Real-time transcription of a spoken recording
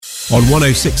On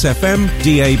 106 FM,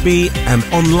 DAB and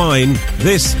online,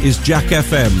 this is Jack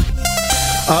FM.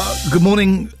 Good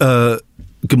morning.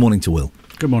 Good morning to Will.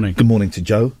 Good morning. Good morning to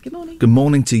Joe. Good morning. Good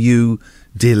morning to you,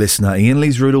 dear listener. Ian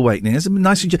Lee's Rude Awakening. It's a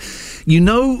nice. You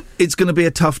know it's going to be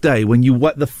a tough day when you.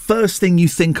 The first thing you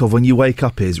think of when you wake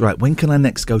up is, right, when can I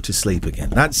next go to sleep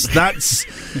again? That's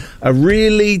a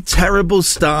really terrible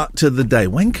start to the day.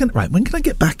 When can I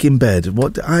get back in bed?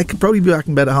 I could probably be back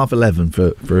in bed at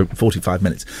 11:30 for 45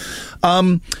 minutes.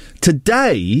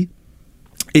 Today,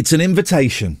 it's an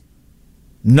invitation.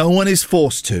 No one is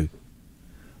forced to.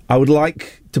 I would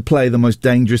like to play the most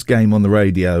dangerous game on the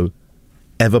radio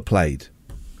ever played.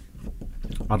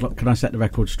 Can I set the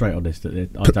record straight on this? That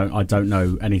I don't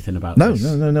know anything about this.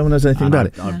 No one knows anything about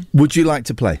it. Would you like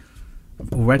to play?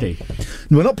 Already?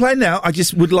 We're not playing now. I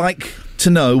just would like to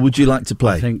know, would you like to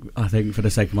play? I think for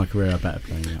the sake of my career, I better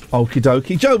play it. Okie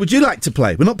dokie. Joe, would you like to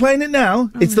play? We're not playing it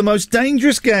now. It's the most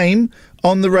dangerous game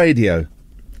on the radio.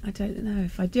 I don't know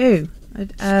if I do.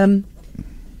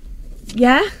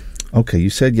 Yeah? Okay, you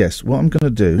said yes. What I'm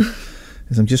going to do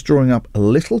is I'm just drawing up a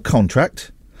little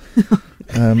contract.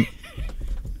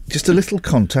 Just a little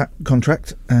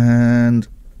contract. And,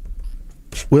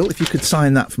 Will, if you could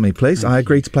sign that for me, please. I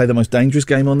agree to play the most dangerous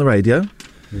game on the radio.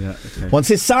 Yeah, okay. Once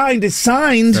it's signed, it's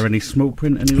signed. Is there any small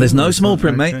print anywhere? There's no small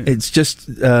print, okay, mate. It's just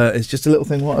a little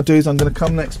thing. What I'll do is I'm going to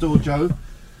come next door, Joe.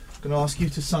 I'm going to ask you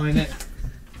to sign it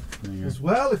as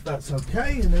well, if that's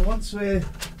okay. And then once we're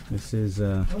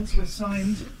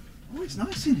signed... Oh, it's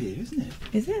nice in here, isn't it?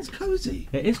 Is it? It's cosy.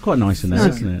 It is quite nice in there,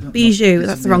 isn't it? Bijou,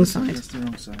 that's the wrong side. That's the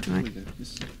wrong side. Right. Here we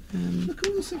go. Look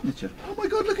at your signature. Oh my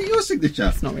God, look at your signature.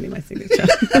 It's not really my signature.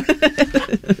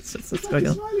 It's just a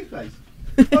squiggle. Smiley face.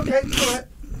 Okay, all right.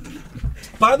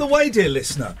 By the way, dear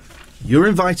listener, you're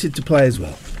invited to play as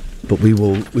well. But we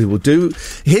will do...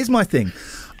 Here's my thing.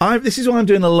 This is why I'm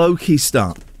doing a low-key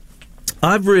start.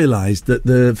 I've realised that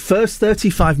the first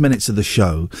 35 minutes of the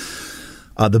show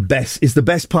are the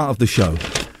best part of the show.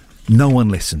 No one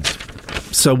listens.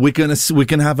 So we're gonna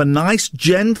have a nice,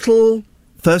 gentle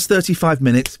first 35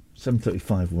 minutes.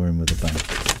 7:35, we're in with a bang.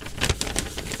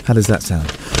 How does that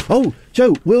sound? Oh,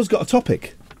 Joe, Will's got a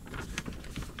topic.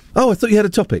 Oh, I thought you had a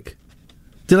topic.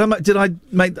 Did I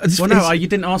make? Well, no, you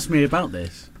didn't ask me about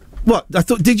this. What? I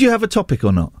thought. Did you have a topic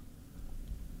or not?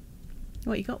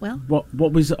 What you got, Will?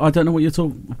 What was? I don't know what you're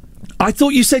talking. I thought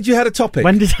you said you had a topic.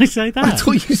 When did I say that? I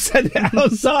thought you said it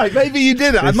outside. Maybe you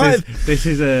did it. This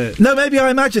is a... No, maybe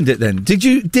I imagined it then. Did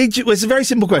you? Well, it's a very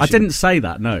simple question. I didn't say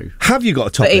that, no. Have you got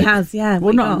a topic? But he has, yeah.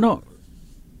 Well, not.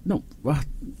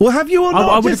 Well, have you or not?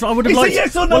 I would have liked.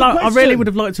 Yes or no I really would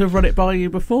have liked to have run it by you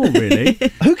before, really.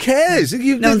 Who cares?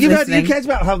 Who cares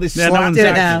about how this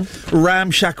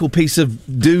ramshackle piece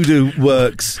of doo-doo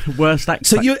works? Worst act.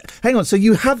 So hang on. So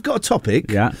you have got a topic?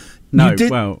 Yeah. No.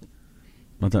 Well,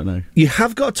 I don't know. You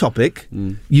have got a topic.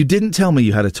 You didn't tell me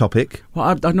you had a topic.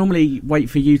 Well, I normally wait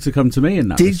for you to come to me in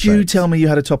that. Did you tell me you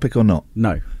had a topic or not?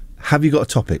 No. Have you got a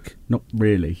topic? Not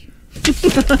really.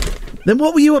 Then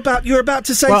what were you about? You were about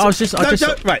to say. Well,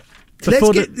 right.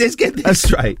 Let's get this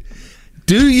straight.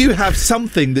 Do you have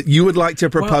something that you would like to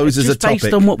propose as a topic?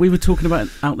 Based on what we were talking about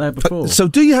out there before. So,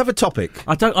 do you have a topic?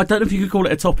 I don't know if you could call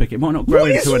it a topic. It might not grow what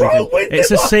into is anything. Wrong with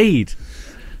it's a seed.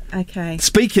 Okay.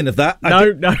 Speaking of that,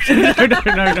 No. That.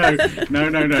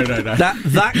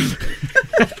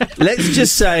 Let's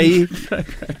just say,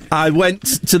 I went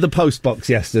to the post box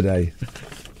yesterday.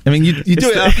 I mean, you do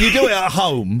it at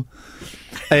home.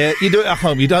 You do it at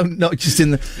home. You don't, not just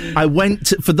in the... I went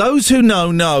to, for those who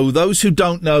know. Those who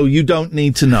don't know, you don't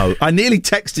need to know. I nearly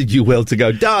texted you, Will, to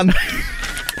go, done.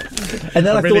 And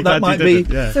then I thought that might be...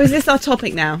 Yeah. So is this our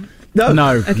topic now?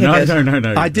 No. Okay, No.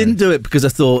 I didn't do it because I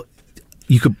thought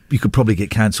you could probably get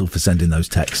cancelled for sending those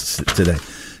texts today.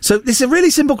 So this is a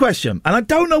really simple question, and I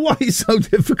don't know why it's so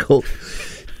difficult.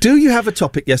 Do you have a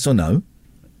topic, yes or no?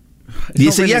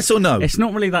 It's a yes or no. It's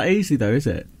not really that easy, though, is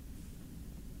it?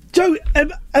 Joe,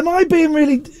 am I being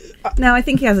really... No, I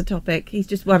think he has a topic. He's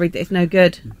just worried that it's no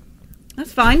good.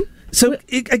 That's fine. So,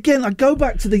 again, I go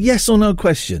back to the yes or no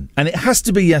question, and it has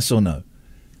to be yes or no.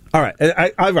 All right,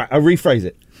 I'll rephrase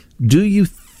it. Do you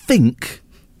think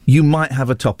you might have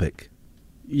a topic?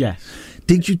 Yes.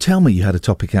 Did you tell me you had a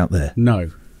topic out there?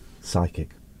 No.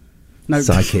 Psychic. No.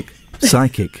 Psychic.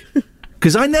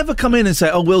 Because I never come in and say,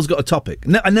 "Oh, Will's got a topic."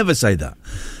 No, I never say that.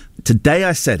 Today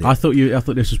I said it. I thought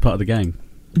this was part of the game.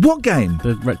 What game?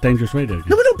 The Dangerous Radio game.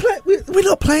 No, we're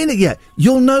not playing it yet.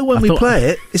 You'll know when we play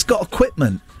it. It's got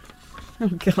equipment. Oh,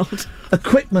 God.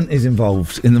 Equipment is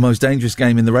involved in the most dangerous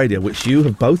game in the radio, which you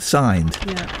have both signed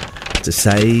to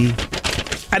say.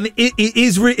 And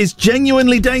it's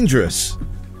genuinely dangerous.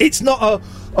 It's not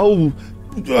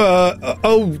you've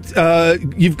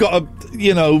got a,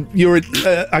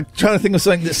 I'm trying to think of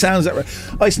something that sounds that right.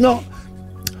 Oh, it's not.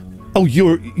 Oh,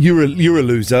 you're a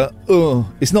loser. Oh,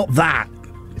 it's not that.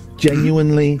 It's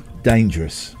genuinely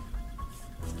dangerous.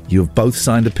 You have both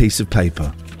signed a piece of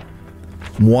paper.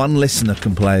 One listener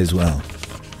can play as well.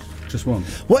 Just one.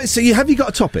 What? So have you got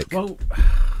a topic? Well,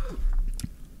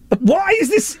 why is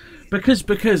this? Because.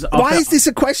 Why is this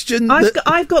a question?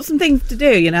 I've got some things to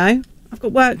do. I've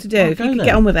got work to do. If you can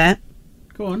get on with it.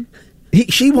 Go on.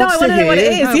 She wants to hear. I want to know what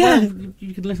it is. Yeah. Well,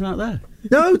 you can listen out there.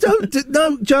 No, don't.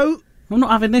 No, Joe. I'm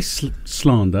not having this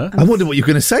slander. I wonder what you're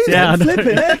going to say then. Flip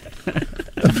it.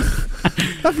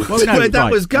 Where that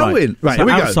was going. Right, so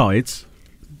here we go. Outside,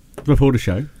 before the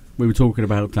show, we were talking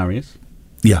about Darius.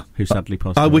 Yeah, who sadly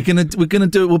passed away. We're gonna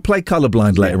do it. We'll play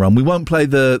Colourblind later on. We won't play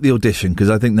the audition because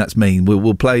I think that's mean.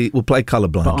 We'll play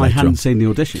Colourblind. But later I hadn't on. seen the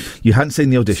audition. You hadn't seen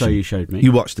the audition, so you showed me.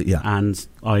 You watched it, yeah, and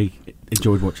I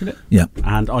enjoyed watching it. Yeah,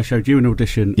 and I showed you an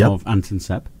audition of Ant and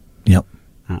Seb. Yep,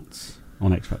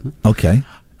 on X Factor. Okay.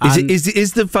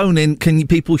 Is the phone in? Can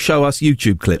people show us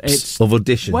YouTube clips of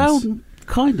auditions? Well,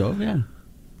 kind of, yeah.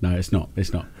 No, it's not.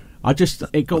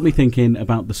 It got me thinking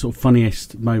about the sort of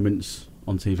funniest moments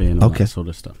on TV and all that sort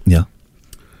of stuff. Yeah.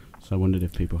 So I wondered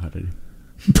if people had any.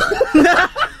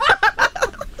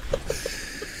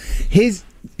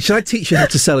 Shall I teach you how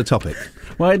to sell a topic?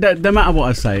 Well, no matter what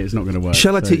I say, it's not going to work.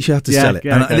 Shall I teach you how to sell it?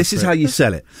 Yeah, and this is how you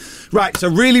sell it. Right, so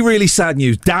really, really sad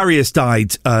news. Darius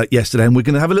died yesterday, and we're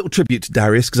going to have a little tribute to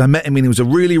Darius because I met him and he was a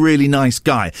really, really nice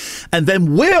guy. And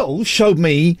then Will showed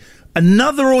me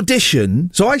another audition.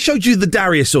 So I showed you the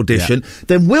Darius audition. Yeah.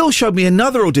 Then Will showed me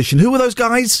another audition. Who were those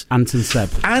guys? Ant and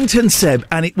Seb. Ant and Seb.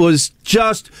 And it was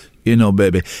just...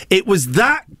 baby. It was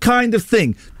that kind of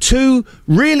thing. Two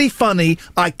really funny,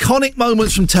 iconic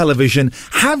moments from television.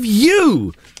 Have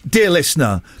you, dear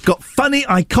listener, got funny,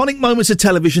 iconic moments of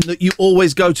television that you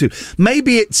always go to?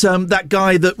 Maybe it's that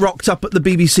guy that rocked up at the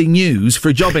BBC News for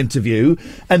a job interview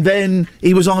and then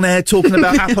he was on air talking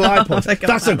about Apple iPods.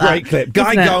 That's a great clip.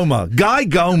 Guy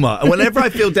Goma. And whenever I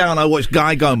feel down, I watch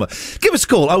Guy Goma. Give us a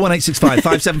call, 01865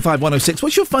 575 106.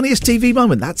 What's your funniest TV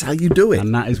moment? That's how you do it.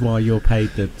 And that is why you're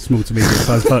paid the small to medium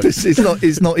sized bucks.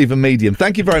 It's not even medium.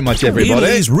 Thank you very much, everybody.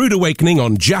 It is Rude Awakening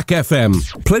on Jack FM.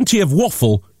 Plenty of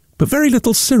waffle, but very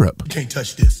little syrup. You can't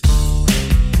touch this.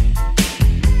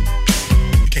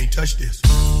 You can't touch this.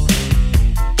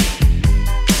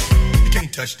 You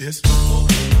can't touch this. You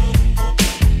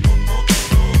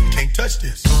can't touch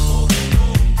this.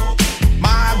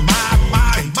 My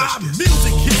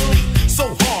music hits me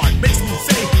so hard, makes me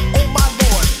say, oh my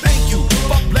Lord, thank you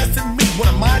for blessing me. What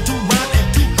am I to rhyme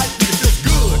and too hype? It feels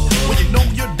good when you know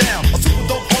you're down. A super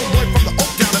dope homeboy from the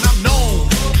Oak Town, and I'm known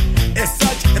as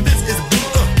such. And this is a beat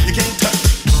you can't touch.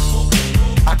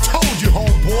 I told you,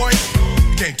 homeboy,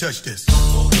 you can't touch this.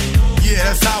 Yeah,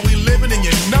 that's how we living, and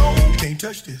you know you can't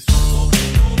touch this.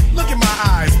 Look in my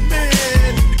eyes,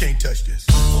 man, you can't touch this.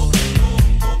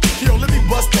 Yo, let me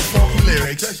bust the funky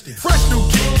lyrics. Fresh new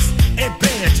kicks and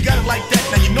bands, you got it like that.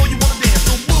 Now you know you wanna dance,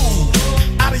 so move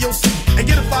out of your seat and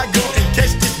get a fire girl and catch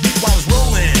this beat while it's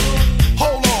rolling.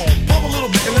 Hold on, pump a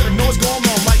little bit and let them know what's going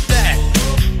on like that.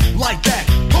 Like that.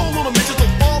 Hold on a minute, just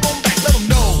fall on back. Let them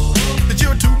know that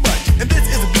you're too much. And this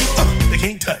is a beat they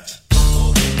can't touch.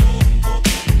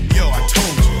 Yo, I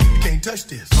told you, you can't touch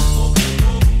this.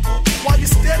 Why you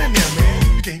standing there,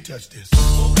 man? You can't touch this.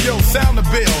 Yo, sound the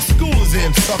bell, school is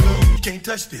in, sucker. You can't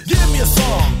touch this. Give me a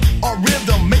song or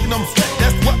rhythm, making them sweat.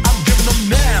 That's what I'm giving them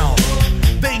now.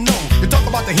 They know. You talk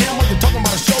about the hammer, you're talking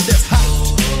about a show that's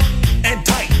hyped and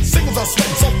tight. Singles are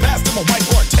sweating so fast, them a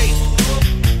whiteboard tape.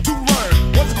 To learn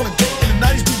what it's gonna take in the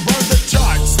 90s to burn the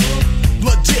charts.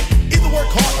 Legit. Either work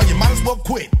hard or you might as well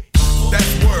quit. That's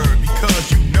word,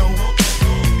 because you know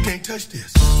you can't touch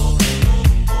this.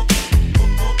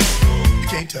 You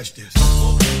can't touch this.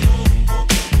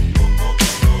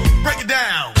 Break it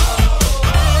down.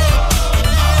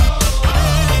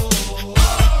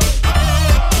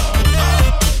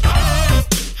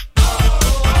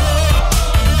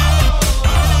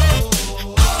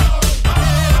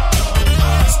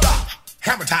 Stop.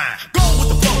 Hammer time. Go with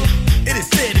the flow. It is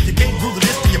said if you can't groove to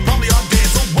this, then you probably are dead.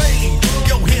 So wave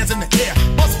your hands in the air.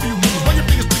 Bust a few moves. Run your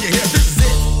fingers through your hair. This is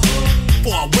it.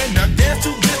 For a winner, dance to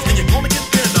this, and you're gonna get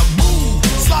there. The move.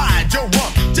 Slide your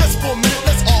rump. Just for a minute,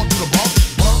 let's all do the bump.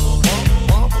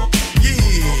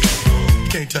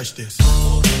 Can't touch this.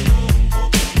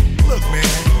 Look, man,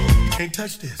 you can't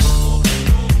touch this.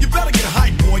 You better get a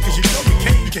hype, boy, cause you know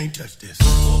you can't touch this.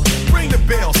 Ring the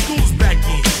bell, school's back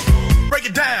in. Break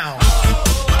it down.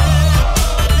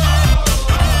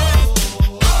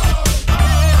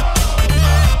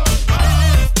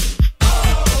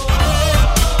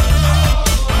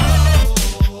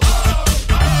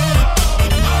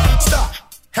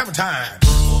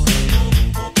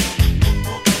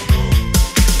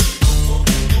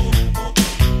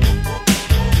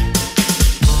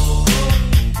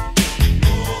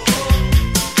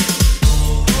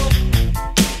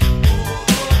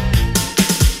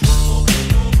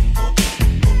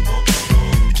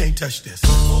 touch this. You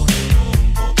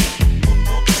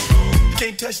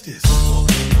can't touch this.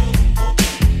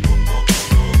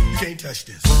 You can't touch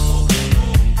this.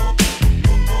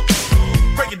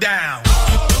 Break it down.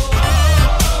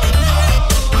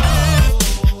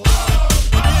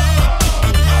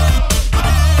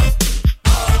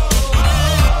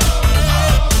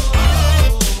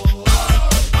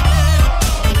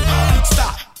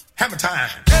 Stop. Hammer time.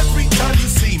 Every time you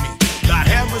see me, the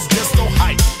hammer's just so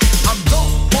hype. I'm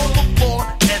dope on the floor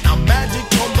and I'm magic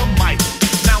on the mic.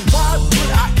 Now why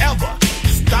would I ever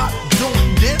stop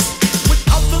doing this? With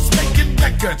others making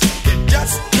records that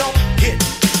just don't hit.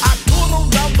 I tour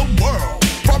around the world,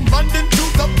 from London to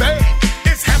the Bay.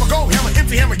 It's hammer, go, hammer,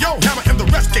 empty hammer, yo, hammer, and the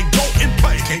rest can go and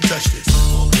play. You can't touch this.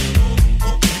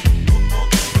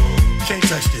 You can't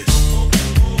touch this.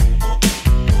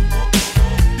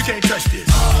 You can't touch this.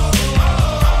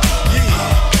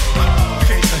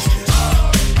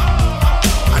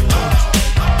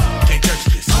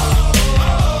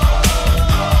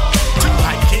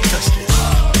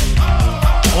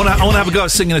 I want to have a go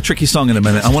at singing a tricky song in a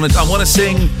minute. I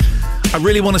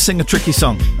really want to sing a tricky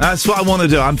song. That's what I want to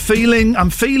do. I'm feeling, I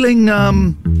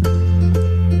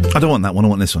don't want that one, I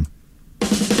want this one.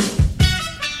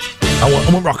 I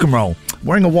want rock and roll.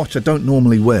 Wearing a watch I don't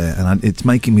normally wear, and it's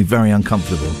making me very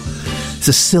uncomfortable. It's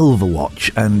a silver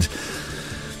watch, and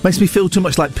makes me feel too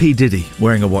much like P. Diddy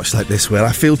wearing a watch like this, where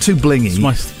I feel too blingy. It's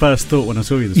my first thought when I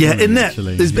saw you this morning. Isn't it?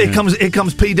 Actually. It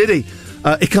comes P. Diddy.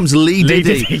 It comes Lee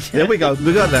Diddy. There we go.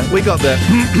 We got there.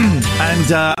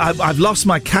 And I've lost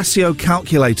my Casio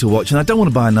calculator watch, and I don't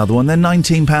want to buy another one. They're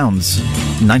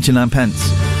 £19, 99 pence.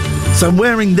 So I'm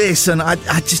wearing this, and I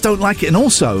just don't like it. And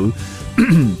also,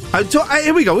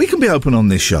 here we go. We can be open on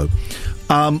this show.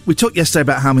 We talked yesterday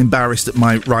about how I'm embarrassed at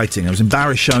my writing. I was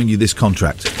embarrassed showing you this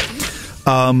contract.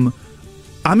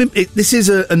 This is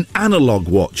an analog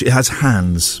watch. It has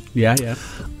hands. Yeah.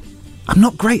 I'm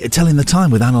not great at telling the time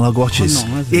with analog watches.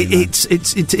 I'm not,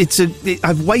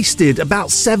 I've wasted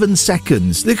about 7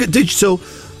 seconds. Look at digital.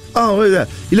 Oh, look at that.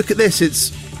 You look at this.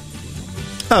 It's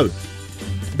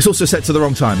also set to the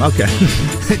wrong time. Okay,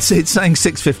 it's saying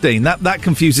 6:15. That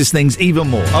confuses things even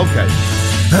more. Okay,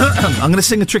 I'm going to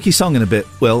sing a tricky song in a bit.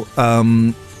 Will,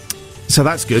 so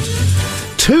that's good.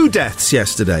 2 deaths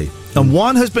yesterday, and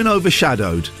one has been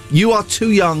overshadowed. You are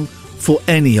too young for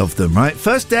any of them, right?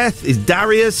 First death is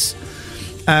Darius.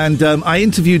 And I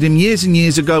interviewed him years and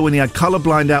years ago when he had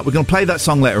Colourblind out. We're going to play that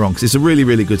song later on because it's a really,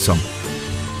 really good song.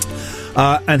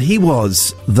 And he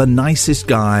was the nicest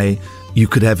guy you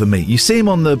could ever meet. You see him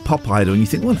on the Pop Idol and you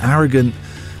think, what an arrogant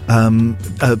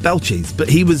Belchies. But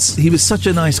he was such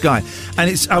a nice guy.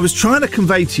 And I was trying to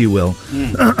convey to you, Will,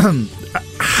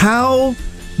 how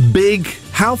big,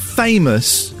 how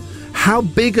famous, how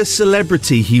big a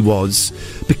celebrity he was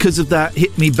because of that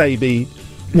Hit Me Baby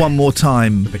One More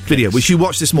Time video, which you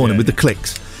watched this morning with the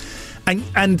clicks.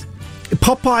 And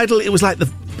Pop Idol, it was like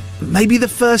maybe the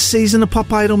first season of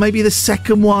Pop Idol, maybe the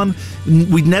second one.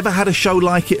 We'd never had a show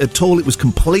like it at all. It was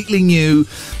completely new.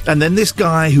 And then this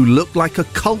guy who looked like a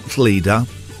cult leader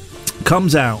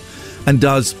comes out and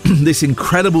does this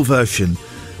incredible version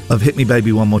of Hit Me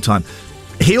Baby One More Time.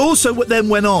 He also then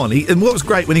went on, and what was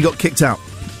great when he got kicked out,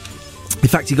 in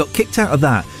fact, he got kicked out of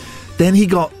that. Then he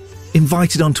got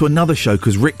invited onto another show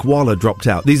because Rick Waller dropped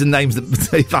out. These are names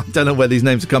that I don't know where these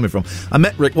names are coming from. I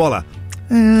met Rick Waller.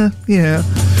 Yeah.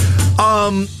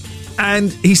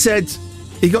 And he said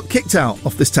he got kicked out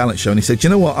off this talent show, and he said, you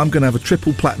know what, I'm going to have a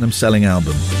triple platinum selling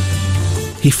album.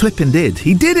 He flipping did.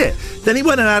 He did it. Then he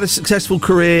went and had a successful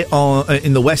career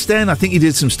in the West End. I think he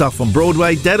did some stuff on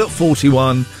Broadway. Dead at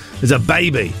 41. There's a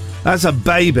baby. That's a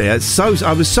baby. I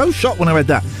was so shocked when I read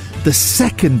that. The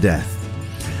second death.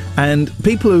 And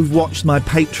people who've watched my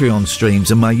Patreon streams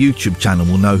and my YouTube channel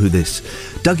will know who this.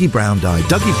 Dougie Brown died.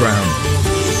 Dougie Brown.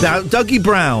 Now, Dougie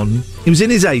Brown, he was in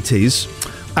his 80s,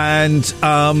 and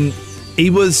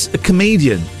he was a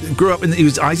comedian. He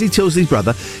was Isaac Tilsley's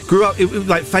brother. Grew up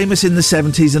famous in the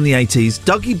 70s and the 80s.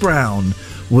 Dougie Brown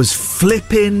was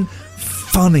flipping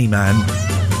funny, man.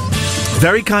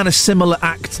 Very kind of similar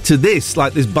act to this,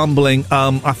 like this bumbling,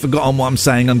 I've forgotten what I'm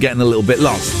saying, I'm getting a little bit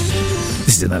lost.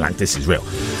 This isn't an act, this is real.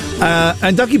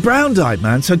 And Dougie Brown died,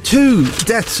 man. So 2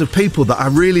 deaths of people that I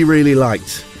really, really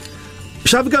liked.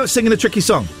 Shall I have a go at singing a tricky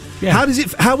song? Yeah.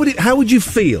 How would you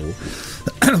feel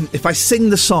if I sing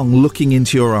the song looking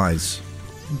into your eyes?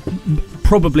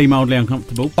 Probably mildly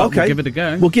uncomfortable, but okay. We'll give it a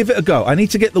go. We'll give it a go. I need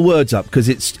to get the words up because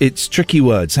it's tricky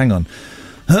words. Hang on.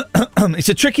 It's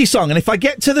a tricky song, and if I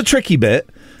get to the tricky bit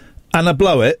and I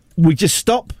blow it, we just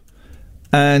stop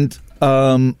and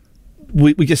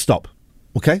we just stop.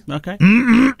 Okay? Okay.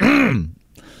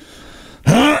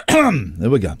 There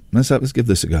we go. Let's give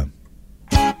this a go.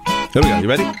 Here we go. You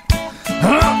ready?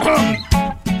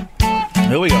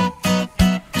 Here we go.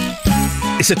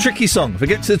 It's a tricky song. If I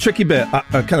get to the tricky bit,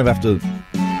 I kind of have to...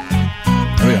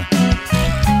 Here we go.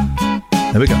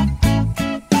 There we go.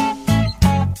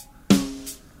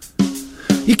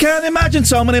 You can't imagine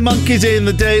so many monkeys in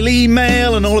the Daily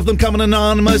Mail, and all of them coming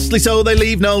anonymously so they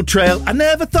leave no trail. I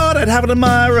never thought I'd have an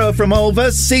admirer from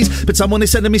overseas, but someone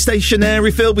is sending me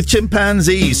stationery filled with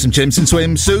chimpanzees. Some chimps in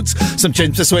swimsuits, some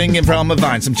chimps are swinging from a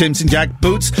vine, some chimps in jack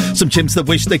boots, some chimps that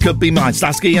wish they could be mine.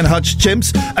 Slasky and Hutch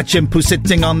chimps, a chimp who's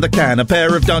sitting on the can, a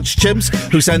pair of Dutch chimps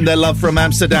who send their love from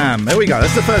Amsterdam. There we go,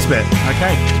 that's the first bit.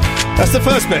 Okay. That's the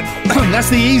first bit. That's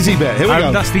the easy bit. Here we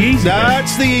go. That's the easy bit.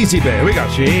 That's the easy bit. Here we go.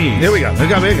 Jeez. Here we go.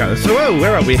 Here we go. So,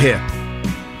 where are we here?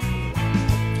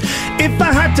 If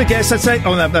I had to guess, I'd say...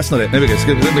 Oh, no, that's not it. There we go.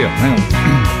 There we go. Hang on.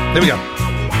 There we go.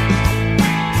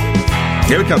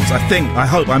 Here it comes. I think. I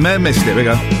hope. I may have missed it. Here we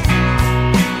go.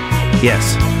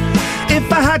 Yes. If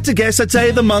I had to guess, I'd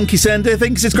say the monkey sender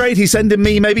thinks it's great. He's sending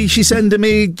me. Maybe she's sending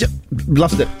me...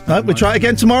 Lost it. No, we try it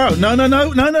again tomorrow.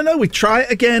 No. We try it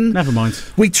again. Never mind.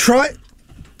 We try...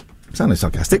 Sounded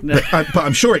sarcastic, but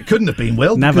I'm sure it couldn't have been,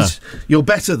 Will. Never. Because you're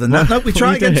better than that. No, we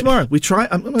try it again tomorrow. We try...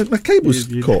 my cable's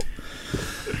caught.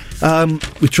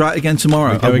 We try it again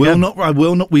tomorrow. I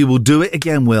will not. We will do it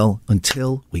again, Will,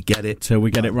 until we get it. Till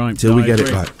we get it right. Till we get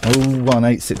it right.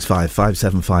 01865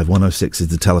 575 106 is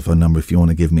the telephone number if you want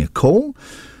to give me a call.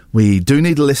 We do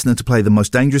need a listener to play the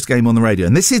most dangerous game on the radio,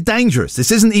 and this is dangerous.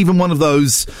 This isn't even one of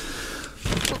those.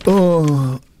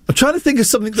 I'm trying to think of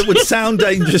something that would sound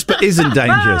dangerous but isn't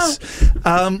dangerous.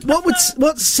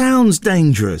 What sounds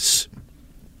dangerous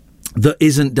that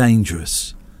isn't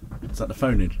dangerous? Is that the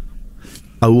phone in?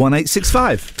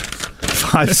 01865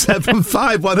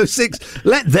 575 106.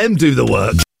 Let them do the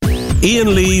work.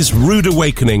 Ian Lee's Rude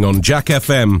Awakening on Jack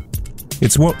FM.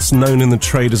 It's what's known in the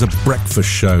trade as a breakfast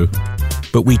show,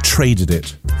 but we traded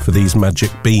it for these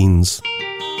magic beans.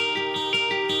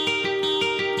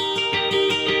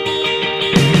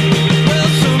 Well,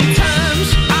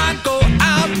 sometimes I go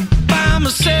out by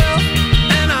myself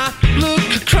and I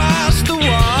look across the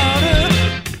water.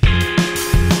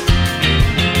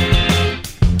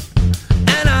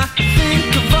 And I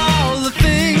think of all the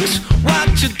things,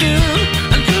 what you do.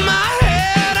 And in my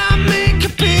head I make a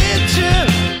picture.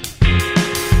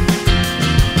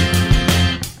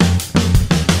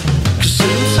 'Cause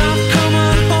since I've come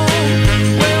on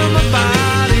home, well, my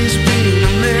body's been a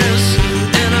mess.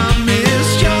 And I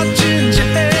miss your ginger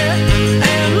hair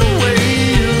and the way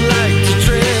you like to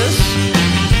dress.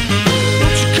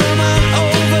 Won't you come on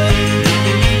over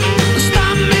and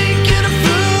stop making a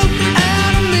fool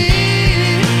out of me?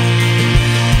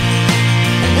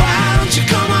 Why don't you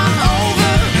come on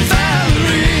over,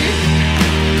 Valerie?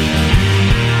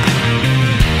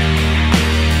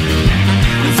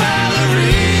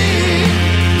 Valerie.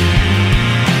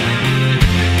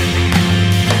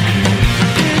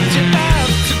 Did you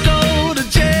have to go to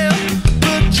jail?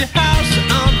 Put your house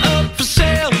on up for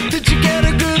sale? Did you get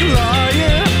a good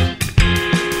lawyer?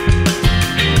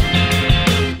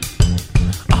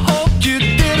 I hope you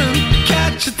didn't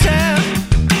catch a tab.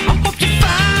 I hope you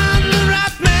find the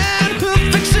right man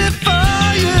who'll fix it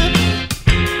for you.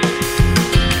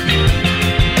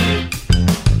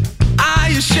 Are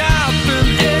you shopping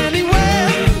anywhere?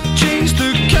 Change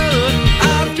the color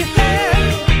of your hair.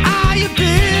 Are you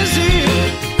busy?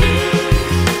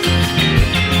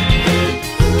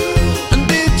 And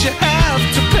did you have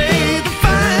to pay the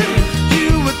fine? You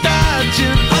were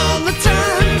dodging all the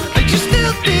time. Are you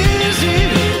still dizzy?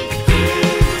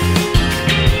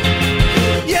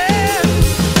 Yeah.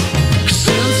 'Cause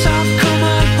since I've come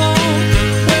on home,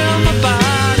 well, my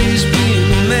body's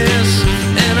been a mess.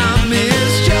 And I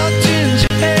miss your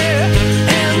ginger hair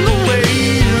and the way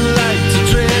you like to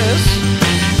dress.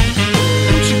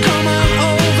 Won't you come on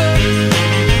over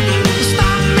and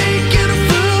stop making a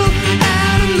fool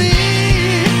out of me?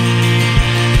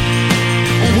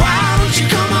 Why don't you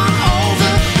come on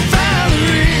over,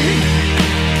 Valerie?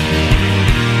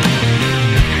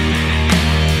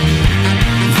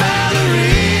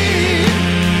 Valerie.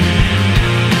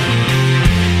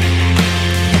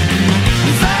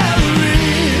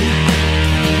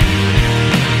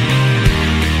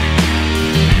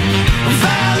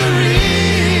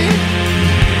 Valerie.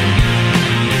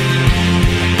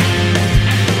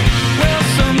 Well,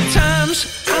 sometimes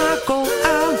I go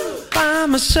out by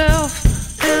myself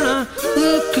and I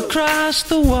look across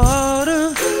the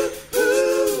water.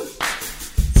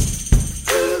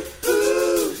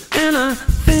 And I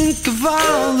think of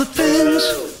all the things,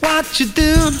 what you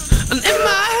do. And in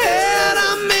my head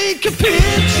I make a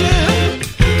picture.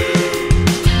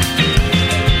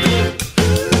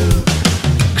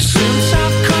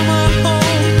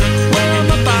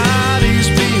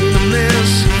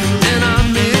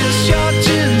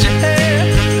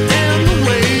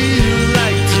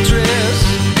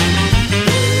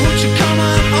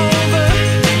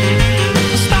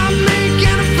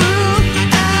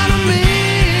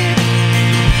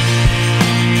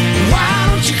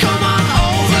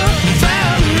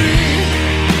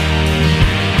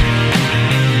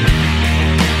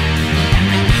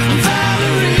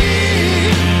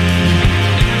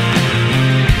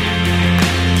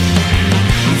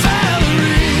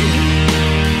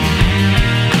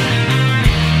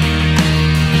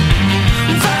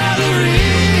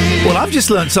 I've just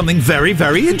learnt something very,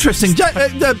 very interesting. Jake,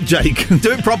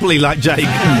 do it properly like Jake.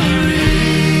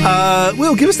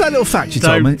 Will, give us that little fact you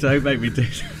told me. Don't make me do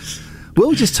this.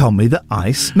 Will just told me that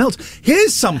ice melts.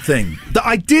 Here's something that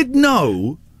I did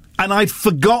know and I'd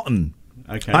forgotten.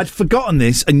 Okay. I'd forgotten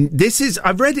this, and this is...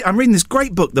 I'm reading this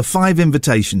great book, The 5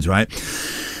 Invitations, right?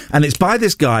 And it's by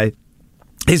this guy...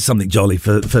 Here's something jolly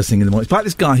for first thing in the morning. It's by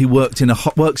this guy who worked in a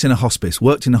hospice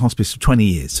for 20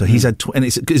 years. So he's had... and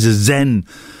it's a Zen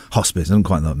hospice. I don't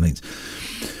quite know what it means.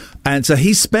 And so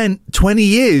he spent 20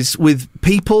 years with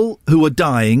people who are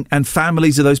dying and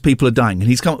families of those people are dying. And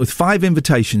he's come up with 5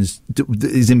 invitations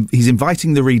he's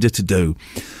inviting the reader to do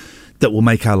that will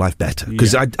make our life better.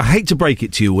 Because I hate to break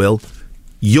it to you, Will,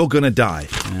 you're going to die.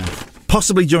 Yeah.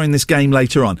 Possibly during this game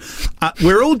later on.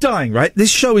 We're all dying, right?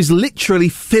 This show is literally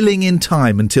filling in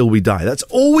time until we die. That's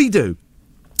all we do.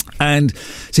 And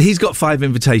so he's got 5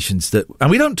 invitations and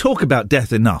we don't talk about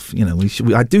death enough. You know,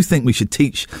 I do think we should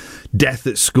teach death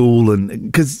at school,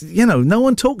 and because no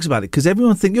one talks about it because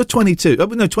everyone thinks you're 22. Oh,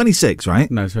 no, 26,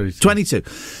 right? No, 22. 22.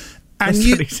 And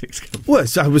you, 26. Well,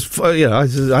 so I was, I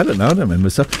don't know, I don't remember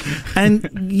stuff.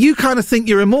 And you kind of think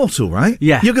you're immortal, right?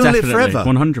 Yeah, you're going to live forever,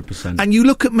 100%. And you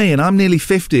look at me, and I'm nearly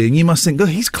 50, and you must think, oh,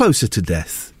 he's closer to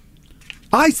death.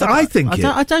 I think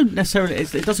I don't necessarily.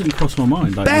 It doesn't cross my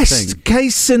mind. Best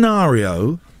case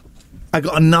scenario, I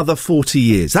got another 40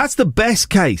 years. That's the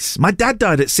best case. My dad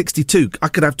died at 62. I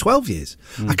could have 12 years.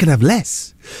 I could have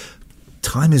less.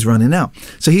 Time is running out.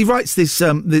 So he writes this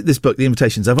this book, The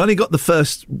Invitations. I've only got the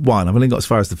first one. I've only got as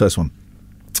far as the first one.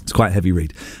 It's quite a heavy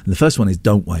read. And the first one is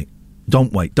don't wait.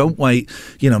 Don't wait. Don't wait.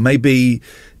 Maybe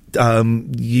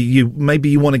maybe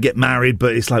you want to get married,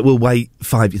 but it's like, we'll wait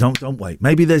 5 years. Don't wait.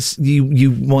 Maybe there's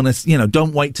you want to,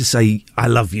 don't wait to say I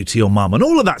love you to your mum and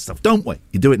all of that stuff. Don't wait.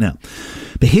 You do it now.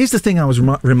 But here's the thing I was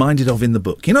reminded of in the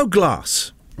book.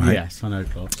 Glass. Right? Yes, I know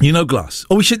Glass. You know Glass.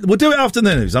 Oh, we'll do it after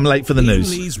the news. I'm late for the news.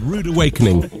 Lee's Rude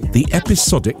Awakening, the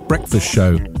episodic breakfast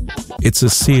show. It's a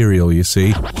serial, you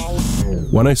see.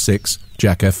 106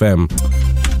 Jack FM.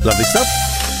 Lovely stuff.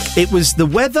 It was the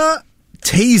weather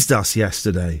teased us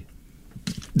yesterday.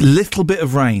 Little bit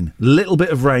of rain,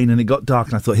 and it got dark,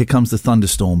 and I thought, here comes the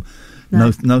thunderstorm.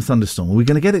 No thunderstorm. Are we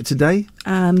going to get it today?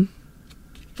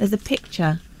 There's a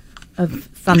picture of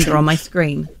thunder on my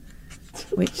screen,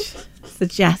 which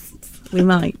suggests we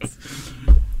might.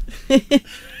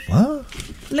 What?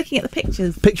 Looking at the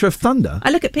pictures. Picture of thunder? I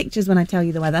look at pictures when I tell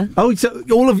you the weather. Oh, so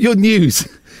all of your news.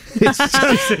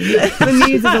 The news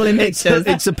is all in pictures.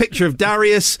 It's a picture of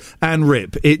Darius and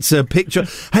Rip. It's a picture...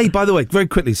 Hey, by the way, very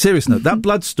quickly, serious note, that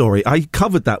blood story, I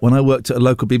covered that when I worked at a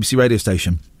local BBC radio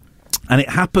station. And it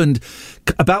happened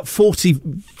about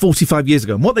 45 years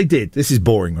ago. And what they did, this is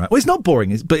boring, right? Well, it's not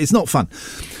boring, but it's not fun.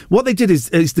 What they did is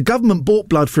the government bought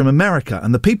blood from America,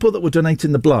 and the people that were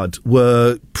donating the blood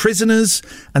were prisoners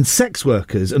and sex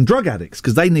workers and drug addicts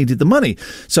because they needed the money.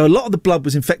 So a lot of the blood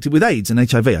was infected with AIDS and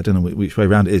HIV. I don't know which way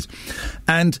around it is.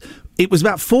 And it was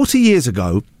about 40 years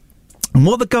ago. And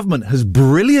what the government has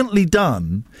brilliantly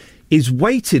done is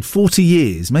waited 40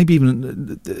 years, maybe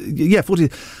even, 40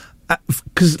 years,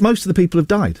 because most of the people have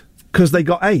died because they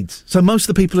got AIDS. So most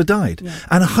of the people have died. Yeah.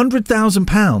 And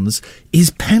 £100,000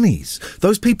 is pennies.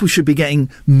 Those people should be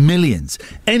getting millions.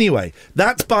 Anyway,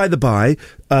 that's by the by.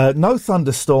 No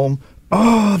thunderstorm.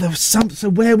 Oh, there was some... So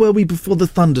where were we before the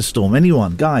thunderstorm?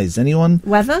 Anyone? Guys, anyone?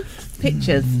 Weather?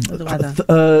 Pictures of the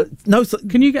weather? No.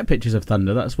 Can you get pictures of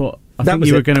thunder? That's what I think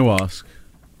you were going to ask.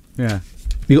 Yeah.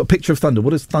 You got a picture of thunder.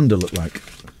 What does thunder look like?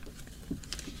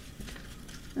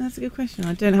 That's a good question.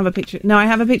 I don't have a picture. No, I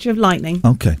have a picture of lightning.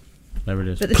 Okay. There it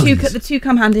is. But the two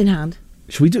come hand in hand.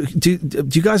 Should we do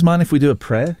you guys mind if we do a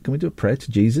prayer? Can we do a prayer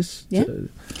to Jesus? Yeah.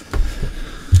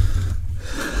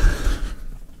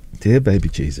 Dear baby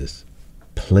Jesus,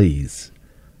 please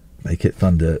make it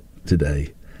thunder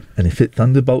today. And if it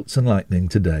thunderbolts and lightning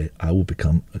today, I will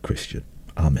become a Christian.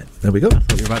 Amen. There we go. I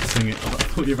thought you were about to sing it. I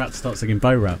thought you were about to start singing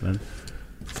Bo Rap then.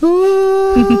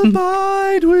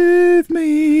 Abide with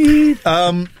me.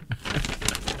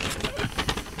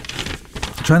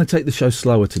 Trying to take the show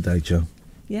slower today, Joe.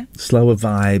 Yeah. Slower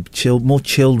vibe, more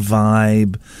chilled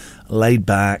vibe, laid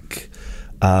back.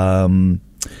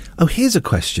 Here's a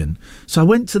question. So I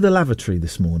went to the lavatory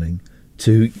this morning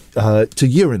to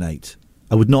urinate.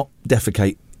 I would not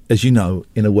defecate, as you know,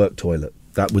 in a work toilet.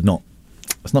 That's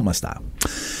not my style.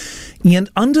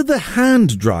 And under the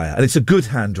hand dryer, and it's a good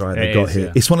hand dryer they got here.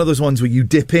 Yeah. It's one of those ones where you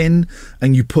dip in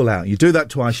and you pull out. You do that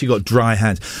twice, you got dry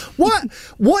hands. What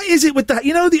is it with that?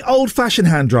 You know the old-fashioned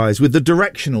hand dryers with the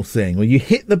directional thing, where you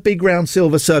hit the big round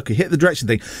silver circle, hit the direction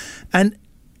thing, and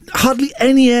hardly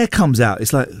any air comes out.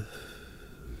 It's like...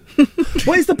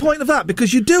 What is the point of that?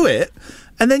 Because you do it,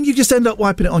 and then you just end up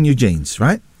wiping it on your jeans,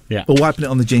 right? Yeah. Or wiping it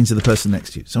on the jeans of the person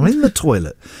next to you. So I'm in the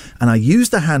toilet, and I use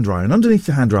the hand dryer, and underneath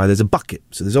the hand dryer there's a bucket,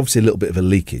 so there's obviously a little bit of a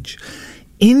leakage.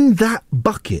 In that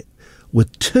bucket were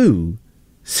 2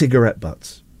 cigarette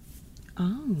butts.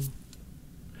 Oh.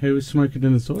 Who was smoking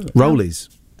in the toilet? Rollies.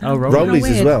 Oh, Rollies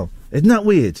as weird. well. Isn't that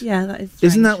weird? Yeah, that is.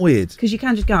 Isn't that weird? Because you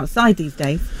can just go outside these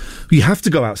days. You have to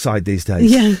go outside these days.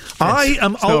 Yeah. I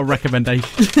am It's not a recommendation.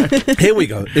 Here we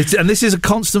go. And this is a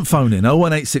constant phone in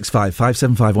 01865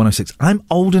 575 106. I'm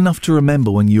old enough to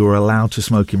remember when you were allowed to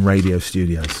smoke in radio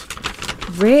studios.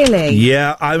 Really?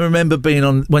 Yeah, I remember being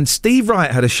on when Steve Wright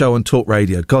had a show on Talk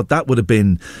Radio. God, that would have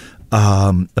been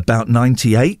about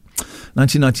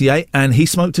 1998, and he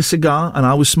smoked a cigar and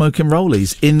I was smoking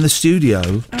rollies in the studio.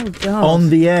 Oh God. On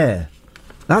the air.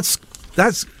 That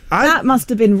must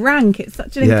have been rank. It's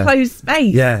such an enclosed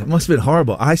space. Yeah, it must have been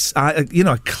horrible. A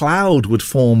cloud would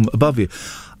form above you.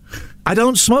 I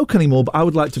don't smoke anymore, but I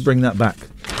would like to bring that back.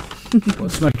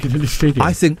 What's smoking in the studio?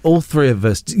 I think all three of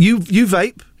us. You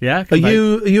vape? Yeah. Are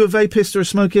you a vapist or a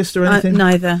smokist or anything?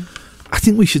 Neither. I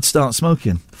think we should start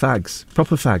smoking fags,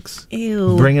 proper fags.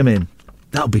 Ew. Bring them in.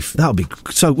 That would be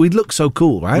so. We'd look so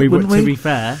cool, right? We would. Wouldn't we? To be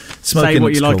fair, Smoking say what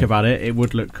looks you like cool. about it. It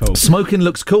would look cool. Smoking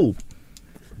looks cool.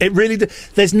 It really.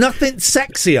 There's nothing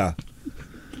sexier.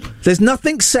 There's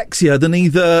nothing sexier than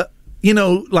either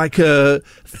like a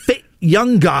fit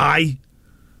young guy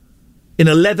in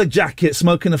a leather jacket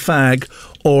smoking a fag,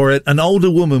 or an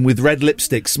older woman with red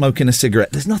lipstick smoking a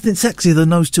cigarette. There's nothing sexier than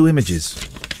those two images.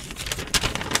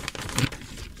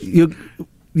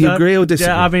 You agree or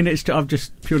disagree? Yeah, I mean, I'm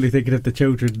just purely thinking of the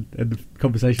children and the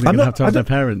conversation they're going to have to have their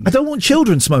parents. I don't want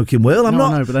children smoking, Will. I'm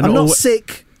not. But they're I'm not alwa-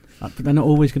 sick. But they're not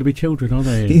always going to be children, are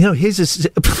they? Here's a.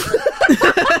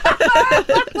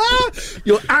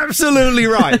 You're absolutely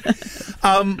right.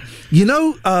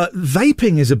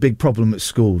 Vaping is a big problem at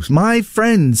schools. My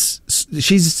friends,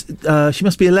 she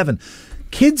must be 11.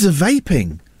 Kids are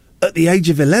vaping at the age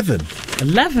of 11.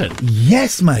 11?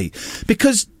 Yes, mate.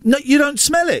 Because you don't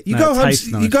smell it. You go home.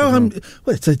 You go home.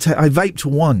 Well, I vaped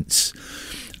once,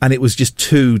 and it was just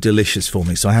too delicious for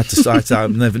me. So I had to.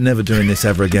 I'm never doing this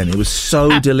ever again. It was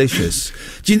so delicious.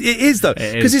 It is though,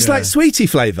 because it's like sweetie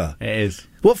flavour. It is.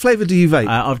 What flavour do you vape?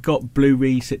 I've got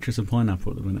blueberry, citrus, and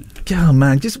pineapple at the minute. Oh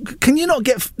man, can you not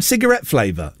get cigarette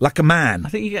flavour like a man? I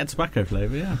think you get tobacco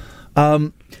flavour. Yeah.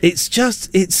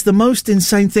 It's the most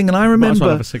insane thing, and I remember. Might as well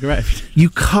have a cigarette. You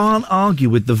can't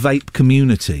argue with the vape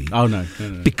community. Oh no.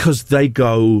 Because they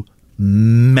go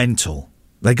mental.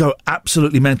 They go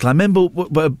absolutely mental. I remember,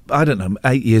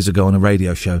 8 years ago on a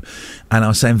radio show, and I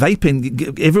was saying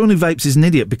vaping. Everyone who vapes is an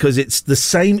idiot because it's the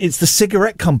same. It's the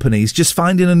cigarette companies just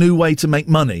finding a new way to make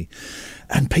money,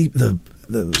 and people.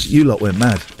 You lot went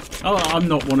mad. Oh, I'm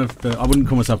not one of the. I wouldn't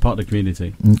call myself part of the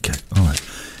community. Okay, all right.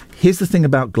 Here's the thing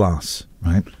about glass,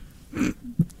 right?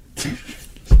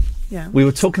 Yeah. We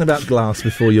were talking about glass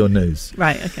before your news.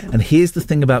 Right, okay. And here's the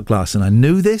thing about glass, and I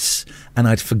knew this, and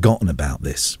I'd forgotten about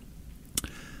this.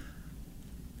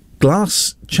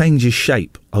 Glass changes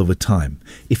shape over time.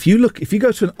 If you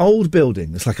go to an old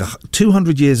building that's like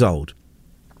 200 years old,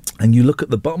 and you look at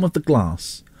the bottom of the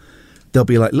glass, there'll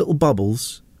be like little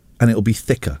bubbles, and it'll be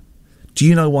thicker. Do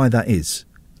you know why that is?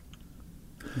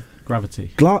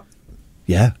 Gravity.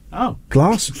 Yeah. Oh.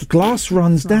 Glass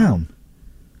runs down.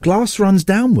 Glass runs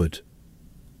downward.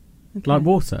 Okay. Like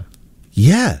water?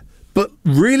 Yeah, but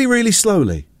really, really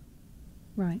slowly.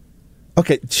 Right.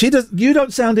 Okay, you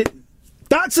don't sound it.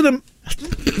 That's an.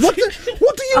 What do you?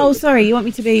 Oh, sorry. You want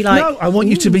me to be like? No, I want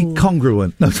you to be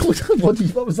congruent. No,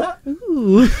 what was that?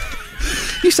 Ooh.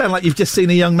 You sound like you've just seen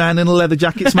a young man in a leather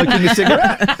jacket smoking a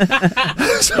cigarette.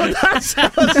 So that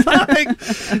sounds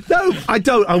like. No, I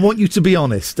don't. I want you to be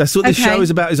honest. That's what this show is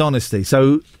about, is honesty.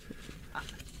 So.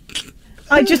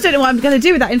 I just don't know what I'm going to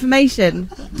do with that information.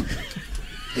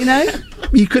 You know?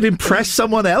 You could impress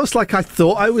someone else like I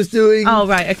thought I was doing. Oh,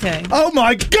 right, okay. Oh,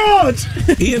 my God!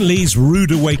 Ian Lee's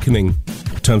Rude Awakening.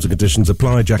 Terms and conditions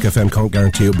apply. Jack FM can't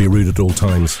guarantee it'll be rude at all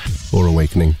times. Or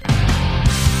awakening.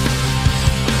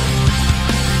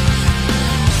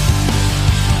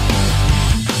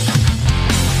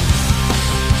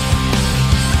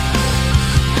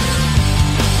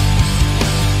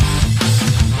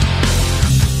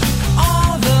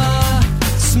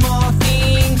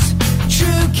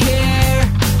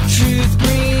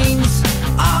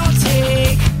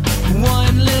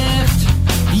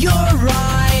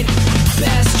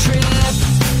 Best trip,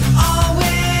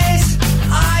 always.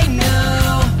 I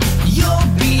know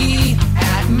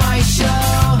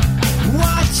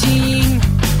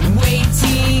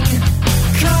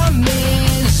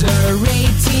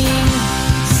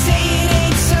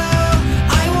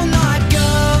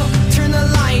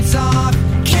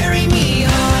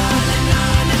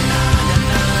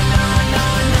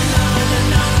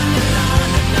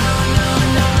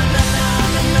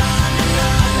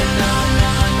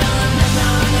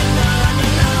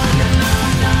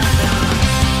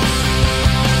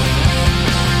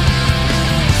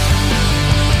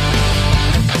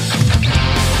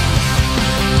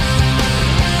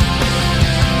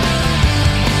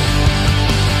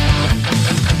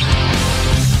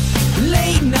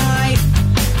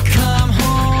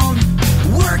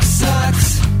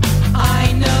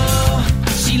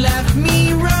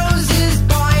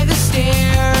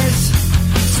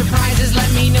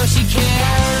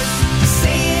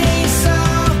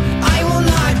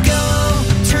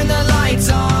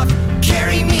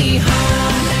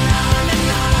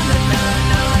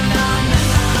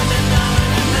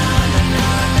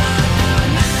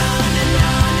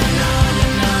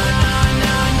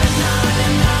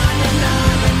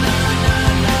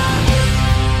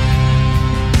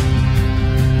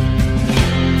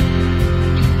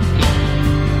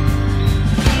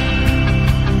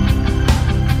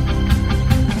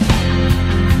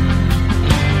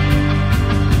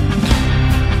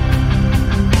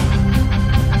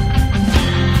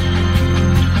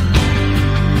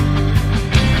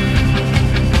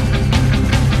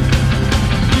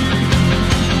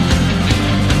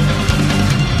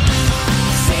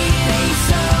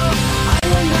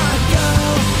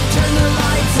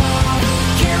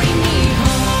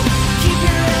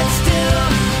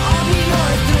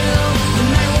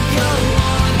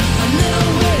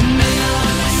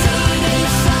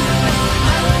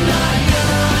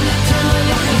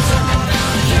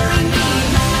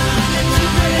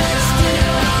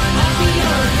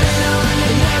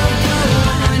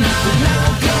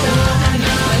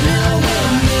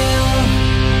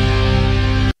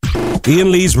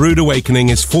Ian Lee's Rude Awakening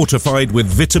is fortified with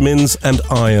vitamins and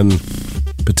iron.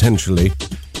 Potentially.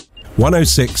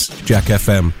 106 Jack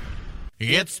FM.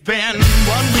 It's been 1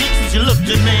 week since you looked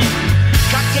at me.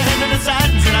 Cocked your head to the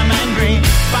side and said I'm angry.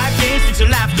 5 days since you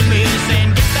laughed at me,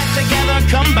 saying get that together,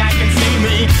 come back and see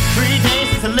me. 3 days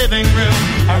since the living room.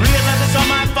 I realized it's all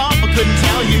my fault, but couldn't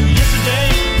tell you.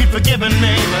 Yesterday you'd forgiven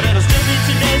me, but it'll still be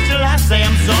 2 days till I say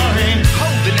I'm sorry.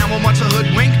 Hold it now and watch a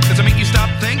hoodwink. Does it make you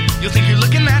stop think? You'll think you're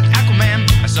looking at Aquaman.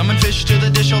 I summon fish to the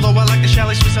dish, although I like the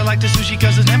chalet Swiss. I like the sushi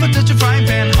cause it's never touch a frying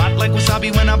pan. Hot like wasabi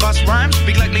when I bust rhymes.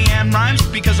 Big like Leanne rhymes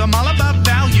because I'm all about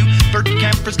value. Bert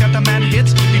Camper's got the mad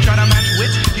hits. You try to match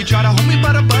wits, you try to hold me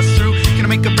but I bust through. Can I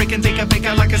make a break and take a bake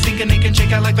out like a stinking naked and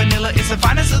shake out like vanilla? It's the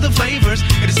finest of the flavors.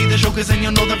 Here to see the show cause then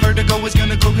you'll know the vertigo is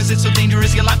gonna go cause it's so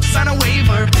dangerous you'll have to sign a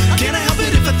waiver. Can't I help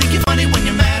it if I think you're funny when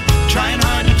you're mad? Trying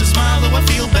hard not to smile though I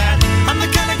feel bad. I'm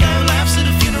the kind of guy who laughs at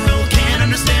a funeral. Can't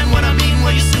understand what I mean,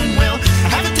 well you soon will.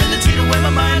 I have a tendency to wear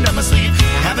my mind on my sleeve.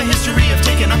 I have a history of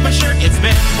taking off my shirt. It's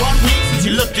been 1 week since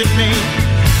you looked at me.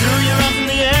 Threw your arms in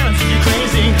the air and said you're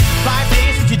crazy. 5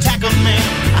 days since you tackled me.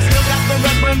 I still got the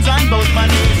red burns on both my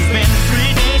knees. It's been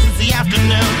 3 days since the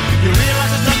afternoon. You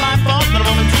realize it's not my fault, but a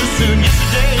moment too soon.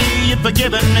 Yesterday you'd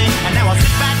forgiven me, and now I'll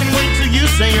sit back and wait till you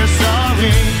say you're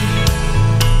sorry.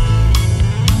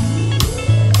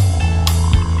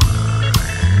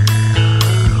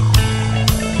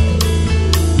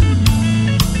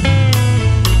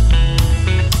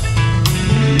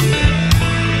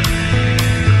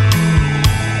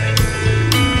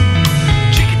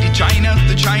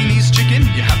 Chinese chicken,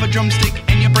 you have a drumstick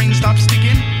and your brain stops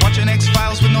sticking. Watching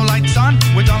X-Files with no lights on,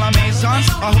 with all Amazons.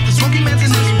 I hope the smoking man's in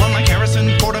this one like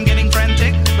Harrison Ford. I'm getting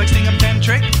frantic, like Sting I'm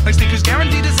tantric, like Snickers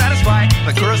guaranteed to satisfy.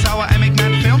 Like Kurosawa, I make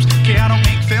mad films. Okay, I don't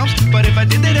make films, but if I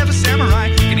did, they'd have a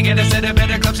samurai. Gonna get a set of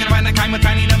better clubs, gonna find the kind with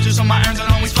tiny dumpsters, so my irons are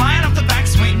always flying off the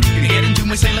backswing. Gonna get into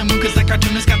my Sailor Moon, cause the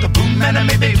cartoonist got the boom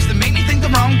anime babes that make me think the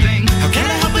wrong thing. How can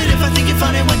I help it if I think you're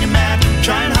funny when you're mad?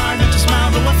 Trying hard not to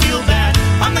smile, though I feel bad.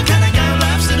 I'm the kind of guy who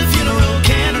laughs at a funeral.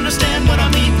 Can't understand what I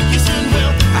mean, you soon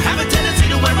will. I have a tendency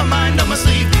to wear my mind on my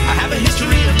sleeve. I have a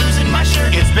history of losing my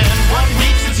shirt. It's been 1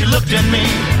 week since you looked at me.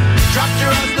 Dropped your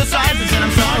arms to the sides and said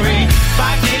I'm sorry.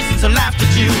 5 days since I laughed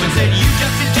at you and said you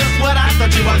just did just what I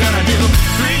thought you were gonna do.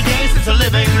 3 days since the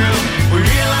living room. We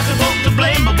realized we're both to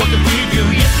blame, but what could we do?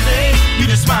 Yesterday, you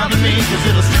just smiled at me, cause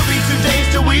it'll still be 2 days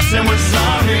till we say we're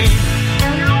sorry.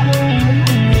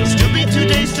 It'll still be 2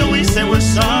 days till we say we're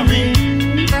sorry.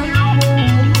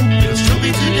 It'll still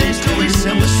be 2 days till we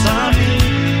say we're sorry.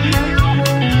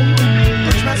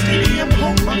 Richmond Stadium,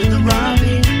 home of the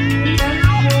Robbie.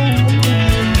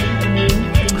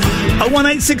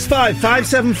 01865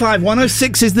 575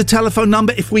 106 is the telephone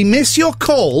number. If we miss your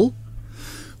call,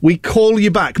 we call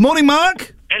you back. Morning,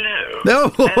 Mark.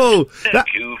 Hello. Oh,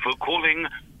 thank you for calling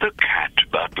the Cat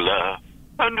Butler.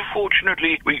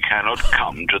 Unfortunately, we cannot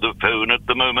come to the phone at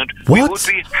the moment. What? We would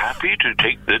be happy to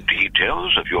take the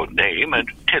details of your name and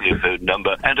telephone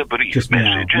number and a brief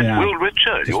message, and we'll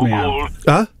return your call.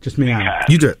 Just me out.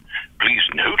 You do it. Please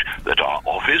note that our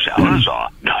office hours are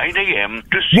 9 a.m.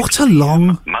 to 6 What a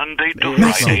long Monday to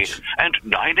message. Friday, and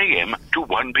 9 a.m. to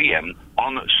 1 p.m.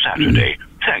 on Saturday.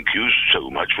 Thank you so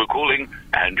much for calling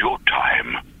and your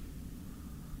time.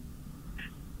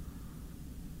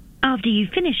 After you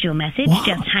finish your message,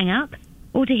 just hang up.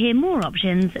 Or to hear more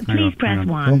options, please press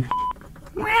 1.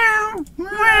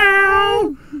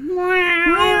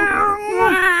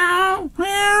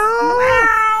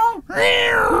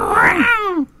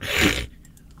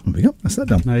 There we go. That's that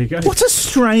done. There you go. What a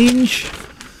strange...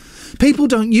 People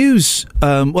don't use...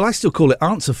 well, I still call it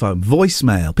answer phone,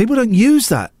 voicemail. People don't use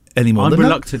that anymore. I'm They're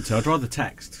reluctant to. I'd rather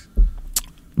text.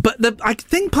 But I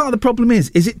think part of the problem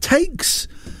is it takes...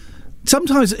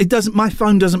 Sometimes it doesn't. My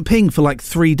phone doesn't ping for like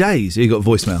 3 days. You got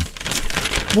voicemail.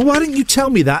 Well, why didn't you tell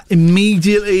me that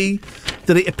immediately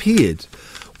that it appeared?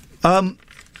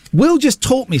 Will just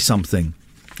taught me something.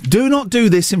 Do not do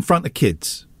this in front of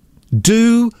kids.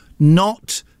 Do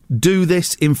not do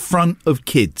this in front of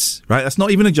kids. Right? That's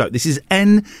not even a joke. This is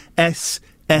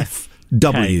NSFW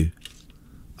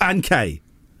and K.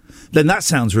 Then that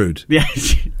sounds rude.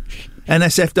 Yes.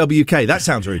 NSFWK. That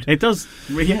sounds rude. It does.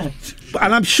 Yeah.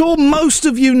 And I'm sure most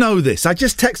of you know this. I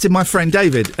just texted my friend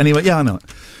David, and he went, yeah, I know it.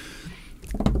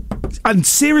 And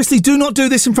seriously, do not do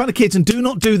this in front of kids, and do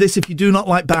not do this if you do not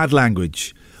like bad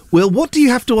language. Will, what do you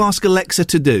have to ask Alexa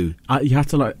to do? You have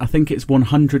to, I think it's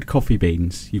 100 coffee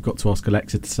beans you've got to ask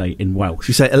Alexa to say in Welsh.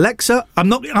 You say, Alexa, I'm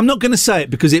not going to say it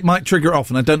because it might trigger it off,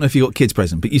 and I don't know if you've got kids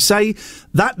present, but you say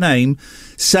that name,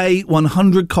 say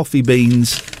 100 coffee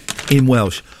beans in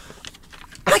Welsh.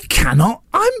 I cannot.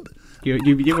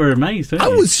 You were amazed, weren't you?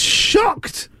 I was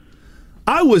shocked.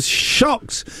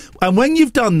 And when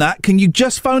you've done that, can you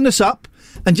just phone us up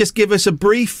and just give us a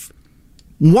brief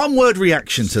one-word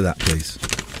reaction to that, please?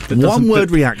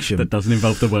 One-word reaction. That doesn't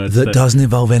involve the words. That doesn't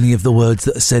involve any of the words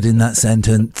that are said in that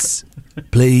sentence.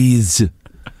 Please.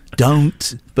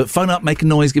 Don't. But phone up, make a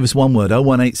noise, give us one word.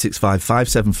 01865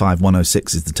 575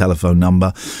 106 is the telephone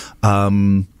number.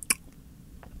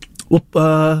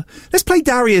 Let's play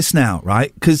Darius now,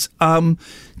 right? Because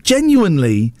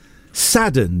genuinely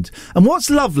saddened. And what's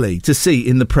lovely to see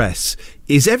in the press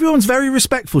is everyone's very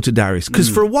respectful to Darius, because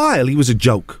for a while he was a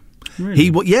joke.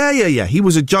 Really? Yeah. He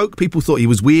was a joke. People thought he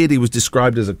was weird. He was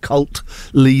described as a cult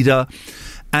leader,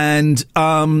 and he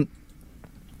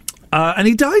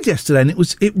died yesterday. And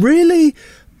it really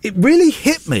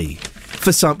hit me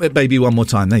for some. Maybe one more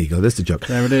time. There you go. There's the joke.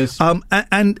 There it is.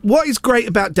 And what is great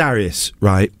about Darius,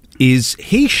 right, is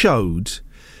he showed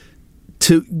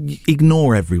to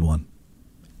ignore everyone.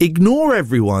 Ignore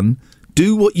everyone.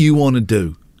 Do what you want to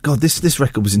do. God, this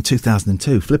record was in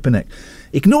 2002. Flipping it.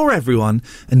 Ignore everyone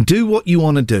and do what you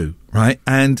want to do, right?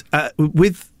 And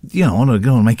with, I want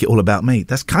to make it all about me.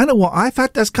 That's kind of what I've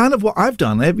had. That's kind of what I've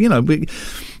done. I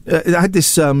had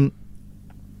this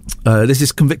there's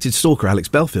this convicted stalker, Alex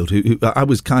Belfield, who he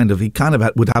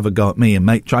would have a go at me and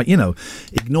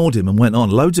ignored him and went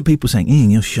on. Loads of people saying, Ian,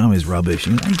 your show is rubbish.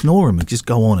 And ignore him and just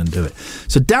go on and do it.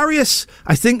 So Darius,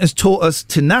 I think, has taught us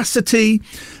tenacity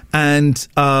and,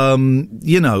 I'm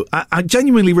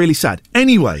genuinely really sad.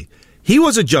 Anyway, he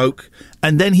was a joke,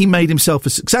 and then he made himself a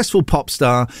successful pop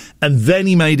star, and then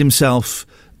he made himself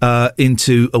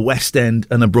into a West End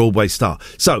and a Broadway star.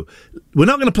 So, we're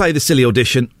not going to play the silly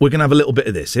audition. We're going to have a little bit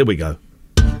of this. Here we go.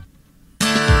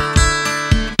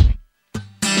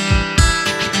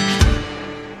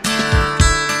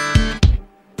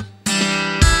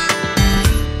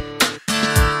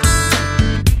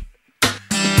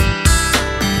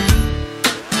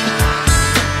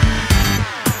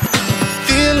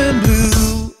 Feeling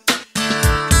blue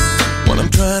when I'm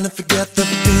trying to forget the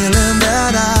feeling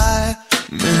that I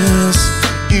miss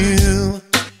you.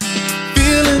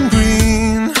 Feeling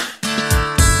green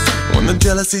when the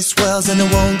jealousy swells and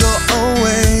it won't go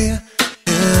away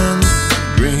in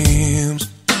dreams.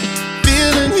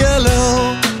 Feeling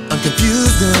yellow, I'm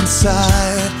confused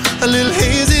inside, a little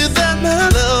hazy that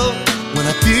mellow when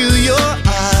I feel your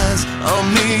eyes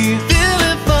on me.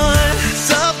 Feeling fine,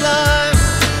 sublime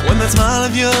when that smile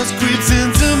of yours creeps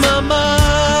into my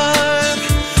mind.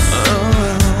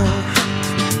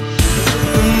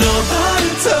 Nobody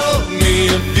told me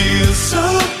it feels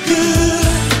so good.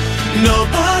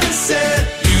 Nobody said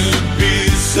you'd be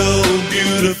so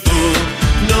beautiful.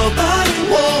 Nobody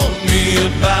warned me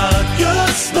about your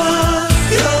smile.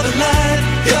 You're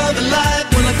the light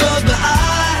when I close my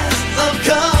eyes. I'm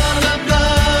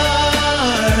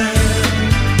colorblind.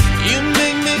 You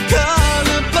make me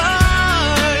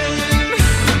colorblind.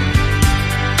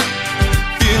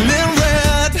 Feeling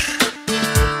red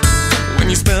when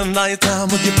you spend all your time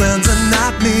with your friends and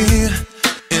not me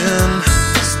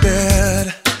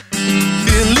instead.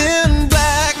 Feeling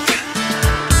black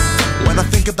when I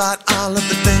think about all of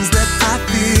the things that I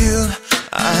feel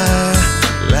I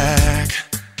lack.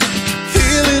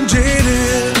 Feeling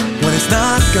jaded when it's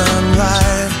not gone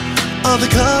right. All the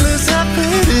colors have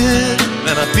faded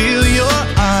and I feel your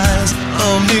eyes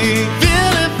on me.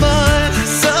 Feeling fine,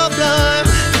 sublime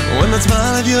when that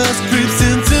smile of yours creeps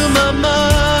into my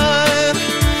mind.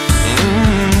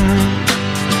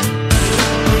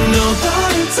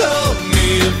 Nobody told me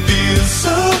it feels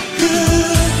so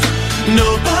good.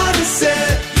 Nobody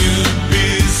said you'd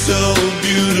be so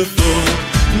beautiful.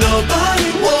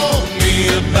 Nobody warned me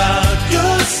about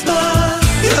your smile.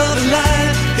 You're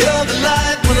the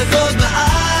light when I close my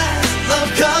eyes. I'm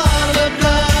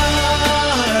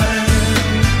colorblind.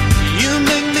 You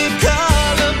make me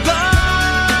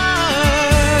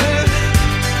colorblind.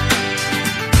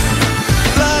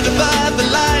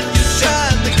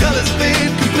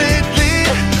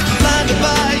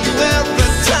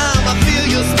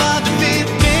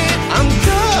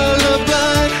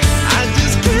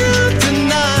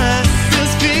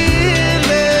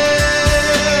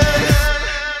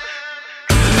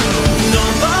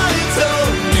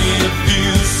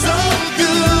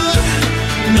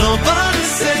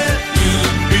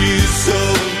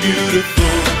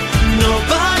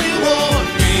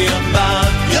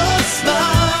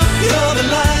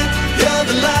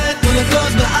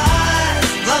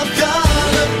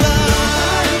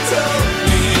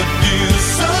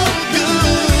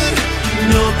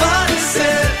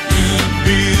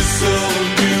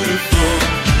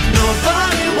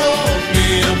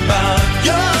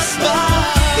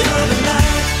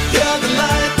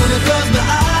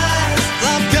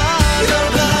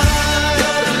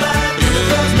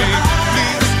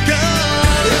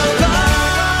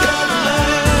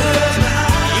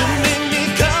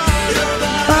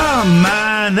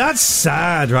 man, that's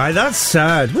sad, right? That's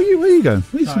sad. Where you going?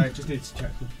 Sorry, I just need to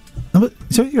check.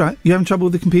 So you're right. You having trouble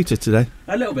with the computer today?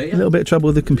 A little bit. Yeah. A little bit of trouble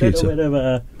with the computer.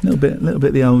 Little bit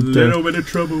of the old. Little bit of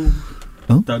trouble.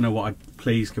 Oh? Don't know what.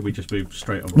 Please, can we just move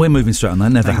straight on? We're moving straight on.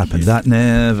 That never happened. You. That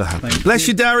never happened. Thank Bless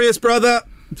you, Darius, brother.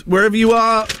 Wherever you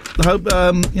are, I hope,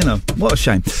 what a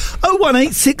shame.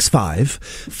 01865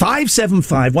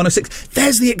 575 106.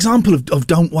 There's the example of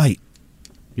Don't Wait.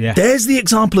 Yeah. There's the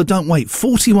example of Don't Wait.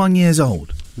 41 years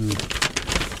old.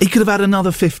 He could have had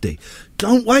another 50.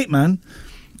 Don't wait, man.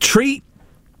 Treat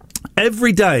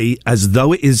every day as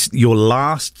though it is your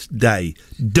last day.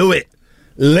 Do it.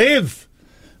 Live.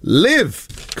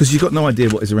 Because you've got no idea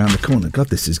what is around the corner. God,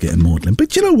 this is getting maudlin.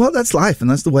 But you know what? That's life, and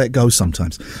that's the way it goes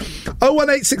sometimes.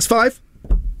 01865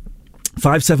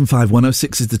 575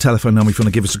 106 is the telephone number if you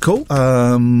want to give us a call.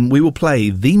 We will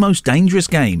play the most dangerous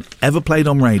game ever played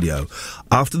on radio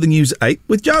after the news at 8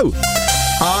 with Joe.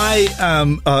 I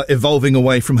am evolving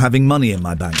away from having money in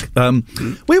my bank.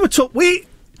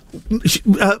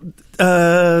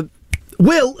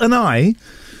 Will and I,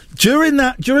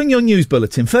 during your news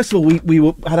bulletin, first of all,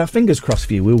 we had our fingers crossed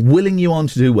for you. We were willing you on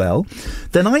to do well.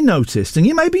 Then I noticed, and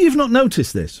maybe you've not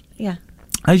noticed this. Yeah.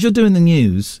 As you're doing the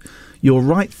news, your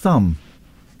right thumb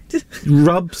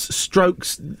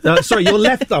strokes. Your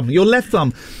left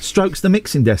thumb strokes the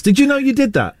mixing desk. Did you know you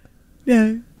did that?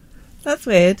 Yeah. That's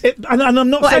weird. And I'm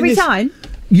not saying every this, time?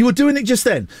 You were doing it just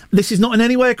then. This is not in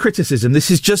any way a criticism. This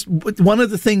is just one of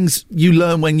the things you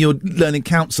learn when you're learning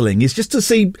counselling is just to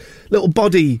see little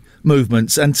body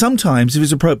movements. And sometimes, if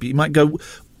it's appropriate, you might go,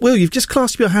 Will, you've just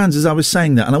clasped your hands as I was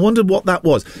saying that. And I wondered what that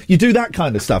was. You do that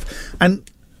kind of stuff. And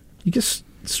you're just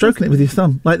stroking it with your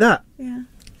thumb like that. Yeah.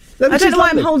 I don't know why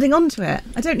I'm holding on to it.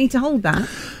 I don't need to hold that.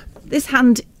 This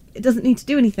hand, it doesn't need to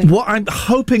do anything. What I'm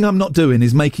hoping I'm not doing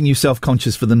is making you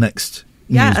self-conscious for the next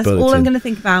news that's bulletin. all I'm going to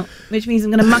think about, which means I'm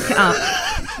going to muck it up.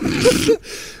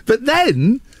 But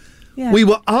then we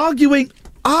were arguing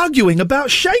about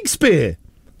Shakespeare.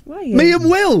 Were you? Me and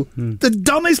Will, the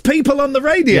dumbest people on the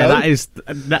radio. Yeah, that is,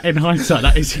 in hindsight,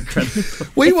 that is incredible.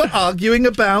 We were arguing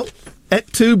about Et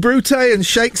tu, Brute and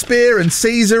Shakespeare and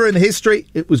Caesar and history.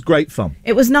 It was great fun.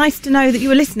 It was nice to know that you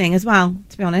were listening as well,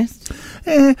 to be honest.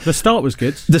 The start was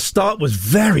good. The start was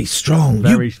very strong.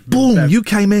 Very, you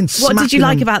came in smacking. What did you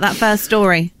like about that first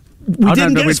story? We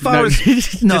didn't get as far as...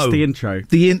 Just the intro.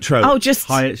 The intro. Oh, just...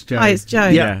 Hi, it's Joe. Hi, it's Joe.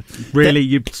 Yeah. Really,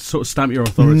 you sort of stamp your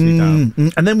authority down.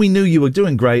 And then we knew you were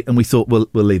doing great, and we thought, we'll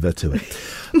leave her to it.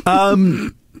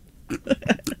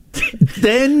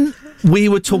 Then we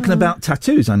were talking about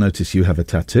tattoos. I noticed you have a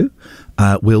tattoo.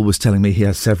 Will was telling me he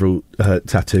has several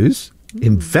tattoos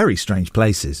in very strange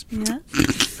places. Yeah.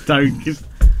 Don't...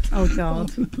 Oh,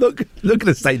 God. Look going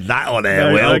to say that on air,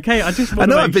 No, Will. okay, I just I want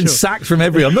know to I've make been sure. sacked from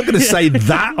every... I'm not going to say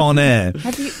that on air.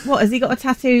 Has he got a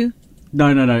tattoo No,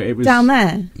 it was... down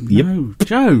there? Yep. No,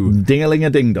 Joe.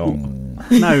 Ding-a-ling-a-ding-dong.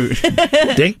 No.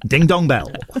 Ding-dong bell.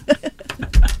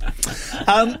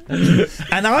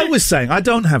 And I was saying, I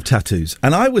don't have tattoos.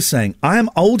 And I was saying, I am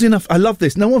old enough... I love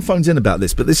this. No one phones in about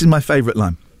this, but this is my favourite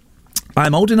line.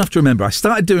 I'm old enough to remember, I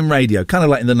started doing radio, kind of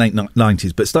like in the late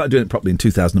 90s, but started doing it properly in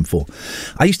 2004.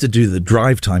 I used to do the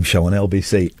drive time show on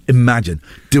LBC. Imagine,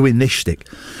 doing this shtick.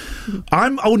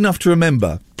 I'm old enough to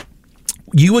remember,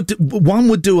 one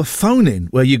would do a phone-in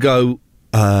where you go,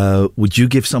 would you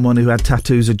give someone who had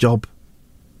tattoos a job?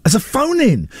 As a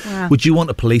phone-in. Wow. Would you want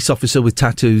a police officer with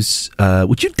tattoos?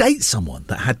 Would you date someone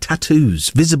that had tattoos,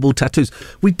 visible tattoos?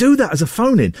 We do that as a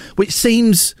phone-in, which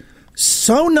seems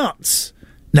so nuts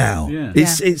now. Yeah.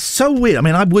 It's so weird. I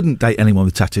mean, I wouldn't date anyone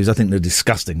with tattoos. I think they're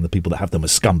disgusting. The people that have them are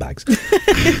scumbags.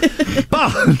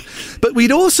 But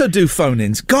we'd also do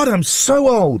phone-ins. God, I'm so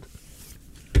old.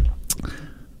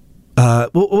 How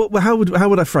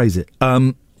would I phrase it?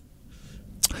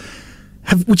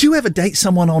 Would you ever date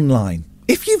someone online?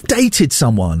 If you've dated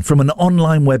someone from an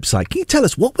online website, can you tell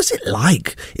us, what was it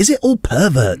like? Is it all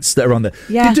perverts that are on there?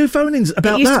 Yeah. Do you do phone-ins about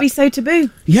that? It used to be so taboo.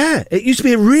 Yeah, it used to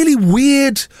be a really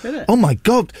weird... Did it? Oh, my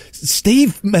God.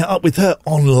 Steve met up with her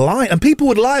online, and people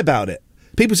would lie about it.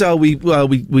 People say, we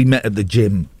met at the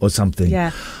gym or something.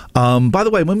 Yeah. By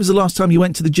the way, when was the last time you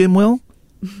went to the gym, Will?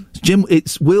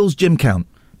 It's Will's gym count.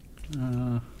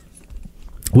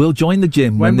 Will join the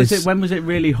gym When was it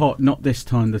really hot? Not this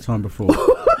time, the time before.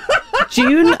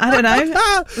 June? I don't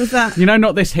know. Was that... You know,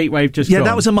 not this heat wave just Yeah, gone.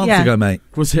 that was a month ago, mate.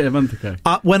 Was it a month ago?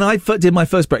 When I did my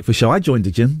first breakfast show, I joined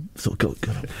the gym. I thought,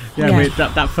 God. Yeah.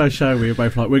 That first show, we were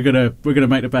both like, we're gonna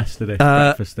make the best of this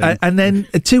breakfast thing. And then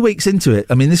 2 weeks into it,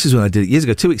 I mean, this is when I did it years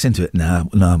ago. 2 weeks into it, no,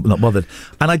 I'm not bothered.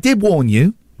 And I did warn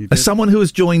you, as someone who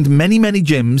has joined many, many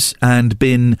gyms and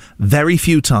been very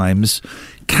few times,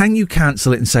 can you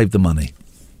cancel it and save the money?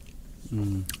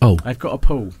 Oh. I've got a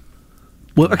pool.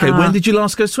 Well, okay, when did you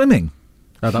last go swimming?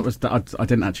 I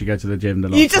didn't actually go to the gym.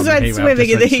 You just went swimming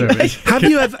in the heat wave.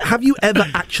 Have you ever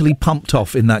actually pumped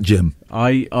off in that gym?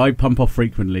 I pump off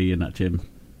frequently in that gym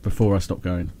before I stop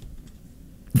going.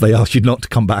 They asked you not to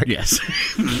come back? Yes.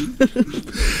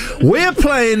 We're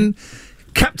playing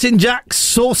Captain Jack's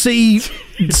saucy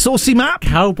map.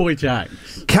 Cowboy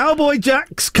Jacks. Cowboy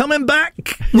Jack's coming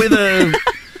back with a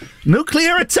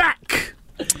nuclear attack.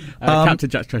 Captain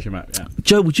Jack's treasure map, yeah.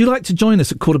 Joe, would you like to join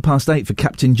us at 8:15 for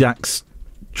Captain Jack's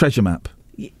treasure map?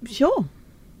 Sure.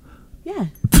 Yeah.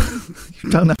 You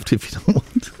don't have to if you don't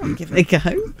want to. I'll give it a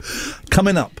go.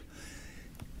 Coming up,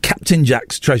 Captain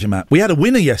Jack's treasure map. We had a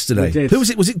winner yesterday. Who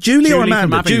was it? Was it Julie or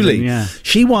Amanda? Julie. Yeah.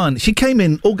 She won. She came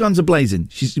in, all guns are blazing.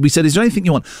 We said, is there anything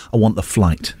you want? I want the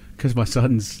flight. Because my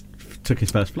son's took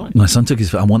his first flight. My son took his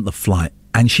first. I want the flight.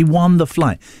 And she won the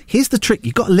flight. Here's the trick.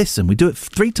 You've got to listen. We do it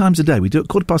 3 times a day. We do it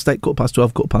 8:15,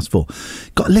 12:15, 4:15.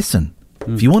 You've got to listen.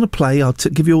 If you want to play, I'll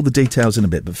give you all the details in a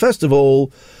bit. But first of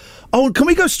all... Oh, can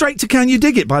we go straight to Can You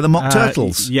Dig It by the Mock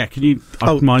Turtles? Yeah, can you...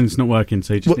 mine's not working,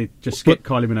 so you just skip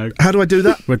Kylie Minogue. How do I do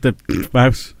that? With the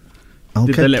mouse. Okay.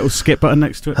 Did the little skip button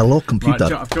next to it. Hello, computer.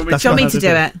 Do you want me to do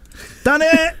it? Done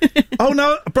it! Oh,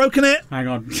 no, I've broken it. Hang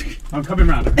on. I'm coming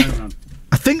round.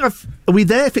 I think Are we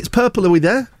there? If it's purple, are we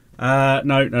there?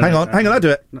 No. Hang on, I do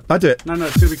it. I do it. No,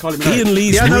 it's going to be Kylie Minogue. Ian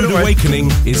Lee's Rude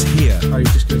Awakening is here. Oh, you're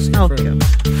just going to skip through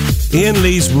it. Ian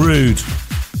Lee's Rude.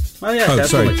 Oh, yeah. Oh,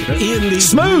 sorry. Ian Lee's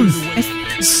Smooth!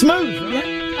 Smooth!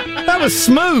 That was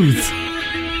smooth!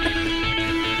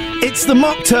 It's the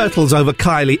Mock Turtles over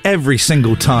Kylie every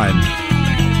single time.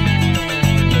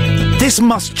 This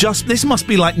must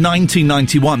be like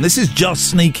 1991. This is just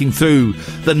sneaking through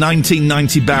the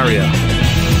 1990 barrier.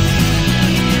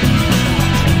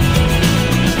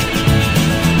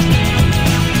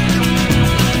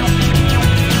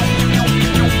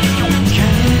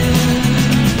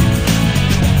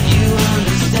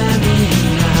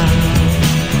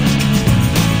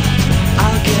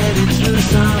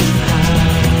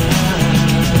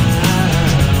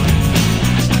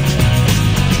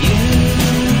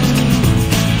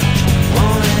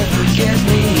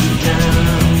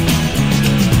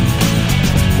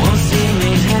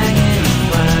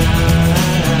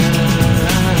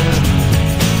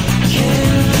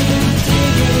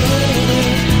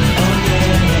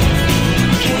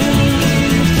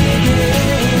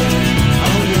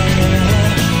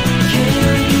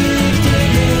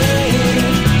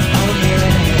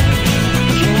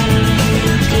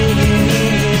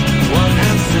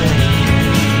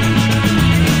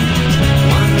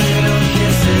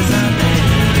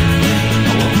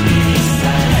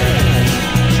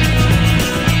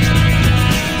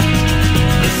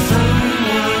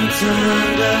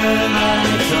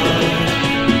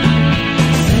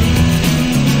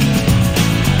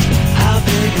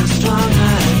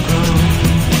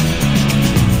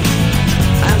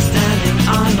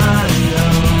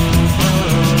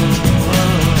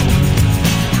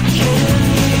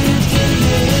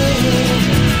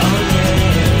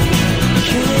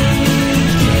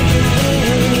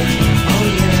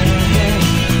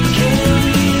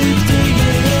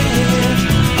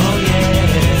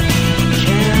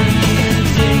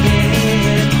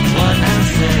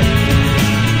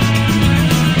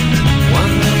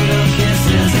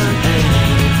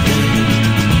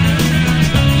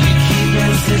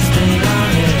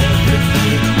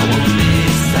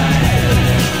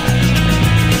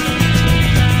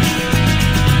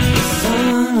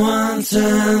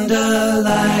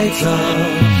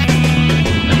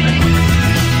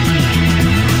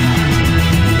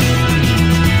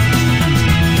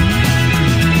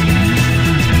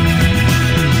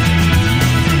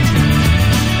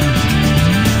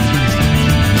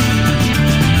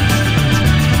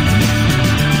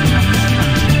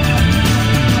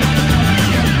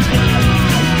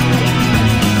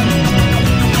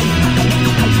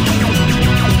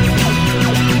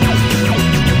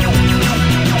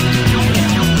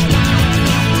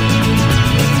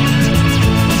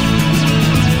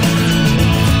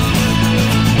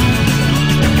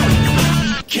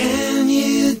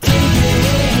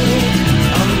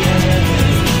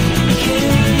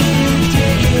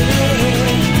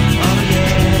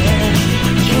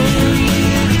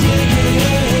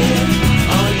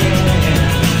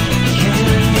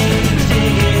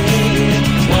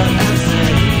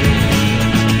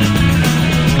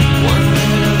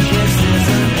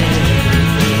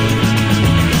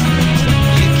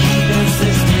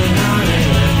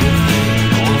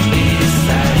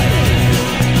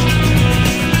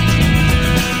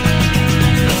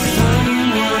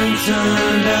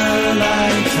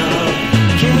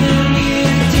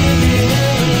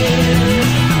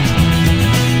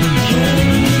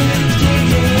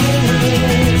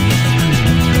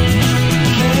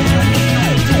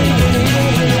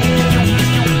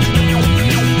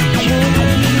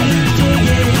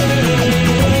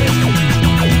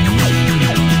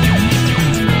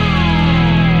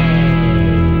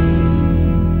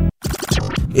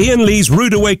 Ian Lee's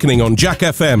Rude Awakening on Jack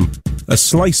FM. A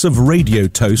slice of radio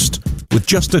toast with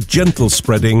just a gentle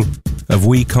spreading of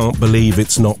We Can't Believe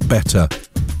It's Not Better.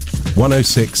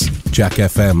 106 Jack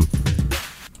FM.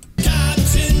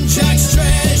 Captain Jack's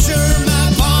treasure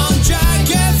map on Jack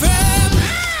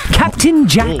FM. Captain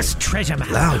Jack's treasure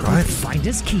map. Loud, right?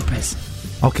 Finders keepers.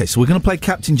 Okay, so we're going to play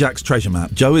Captain Jack's treasure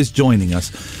map. Joe is joining us.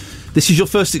 This is your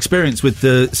first experience with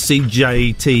the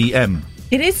CJTM.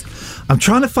 It is. I'm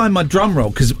trying to find my drum roll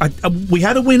because we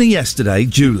had a winner yesterday,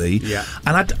 Julie. Yeah.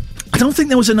 And I don't think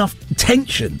there was enough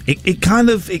tension. It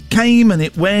came and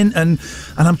it went, and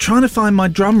I'm trying to find my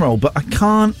drum roll, but I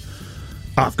can't.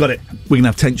 Oh, I've got it. We're gonna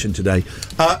have tension today.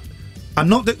 I'm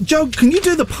not. Joe, can you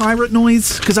do the pirate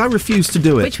noise? Because I refuse to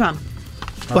do it. Which one?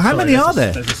 Well, how many are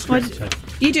there?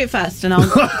 You do it first, and I'll.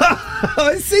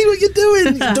 I see what you're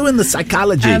doing. You're doing the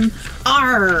psychology.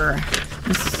 R.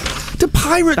 Do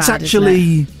pirates Bad,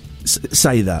 actually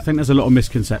say that? I think there's a lot of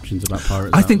misconceptions about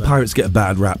pirates. I think pirates get a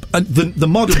bad rap. And the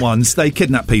modern ones, they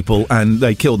kidnap people and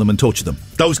they kill them and torture them.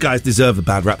 Those guys deserve a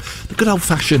bad rap. The good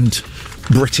old-fashioned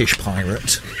British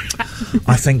pirate,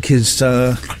 I think, is...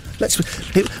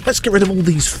 Let's get rid of all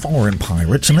these foreign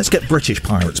pirates and let's get British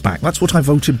pirates back. That's what I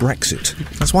voted Brexit.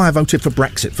 That's why I voted for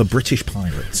Brexit, for British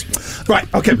pirates. Right,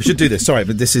 okay, we should do this. Sorry,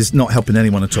 but this is not helping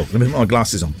anyone at all. Let me put my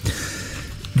glasses on.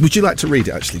 Would you like to read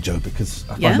it, actually, Joe? Because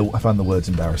I find the words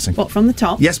embarrassing. What, from the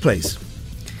top? Yes, please.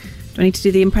 Do I need to do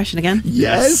the impression again?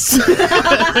 Yes.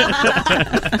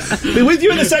 Be with you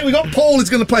in a second. We've got Paul who's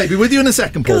going to play. Be with you in a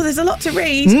second, Paul. God, there's a lot to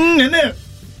read. Isn't it?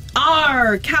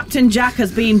 Captain Jack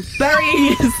has been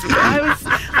burying his...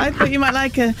 I thought you might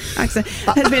like a accent.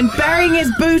 Has been burying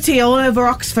his booty all over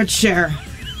Oxfordshire.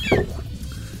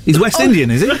 He's West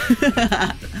Indian, is he?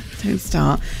 Don't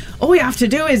start. All we have to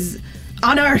do is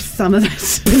unearth some of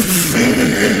this.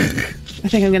 I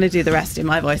think I'm going to do the rest in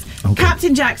my voice. Okay.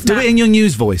 Captain Jack's Do map. it in your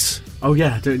news voice. Oh,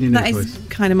 yeah, do it in your That news is voice.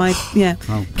 kind of my... Yeah.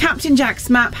 Oh. Captain Jack's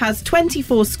map has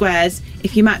 24 squares.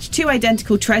 If you match 2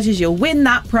 identical treasures, you'll win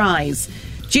that prize.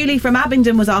 Julie from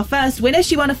Abingdon was our first winner.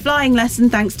 She won a flying lesson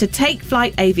thanks to Take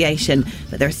Flight Aviation.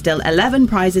 But there are still 11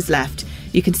 prizes left.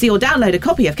 You can see or download a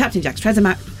copy of Captain Jack's treasure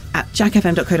map at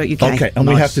jackfm.co.uk. Okay, and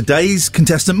we have today's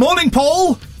contestant. Morning,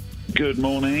 Paul! Good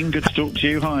morning. Good to talk to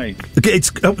you. Hi. Okay,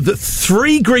 it's the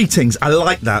 3 greetings. I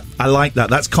like that.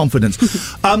 That's confidence.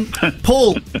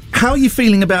 Paul, how are you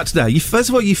feeling about today? First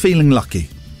of all, are you feeling lucky?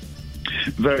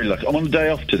 Very lucky. I'm on a day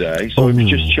off today, so I was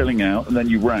just chilling out, and then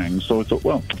you rang, so I thought,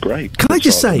 well, great. Can I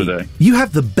just say, you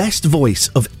have the best voice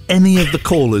of any of the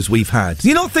callers we've had. Do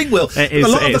you not think, Will? A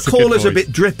lot of the callers are a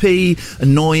bit drippy,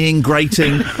 annoying,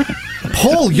 grating.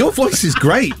 Paul, your voice is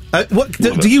great.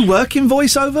 Do you work in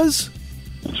voiceovers?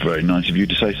 It's very nice of you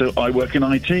to say so. I work in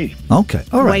IT. Okay,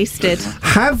 all right. Wasted.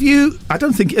 Have you... I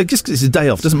don't think... Just because it's a day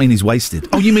off doesn't mean he's wasted.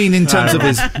 Oh, you mean in terms of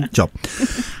his job.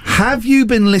 Have you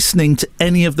been listening to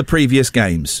any of the previous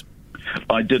games?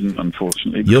 I didn't,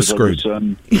 unfortunately. You're screwed.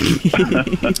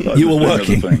 You were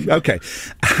working. Okay.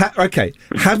 Okay.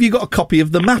 Have you got a copy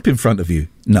of the map in front of you?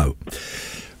 No.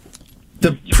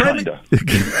 It's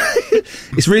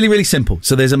really, really simple.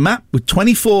 So there's a map with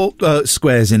 24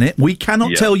 squares in it. We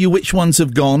cannot tell you which ones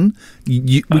have gone.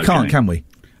 We can't, can we?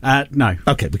 No.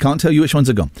 Okay, we can't tell you which ones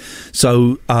are gone.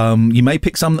 So you may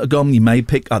pick some that are gone, you may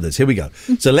pick others. Here we go.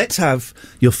 So let's have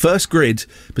your first grid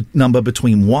number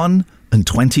between 1 and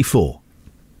 24.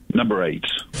 Number 8.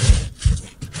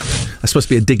 That's supposed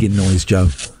to be a digging noise, Joe.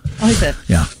 Oh, is it?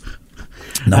 Yeah.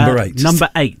 Number 8. Number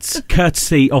 8,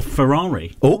 courtesy of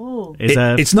Ferrari. Oh,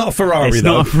 it's not a Ferrari,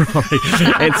 though. It's not a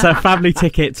Ferrari. It's a family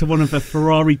ticket to one of the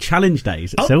Ferrari Challenge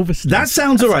Days at Silverstone. That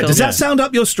sounds all right. Cool. Does that sound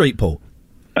up your street, Paul?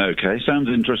 Okay, sounds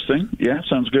interesting. Yeah,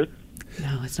 sounds good.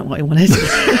 No, that's not what I wanted.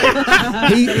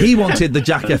 he wanted the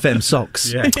Jack FM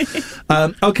socks. Yeah.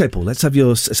 Okay, Paul. Let's have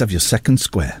your second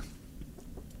square.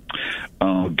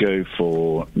 I'll go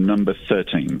for number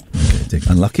 13. Okay,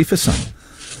 unlucky for some.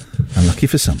 Unlucky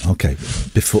for some. Okay,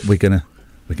 before we're gonna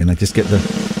just get the.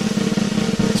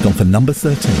 It's gone for number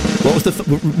 13. What was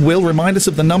the? Will remind us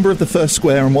of the number of the first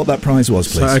square and what that prize was,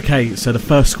 please. So the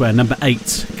first square, number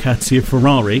 8, courtesy of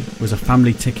Ferrari, was a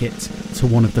family ticket to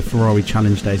one of the Ferrari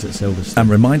Challenge Days at Silverstone. And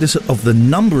remind us of the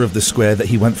number of the square that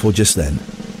he went for just then.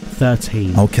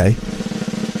 13. Okay.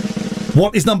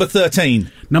 What is number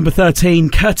 13? Number 13,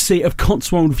 courtesy of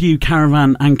Cotswold View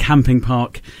Caravan and Camping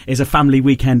Park, is a family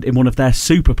weekend in one of their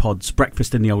super pods,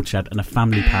 breakfast in the old shed and a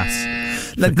family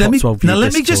pass. Let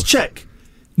me just check.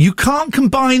 You can't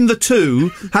combine the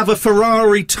two, have a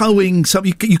Ferrari towing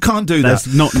something. You can't do that.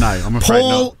 I'm afraid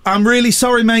Paul, not. I'm really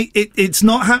sorry, mate. It's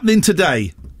not happening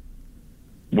today.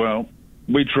 Well,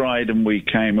 We tried and we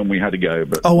came and we had to go.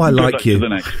 But Oh, I good like luck you. To the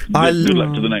next, good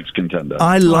luck to the next contender.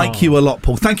 I like you a lot,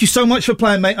 Paul. Thank you so much for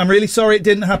playing, mate. I'm really sorry it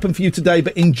didn't happen for you today,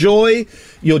 but enjoy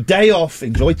your day off.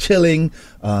 Enjoy chilling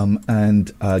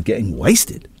and getting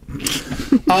wasted.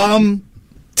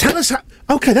 Tell us how...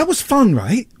 Okay, that was fun,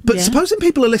 right? But supposing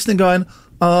people are listening going,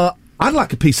 I'd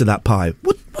like a piece of that pie.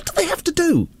 What do they have to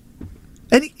do?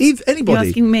 Anybody? You're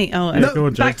asking me? Oh,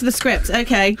 No. back to the script.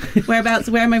 Okay. Whereabouts?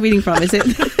 Where am I reading from? Is it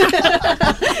is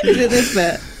it this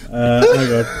bit?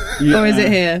 Or is it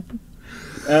here?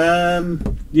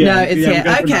 No, it's here.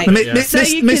 Okay.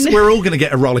 We're all going to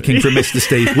get a rollicking from Mr.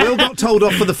 Steve. Will got told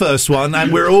off for the first one,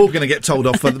 and we're all going to get told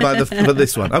off for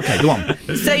this one. Okay, go on.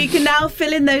 So you can now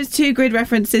fill in those 2 grid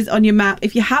references on your map.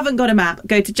 If you haven't got a map,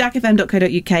 go to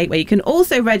jackfm.co.uk, where you can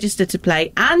also register to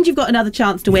play, and you've got another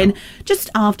chance to win just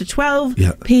after 12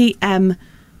 p.m.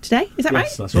 today. Is that right?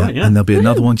 That's right. Yeah. And there'll be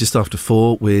another one just after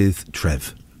 4 with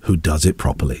Trev, who does it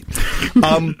properly.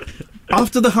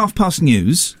 After the 1:30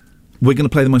 news, we're going to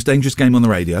play the most dangerous game on the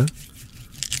radio.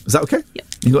 Is that okay? Yep.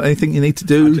 You got anything you need to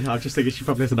do? I just think she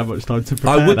probably doesn't have much time to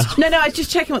prepare. I would. No, I was just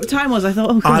checking what the time was. I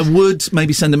thought, oh, I God. would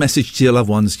maybe send a message to your loved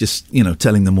ones, just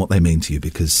telling them what they mean to you,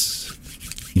 because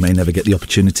you may never get the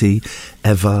opportunity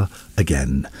ever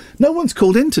again. No one's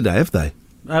called in today, have they?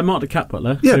 Mark the Cat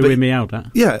Butler, Yeah, who but- we meowed at.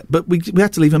 Yeah, but we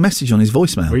had to leave a message on his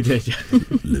voicemail. We did, yeah.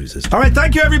 Losers. All right,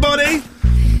 thank you, everybody.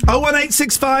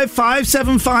 01865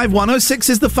 575 106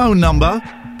 is the phone number.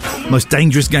 Most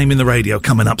dangerous game in the radio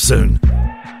coming up soon.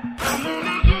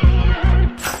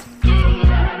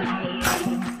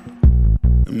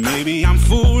 Maybe I'm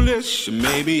foolish,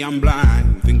 maybe I'm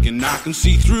blind, thinking I can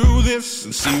see through this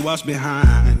and see what's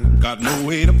behind. Got no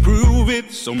way to prove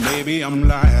it, so maybe I'm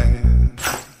lying.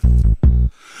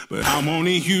 But I'm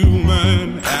only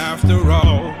human after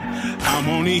all. I'm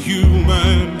only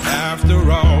human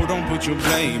after all. Don't put your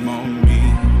blame on me.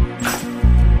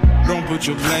 Don't put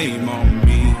your blame on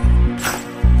me.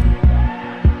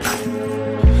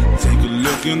 Take a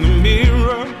look in the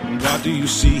mirror, and what do you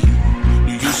see?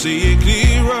 Do you see it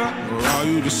clearer, or are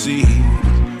you deceived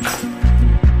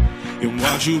in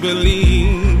what you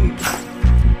believe?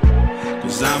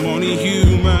 'Cause I'm only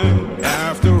human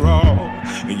after all,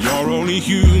 and you're only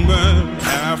human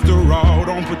after all.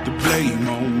 Don't put the blame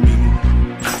on me.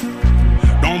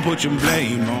 Don't put your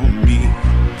blame on me.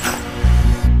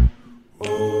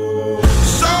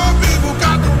 Some people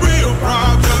got the real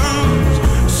problems.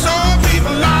 Some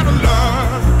people out of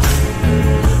love.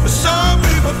 Some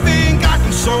people think I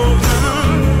can solve them.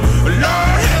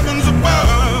 Lord heavens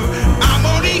above, I'm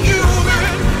only human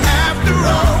after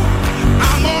all.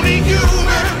 I'm only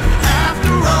human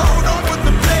after all. Don't put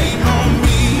the blame on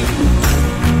me.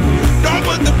 Don't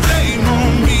put the blame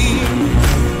on me.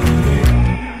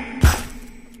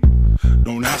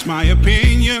 Don't ask my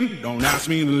opinion, don't ask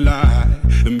me to lie,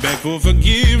 and beg for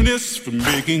forgiveness for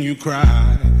making you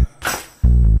cry.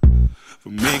 For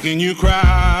making you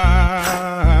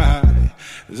cry.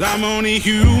 'Cause I'm only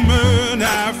human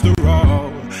after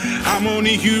all. I'm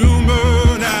only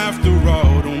human after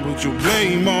all. Don't put your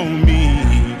blame on me.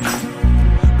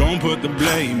 Don't put the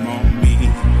blame on me.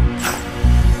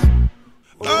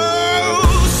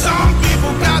 Oh, some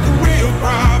people got the real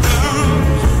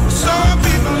problems. Some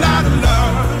people out of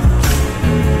love.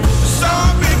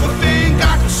 Some people think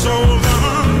I can solve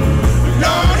them.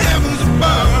 Lord heavens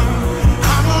above,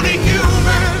 I'm only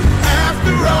human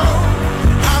after all.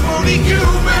 I'm only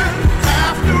human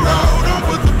after all. Don't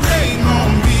put the blame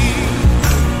on me.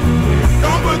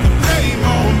 Don't put the blame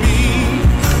on me.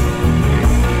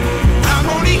 I'm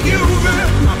only human.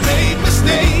 I made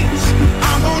mistakes.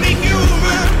 I'm only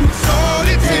human. It's all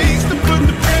it takes to put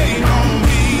the blame on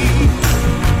me.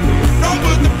 Don't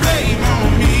put the blame on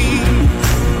me.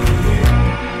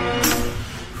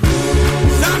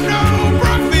 'Cause I'm no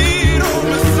prophet or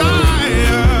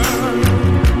Messiah.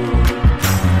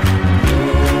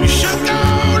 You should go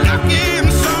looking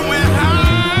somewhere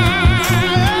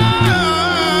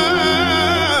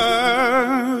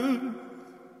higher.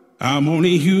 I'm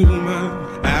only human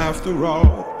after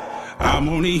all. I'm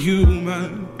only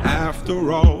human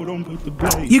after all. Don't put the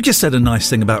blame. You just said a nice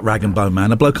thing about Rag and Bone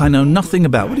Man, a bloke I know nothing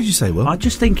about. What did you say, Will? I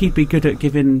just think he'd be good at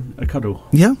giving a cuddle.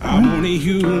 Yeah? I'm only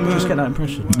human. Just get that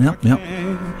impression. Yep, yep.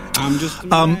 I'm just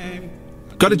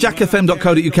Go to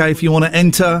jackfm.co.uk if you want to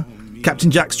enter Captain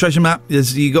Jack's treasure map.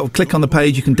 You got to click on the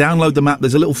page. You can download the map.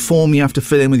 There's a little form you have to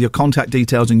fill in with your contact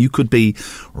details, and you could be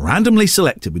randomly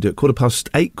selected. We do it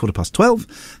 8:15, 12:15,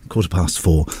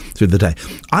 4:15 through the day.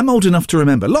 I'm old enough to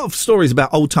remember a lot of stories about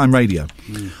old time radio.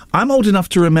 I'm old enough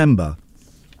to remember,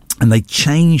 and they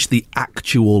changed the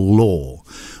actual law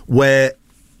where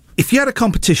if you had a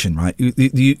competition, right,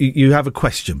 you have a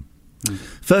question.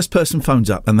 First person phones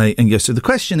up and goes, so the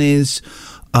question is,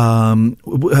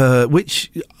 which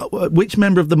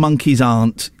member of the Monkeys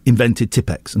aunt invented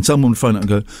Tipp-Ex? And someone would phone up and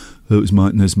go, oh, it was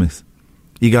Mike Nesmith.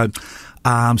 You go,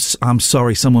 I'm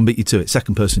sorry, someone beat you to it.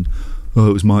 Second person, oh,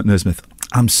 it was Mike Nesmith.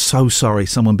 I'm so sorry,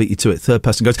 someone beat you to it. Third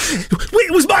person goes,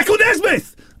 it was Michael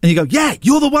Nesmith! And you go, yeah,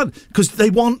 you're the one, because they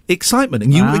want excitement.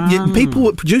 And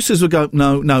people, producers would go,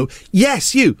 no,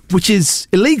 yes, you, which is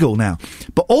illegal now.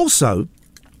 But also,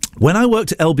 when I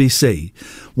worked at LBC,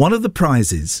 one of the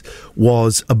prizes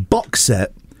was a box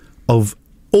set of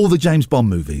all the James Bond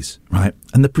movies, right?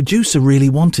 And the producer really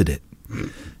wanted it.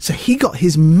 So he got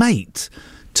his mate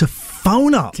to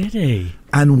phone up. Did he?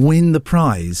 And win the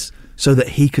prize so that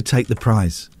he could take the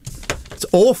prize. It's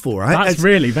awful, right? That's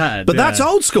really bad. But that's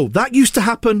old school. That used to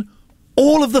happen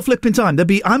all of the flipping time.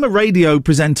 I'm a radio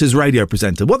presenter.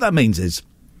 What that means is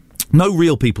no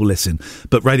real people listen,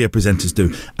 but radio presenters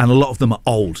do. And a lot of them are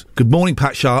old. Good morning,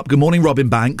 Pat Sharp. Good morning, Robin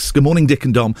Banks. Good morning, Dick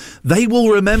and Dom. They will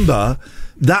remember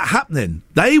that happening.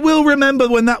 They will remember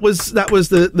when that was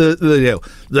the deal.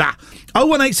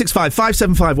 01865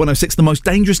 575 106, the most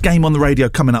dangerous game on the radio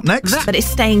coming up next. But it's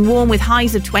staying warm with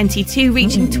highs of 22,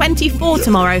 reaching 24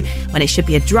 tomorrow, when it should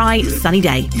be a dry, sunny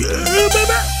day.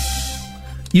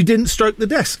 You didn't stroke the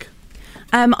desk?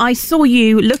 I saw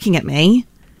you looking at me,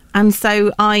 and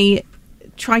so I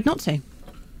tried not to.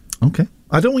 Okay.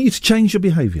 I don't want you to change your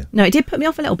behaviour. No, it did put me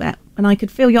off a little bit, and I could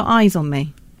feel your eyes on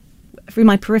me through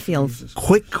my peripherals.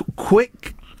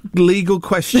 Quick legal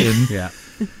question. Yeah.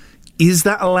 Is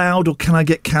that allowed, or can I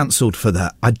get cancelled for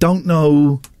that? I don't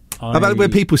know. About where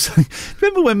people say,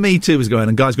 remember when Me Too was going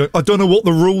and guys going, I don't know what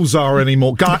the rules are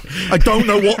anymore. Guy, I don't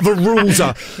know what the rules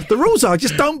are. The rules are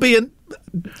just don't be an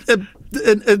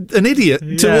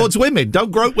idiot towards women. Don't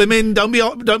grope women. Don't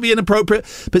be inappropriate.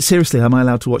 But seriously, am I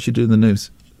allowed to watch you do the news?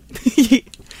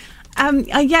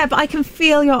 Yeah, but I can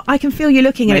feel you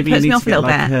looking, and it puts me off a little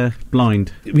bit.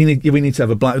 Blind. We need to have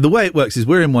a blind. The way it works is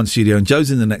we're in one studio and Joe's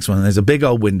in the next one, and there's a big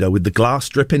old window with the glass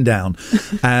dripping down,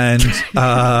 and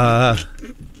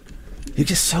you're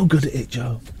just so good at it,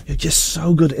 Joe. You're just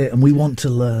so good at it, and we want to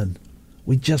learn.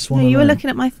 We just want to learn. You were looking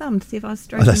at my thumb to see if I was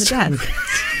stroking the desk.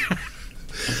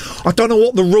 I don't know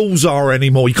what the rules are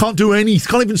anymore. You can't do any. You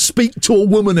can't even speak to a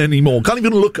woman anymore. Can't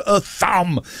even look at her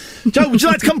thumb. Joe, would you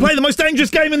like to come play the most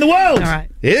dangerous game in the world? All right.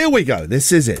 Here we go.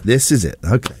 This is it.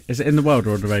 Okay. Is it in the world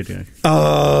or on the radio?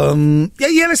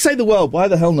 Yeah. Let's say the world. Why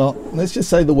the hell not? Let's just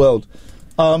say the world.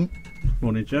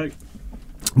 Morning, Joe.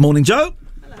 Morning, Joe.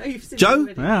 Hello. You've seen Joe.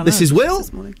 me This is Will.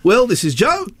 Will. This is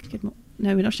Joe.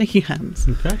 No, we're not shaking hands.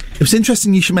 Okay. It was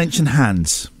interesting you should mention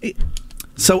hands.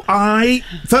 So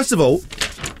first of all,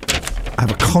 I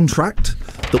have a contract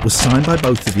that was signed by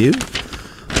both of you.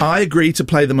 I agree to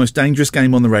play the most dangerous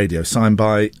game on the radio, signed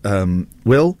by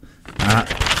Will. I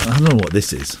don't know what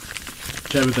this is.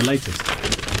 Joe with the latest.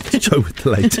 Joe with the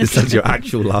latest. That's your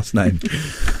actual last name.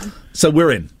 So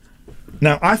we're in.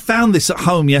 Now, I found this at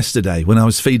home yesterday when I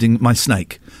was feeding my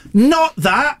snake. Not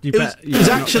that! It was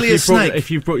actually a snake. If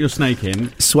you've brought your snake in.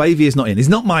 Swavey is not in. He's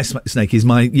not my snake. He's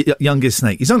my youngest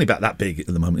snake. He's only about that big at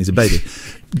the moment. He's a baby.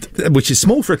 Which is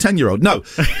small for a 10-year-old. No.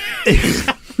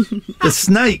 The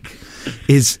snake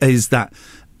is that.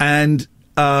 And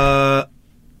how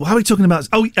are we talking about?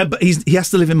 But he has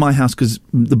to live in my house because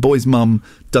the boy's mum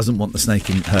doesn't want the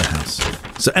snake in her house.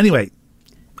 So anyway,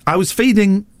 I was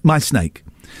feeding my snake.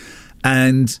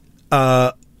 And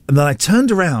then I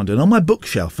turned around, and on my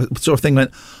bookshelf, a sort of thing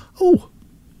went, oh,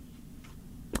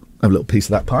 I have a little piece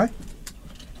of that pie.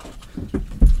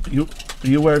 Are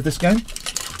you aware of this game?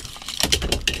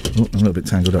 Oh, I'm a little bit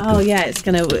tangled up. Oh, yeah, it's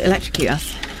going to electrocute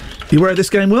us. You aware of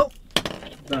this game, Will?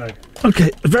 No.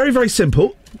 Okay, very, very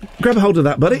simple. Grab a hold of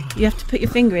that, buddy. You have to put your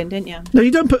finger in, didn't you? No,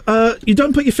 you don't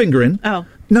put your finger in. Oh.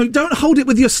 No, don't hold it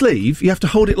with your sleeve. You have to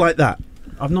hold it like that.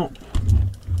 I'm not.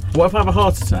 What if I have a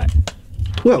heart attack?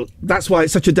 Well, that's why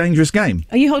it's such a dangerous game.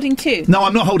 Are you holding two? No,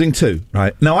 I'm not holding two.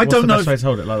 Right. Now, I don't know. What's the best way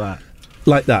to hold it like that?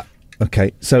 Like that.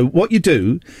 Okay. So what you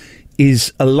do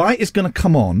is a light is going to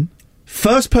come on.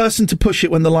 First person to push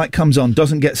it when the light comes on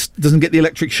doesn't get the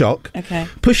electric shock. Okay.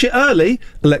 Push it early,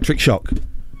 electric shock.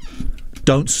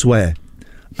 Don't swear.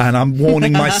 And I'm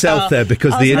warning myself there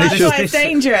because the initial... That's why it's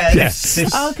dangerous? Yes.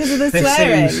 Because of the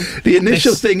swearing. The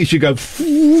initial thing is you go...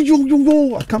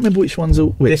 I can't remember which one's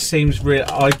which. This seems real.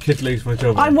 I could lose my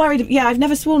job. I'm worried. Yeah, I've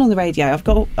never sworn on the radio.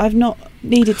 I've not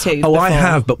needed to. Oh, before. I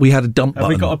have, but we had a dump button.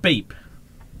 Have we got a beep?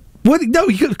 Well, no,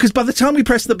 because by the time we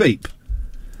press the beep...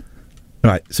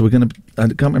 Right, so we're going to... I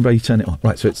can't remember how you turn it on.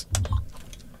 Right, so it's...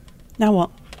 Now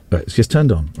what? Right, it's just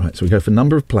turned on. Right, so we go for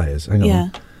number of players. Hang on. Yeah.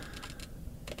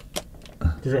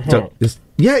 Does it So,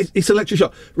 it's electric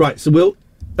shock. Right, so Will,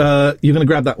 you're going to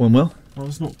grab that one, Will. Well,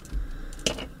 it's not.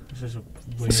 This is a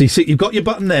weird... So you see, you've got your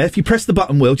button there. If you press the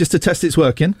button, Will, just to test it's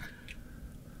working.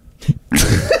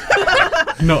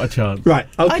 Not a chance. Right,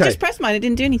 okay. I just pressed mine. It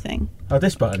didn't do anything. Oh,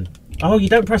 this button. Oh, you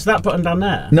don't press that button down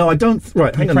there. No, I don't.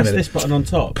 Right, hang you on a press minute. this button on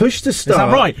top. Push to start. Is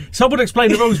that right? Someone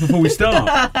explain the rules before we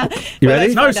start. You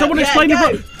ready? No, someone explain the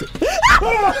rules.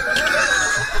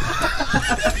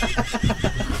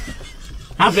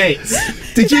 Have it.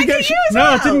 Did you get shocked? No,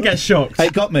 I didn't get shocked.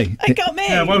 It got me. It got me.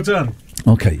 Yeah, well done.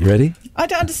 Okay, you ready? I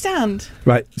don't understand.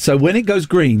 Right, so when it goes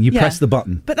green, you Yeah. press the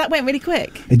button. But that went really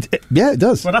quick. Yeah, it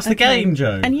does. Well, that's the game,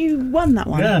 Joe. And you won that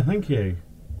one. Yeah, thank you.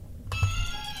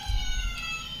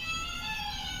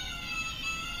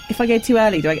 If I go too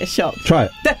early, do I get shocked? Try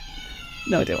it.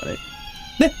 No, I don't want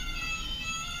it.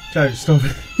 Joe, stop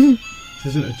it.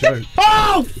 This isn't a joke.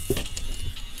 Oh!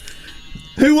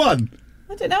 Who won?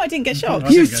 I don't know. I didn't get shocked.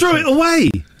 You threw it away.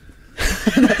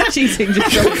 Cheating.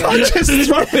 Just throwing it. I just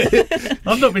throw it.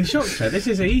 I've not been shocked, Joe. This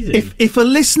is easy. If a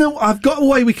listener, I've got a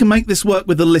way we can make this work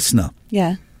with a listener.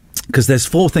 Yeah. Because there's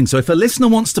 4 things. So if a listener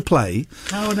wants to play,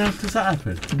 How on earth does that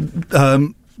happen?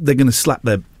 they're going to slap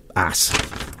their ass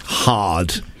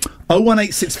hard.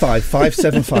 01865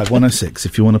 575 106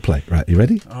 if you want to play. Right, you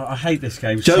ready? Oh, I hate this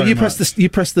game. Joe, so you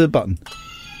much. press the button.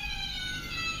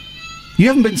 You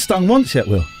haven't been stung once yet,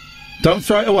 Will. Don't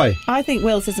throw it away. I think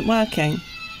Will's isn't working.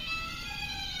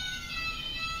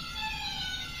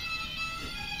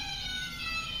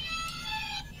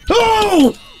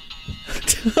 Oh!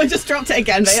 I just dropped it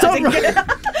again, mate. Stop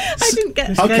I didn't get.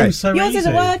 This Okay. game's so Yours easy.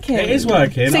 isn't working. It is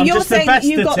working. So I'm you're just the saying best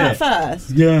you at got that it. first?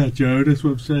 Yeah, Joe, that's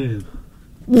what I'm saying.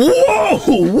 Whoa,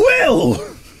 Will!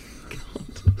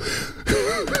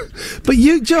 But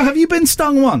you, Joe, have you been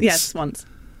stung once? Yes, once.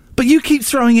 But you keep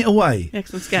throwing it away.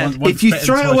 Yes, I'm scared. Once If you bitten,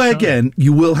 throw it twice away shy. again,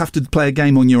 you will have to play a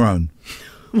game on your own.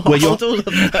 Where you're- Hold all of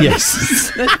them.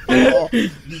 Yes.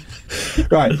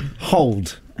 Right,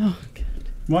 hold.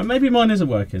 Well, maybe mine isn't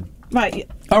working. Right.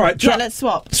 All right, Yeah, let's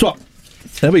swap. swap.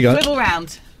 There we go. Swivel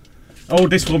round. Oh,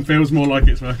 this one feels more like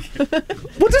it's working.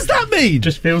 What does that mean? It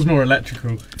just feels more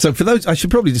electrical. So for those, I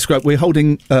should probably describe, we're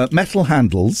holding metal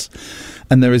handles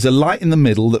and there is a light in the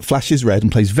middle that flashes red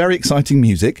and plays very exciting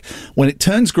music. When it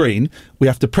turns green, we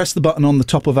have to press the button on the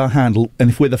top of our handle, and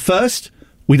if we're the first,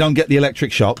 we don't get the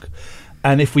electric shock,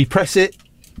 and if we press it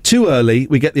too early,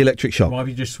 we get the electric shock. Why have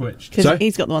you just switched? Because Sorry?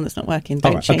 he's got the one that's not working. All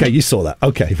Don't right, you? okay, you saw that.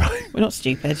 Okay, right. We're not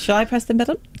stupid. Shall I press the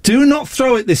button? Do not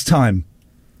throw it this time.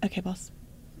 Okay, boss.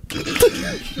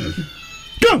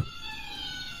 Go!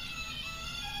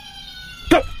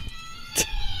 Go!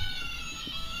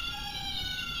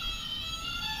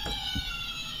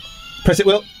 Press it,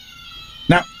 Will.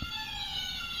 Now.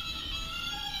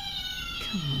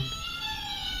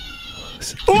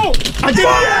 Oh! I did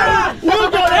it! Will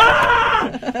got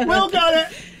it! Will got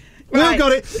it! Will Right.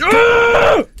 got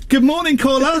it! Good morning,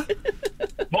 caller.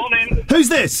 Morning, Who's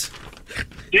this?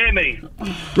 Jamie.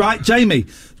 Right, Jamie.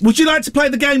 Would you like to play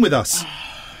the game with us?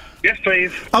 Yes,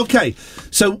 please. Okay,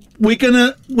 so we're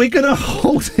gonna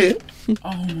hold it.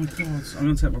 Oh my god, I'm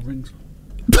going to take my rings off.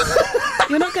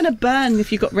 You're not going to burn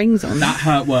if you've got rings on. That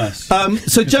hurt worse.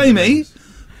 So Jamie,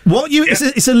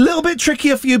 it's a little bit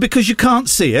trickier for you because you can't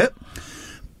see it.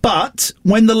 But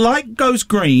when the light goes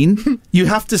green, you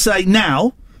have to say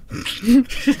now.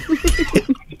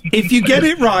 If you get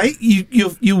it right,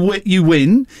 you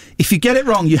win. If you get it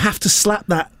wrong, you have to slap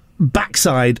that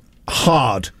backside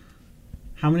hard.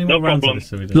 How many more rounds of this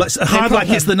have we done? Hard like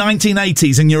it's the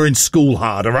 1980s and you're in school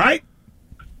hard, all right?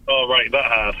 Oh, right, that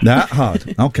hard. That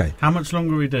hard. Okay. How much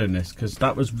longer are we doing this? Because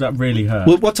that really hurt.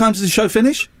 Well, what time does the show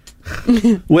finish?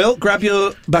 Will, grab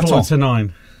your baton.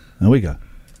 8:45. There we go.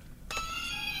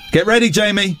 Get ready,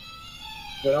 Jamie.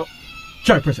 Well,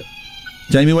 Joe, press it.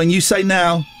 Jamie, when you say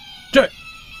now. Joe.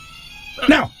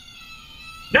 Now.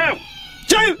 no!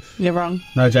 Joe! You're wrong.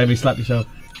 No, Jamie, slap yourself.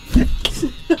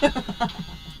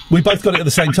 We both got it at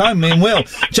the same time, me and Will.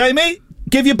 Jamie,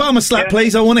 give your bum a slap,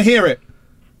 please. I want to hear it.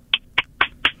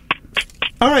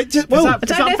 All right, Will. I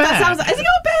don't know if that sounds. Has he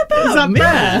got a bare bum? Is that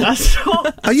bad? That's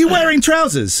not... Are you wearing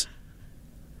trousers?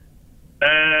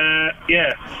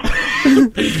 Yeah.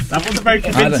 That wasn't very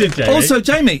convincing, Jamie. Also,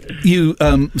 Jamie, you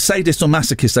sadist or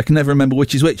masochist, I can never remember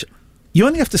which is which. You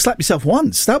only have to slap yourself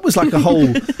once. That was like a whole...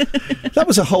 That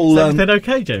was a whole... Is everything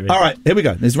okay, Jamie? All right, here we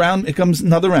go. Here comes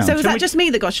another round. So was that just me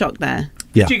that got shocked there?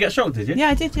 Yeah. Did you get shocked, did you? Yeah,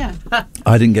 I did, yeah.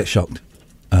 I didn't get shocked.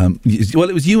 Well,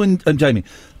 it was you and Jamie.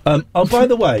 Oh, by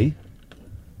the way...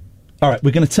 All right,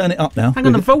 we're going to turn it up now. Hang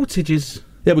on, the voltage is...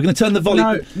 Yeah, we're going to turn the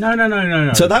volume.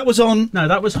 No. So that was on. No,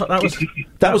 that was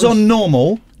on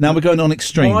normal. Now we're going on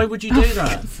extreme. Why would you do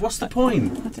that? What's the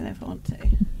point? I don't know if I want to.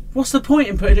 What's the point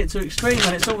in putting it to extreme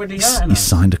when it's already hurting You us?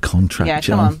 signed a contract, Yeah,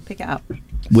 John. come on, pick it up.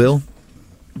 Will,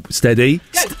 steady.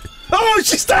 Oh,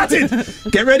 she started.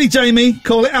 Get ready, Jamie.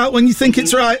 Call it out when you think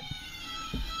it's right.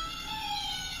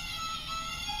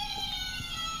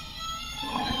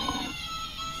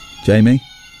 Jamie.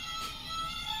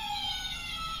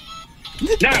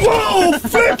 Whoa,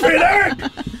 flipping heck!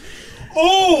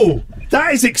 Oh,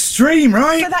 that is extreme,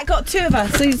 right? So that got two of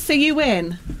us. So you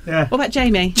win. Yeah. What about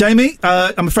Jamie? Jamie,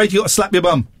 I'm afraid you got to slap your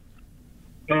bum.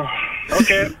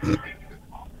 Okay.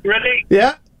 Ready?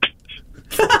 Yeah.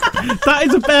 That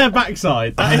is a bare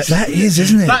backside. That is,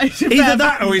 isn't it? That is a Either bare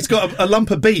that or he's got a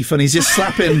lump of beef and he's just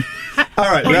slapping. All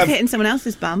right, Or he's hitting someone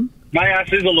else's bum. My ass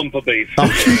is a lump of beef.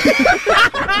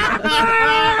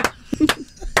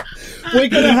 We're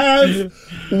going to have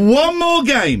one more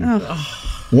game.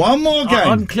 One more game.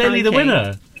 I'm clearly the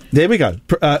winner. There we go.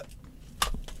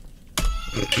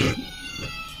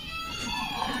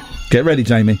 Get ready,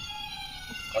 Jamie.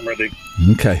 I'm ready.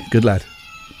 Okay, good lad.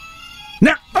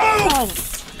 Now,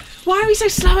 Why are we so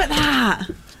slow at that?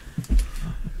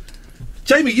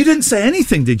 Jamie, you didn't say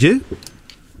anything, did you?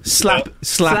 Slap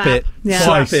it. Yeah.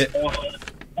 Slap it.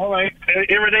 All right.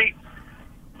 You ready?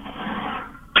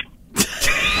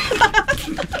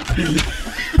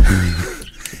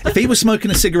 If he was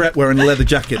smoking a cigarette wearing a leather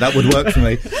jacket, that would work for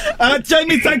me.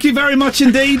 Jamie, thank you very much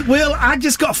indeed. Will, I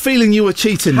just got a feeling you were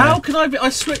cheating there. How can I be? I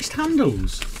switched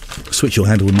handles. Switch your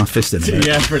handle with my fist in there.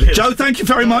 Yeah, brilliant. Joe, thank you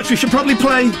very much. We should probably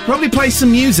play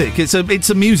some music. It's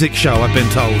a music show, I've been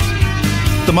told.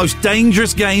 The most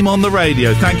dangerous game on the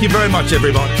radio. Thank you very much,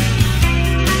 everybody.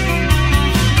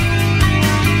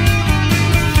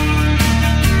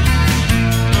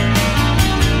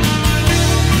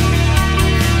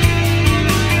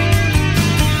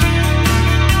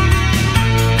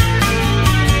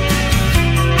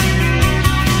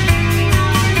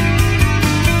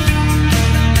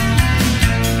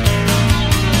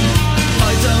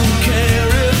 I don't care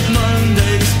if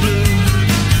Monday's blue,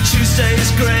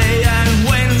 Tuesday's grey and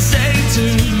Wednesday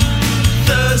too.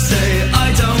 Thursday, I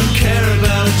don't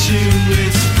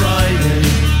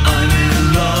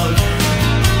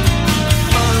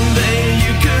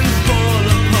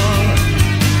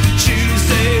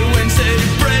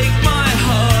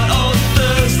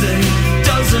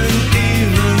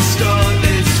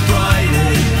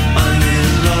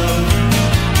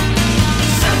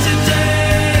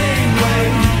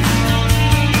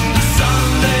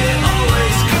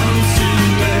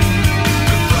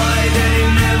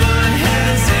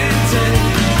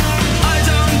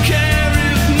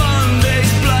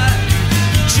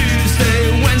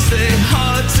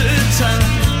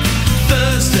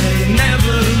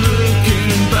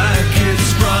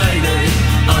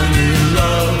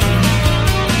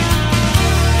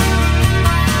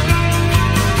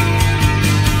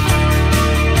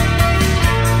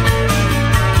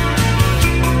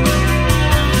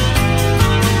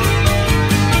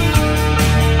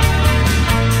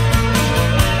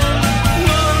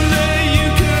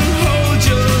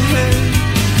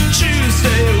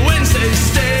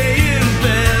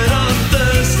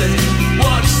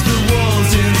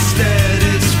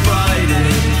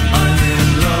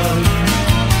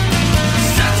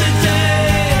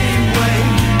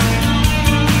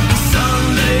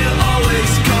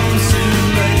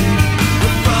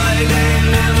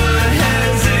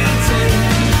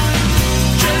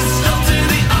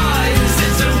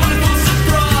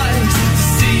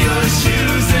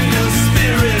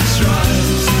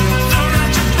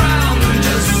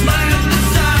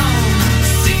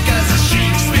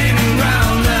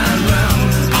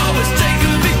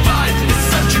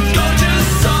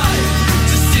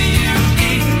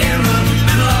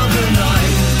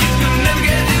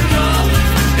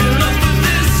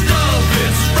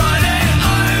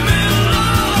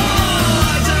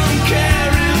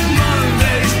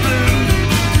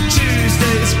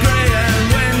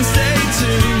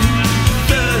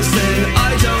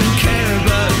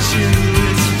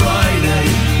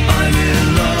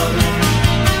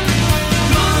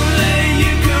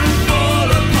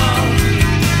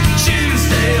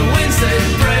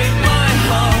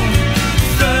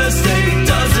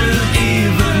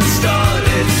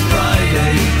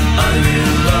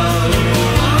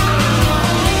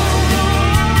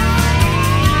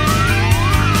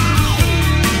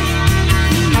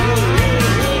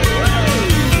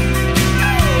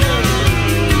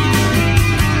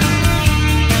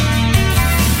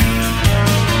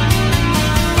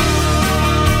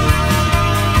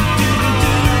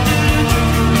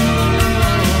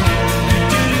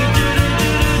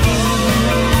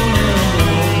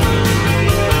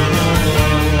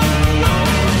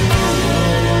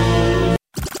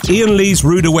Ian Lee's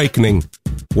Rude Awakening.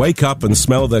 Wake up and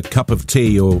smell the cup of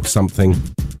tea or something.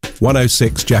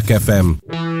 106 Jack FM.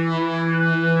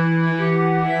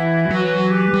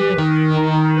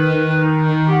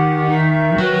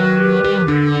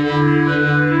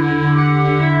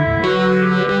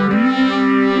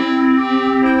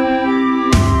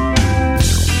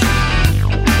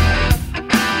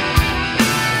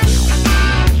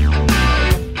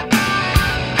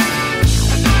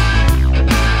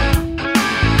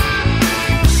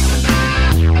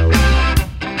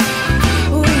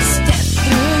 We step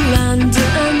through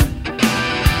London,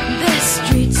 the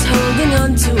streets holding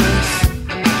on to us.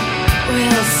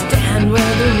 We'll stand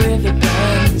where the river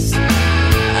bends. I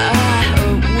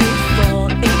hope we fall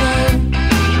in.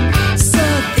 So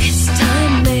this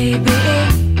time maybe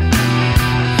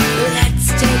let's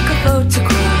take a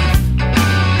photograph.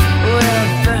 We'll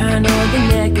burn all the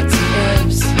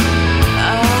negatives. I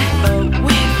hope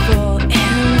we fall in.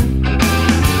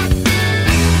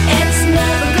 It's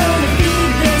never gonna be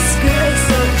this good,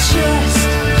 so just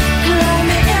let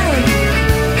me in.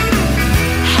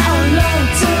 How long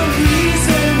till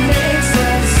reason makes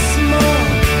us small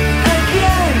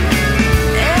again?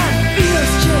 It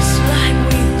feels just like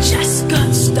we just got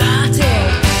started.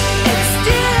 It's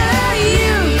still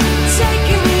you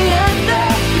taking me under,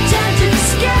 pretend to be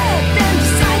scared, then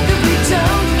decide that we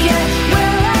don't care.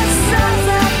 We're ourselves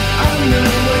up on the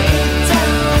way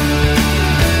down.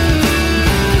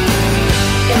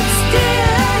 It's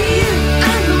still you,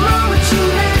 and the moment you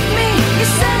met me, you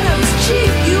said I was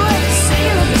cheap, you were the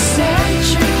sale of the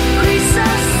century. Grease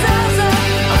ourselves up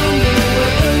on the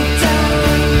way down.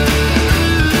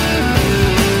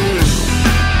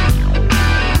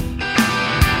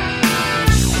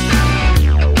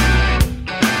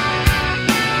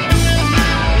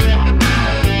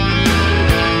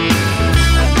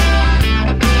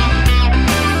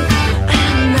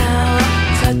 And now I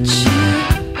touch you,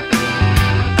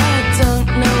 I don't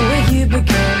know where you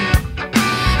began.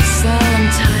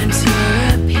 Sometimes you're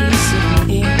a piece of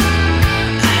me. I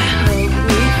hope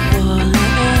we fall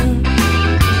in.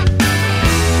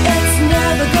 It's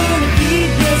never gonna be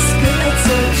this good,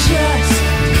 so just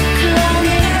climb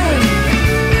in.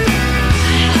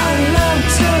 How long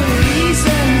till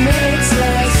reason makes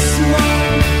us small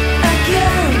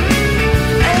again?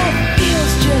 It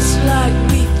feels just like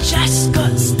we just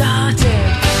got started.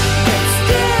 It's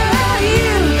still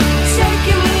you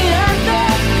taking me under,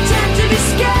 pretend to be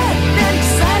scared, then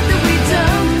decide that we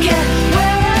don't care.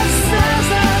 We're ourselves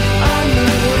up on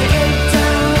the way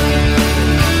down.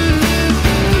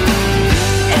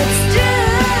 It's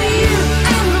still you,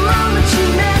 and the moment you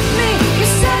met me, you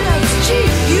said I was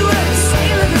cheap, you were the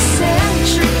sale of the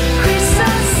century. Grease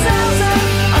ourselves up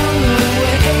on the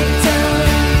way down.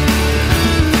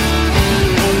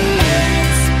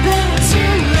 It's been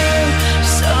too long,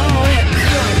 somewhere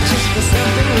cold, just for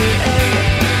something we ate.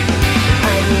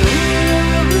 And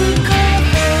we'll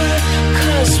recover,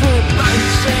 'cause we're a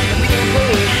bunch of people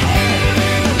we hate.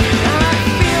 It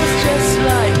feels just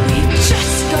like we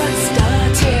just got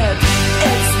started.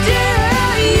 It's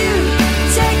still you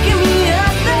taking me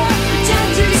under,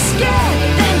 pretend to be scared,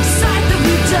 then decide that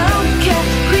we don't care.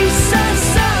 Grease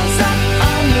ourselves up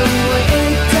on the way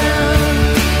down.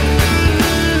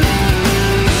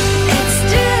 It's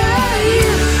still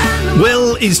you, and Will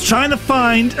is trying to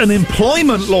find an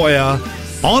employment lawyer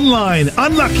online.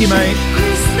 Unlucky, mate.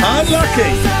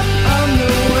 Unlucky.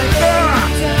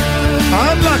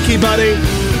 Unlucky, buddy.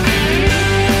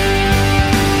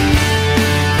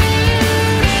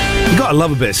 You gotta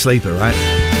love a bit of sleeper, right?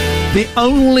 The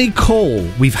only call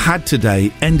we've had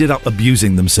today ended up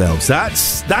abusing themselves.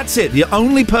 That's it. The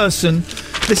only person.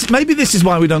 Maybe this is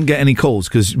why we don't get any calls,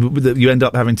 because you end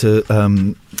up having to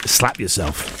slap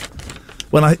yourself.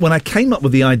 When I came up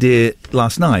with the idea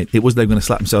last night, it was they were going to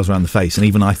slap themselves around the face, and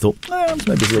even I thought,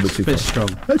 maybe it's a little bit too strong.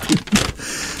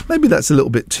 Maybe that's a little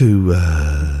bit too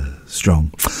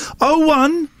strong.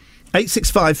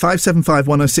 01865 575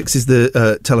 106 is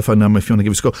the telephone number if you want to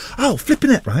give us a call. Oh,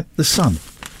 flipping it, right? The Sun.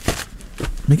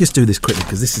 Let me just do this quickly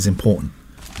because this is important.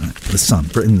 Right. The Sun,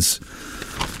 Britain's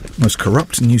most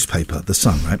corrupt newspaper, The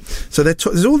Sun, right? So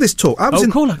there's all this talk.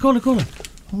 Caller.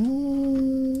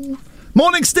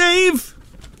 Morning, Steve!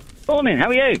 Morning, how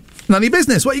are you? None of your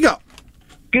business. What you got?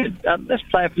 Good. Let's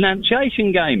play a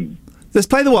pronunciation game. Let's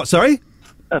play the what, sorry?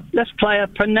 Let's play a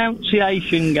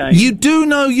pronunciation game. You do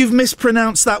know you've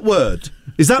mispronounced that word.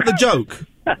 Is that the joke?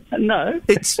 No.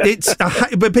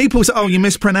 But people say, oh, you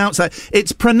mispronounced that.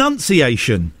 It's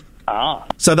pronunciation. Ah.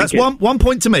 So that's okay. one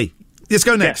point to me. Let's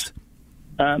go next.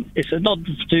 It's a nod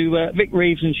to Vic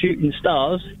Reeves and Shooting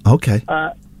Stars. Okay.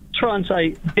 try and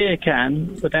say beer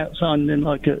can without sounding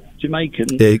like a Jamaican.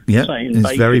 Yeah, saying it's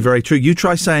bacon. very, very true. You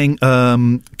try saying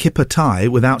kipper tie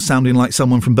without sounding like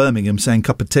someone from Birmingham saying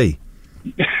cup of tea.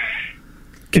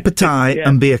 Kipper tie Yeah.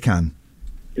 and beer can.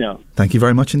 Yeah. Thank you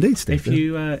very much indeed, Steve. If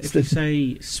you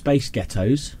say space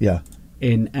ghettos, Yeah.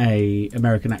 in a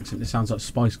American accent, it sounds like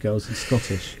Spice Girls in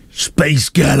Scottish. Space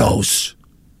Ghettos.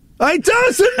 It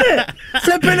does, doesn't it?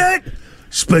 Flipping it.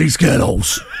 Space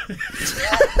Ghettos.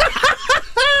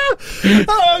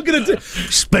 I'm going to do...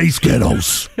 Space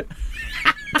Ghettos.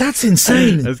 That's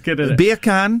insane. That's good, isn't it? Beer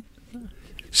can.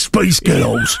 Space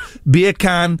Ghettos. Beer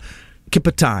can.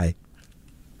 Kipper tie.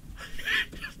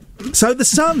 So The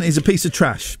Sun is a piece of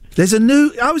trash. There's a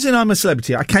new... I was in I'm a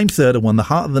Celebrity. I came third and won the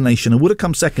Heart of the Nation. I would have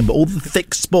come second, but all the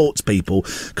thick sports people,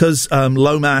 because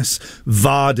Lomas,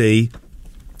 Vardy...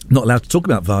 Not allowed to talk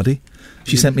about Vardy.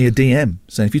 She sent me a DM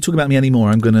saying, if you talk about me anymore,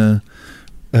 I'm going to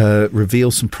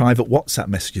reveal some private WhatsApp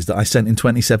messages that I sent in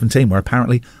 2017 where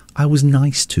apparently I was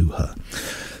nice to her.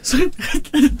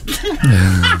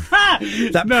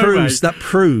 That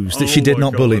proves that she did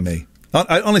not bully me.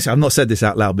 Honestly, I've not said this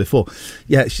out loud before.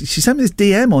 Yeah, she sent me this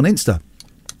DM on Insta.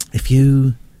 If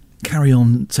you carry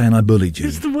on saying I bullied you,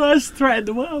 It's the worst threat in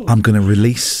the world. I'm going to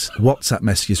release WhatsApp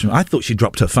messages from... I thought she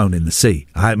dropped her phone in the sea.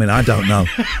 I mean, I don't know.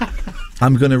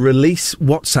 I'm going to release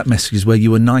WhatsApp messages where you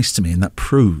were nice to me, and that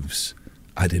proves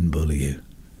I didn't bully you.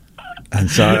 And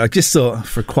so I just thought,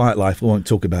 for a quiet life, I won't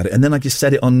talk about it. And then I just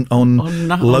said it on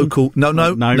local... No,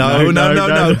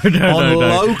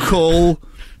 local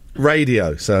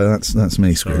radio. So that's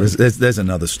me, Screw. There's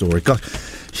another story. God,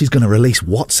 she's going to release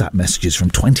WhatsApp messages from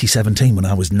 2017 when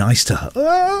I was nice to her.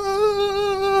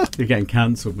 You're getting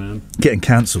cancelled, man. Getting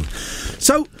cancelled.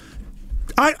 So,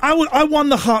 I won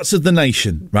the hearts of the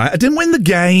nation, right? I didn't win the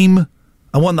game.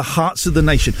 I won the hearts of the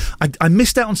nation. I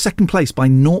missed out on second place by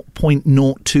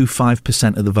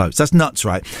 0.025% of the votes. That's nuts,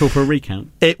 right? Call for a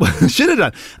recount. It should have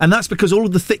done. And that's because all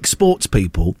of the thick sports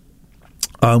people,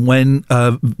 when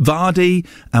Vardy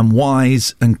and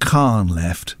Wise and Khan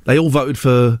left, they all voted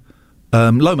for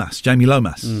Lomas, Jamie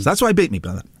Lomas. So that's why he beat me,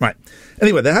 brother. Right.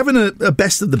 Anyway, they're having a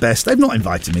best of the best. They've not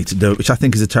invited me to do it, which I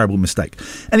think is a terrible mistake.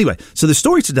 Anyway, so the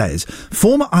story today is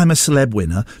former I'm a Celeb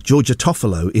winner, Georgia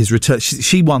Toffolo, is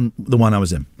she won the one I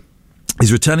was in,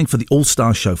 is returning for the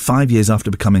All-Star show 5 years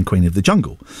after becoming Queen of the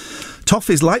Jungle. Toff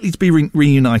is likely to be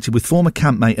reunited with former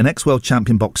campmate and ex-world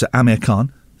champion boxer Amir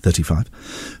Khan,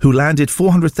 35, who landed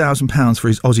 £400,000 for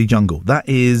his Aussie Jungle. That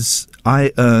is,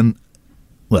 I can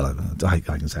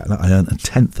say that. I earned a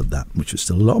tenth of that, which was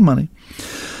still a lot of money.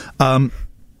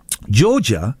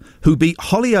 Georgia, who beat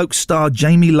Hollyoaks star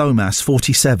Jamie Lomas,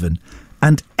 47,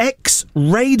 and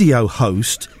ex-radio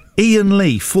host Ian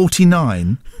Lee,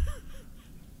 49.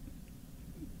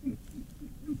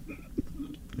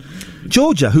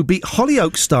 Georgia, who beat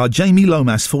Hollyoaks star Jamie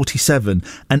Lomas, 47,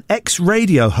 and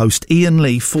ex-radio host Ian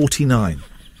Lee, 49.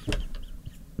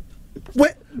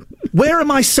 Where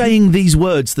am I saying these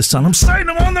words, The Sun? I'm saying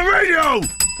them on the radio!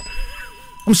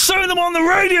 I'm saying them on the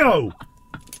radio!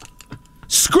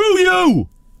 Screw you!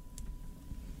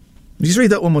 Just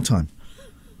read that one more time.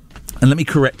 And let me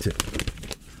correct it.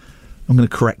 I'm going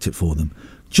to correct it for them.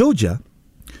 Georgia,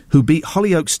 who beat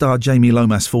Hollyoaks star Jamie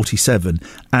Lomas, 47,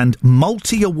 and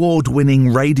multi-award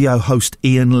winning radio host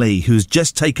Ian Lee, who's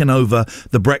just taken over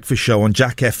The Breakfast Show on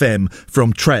Jack FM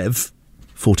from Trev,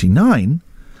 49...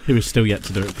 Who is still yet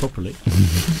to do it properly.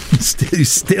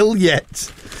 still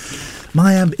yet.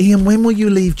 Ian, when will you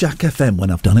leave Jack FM?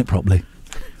 When I've done it properly.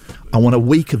 I want a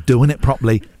week of doing it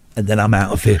properly, and then I'm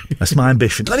out of here. That's my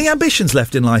ambition. Any ambitions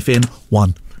left in life, Ian?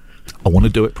 One. I want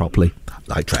to do it properly,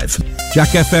 like Trev. Jack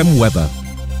FM weather.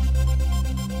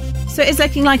 So it's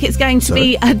looking like it's going to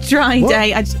be a dry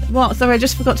day. Sorry, I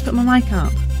just forgot to put my mic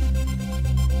up.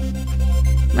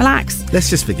 Relax.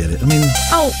 Let's just forget it. I mean...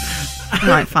 Oh...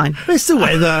 Right, fine. It's the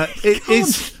weather.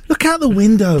 It's look out the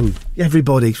window,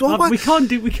 everybody. We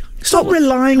can't. Stop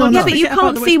relying on. Yeah, but you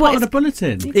can't see what the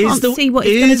bulletin. You can't see what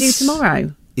it's going to do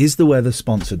tomorrow. Is the weather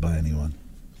sponsored by anyone?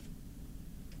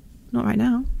 Not right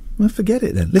now. Well, forget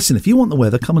it then. Listen, if you want the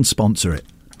weather, come and sponsor it.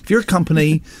 If you're a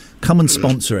company, come and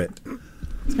sponsor it.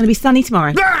 It's going to be sunny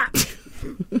tomorrow. Do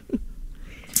you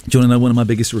want to know one of my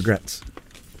biggest regrets?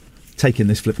 Taking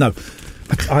this flip. No.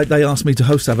 They asked me to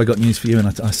host Have I Got News For You, and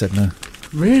I said no.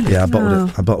 Really? Yeah, I bottled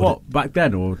it. What, back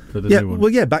then or for the new one? Well,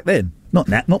 yeah, back then. Not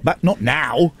now. Back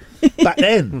now. Back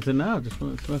then. I said no, just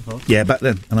wanted to off. Yeah, back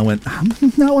then. And I went,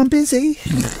 no, I'm busy.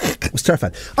 I was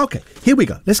terrified. Okay, here we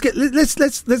go. Let's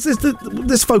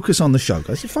focus on the show,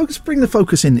 guys. Bring the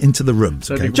focus into the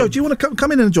rooms. Okay, Joe, do you want to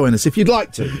come in and join us if you'd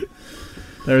like to?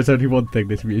 There is only one thing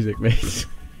this music means.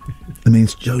 It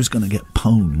means Joe's going to get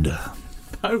pwned.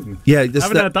 Own. Yeah, I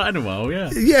haven't heard that in a while. Yeah.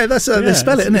 Yeah, that's they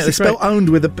spell it, isn't it? They spell owned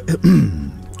with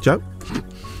a. Joe.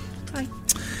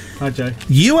 Hi, Joe.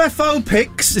 UFO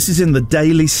pics. This is in the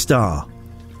Daily Star.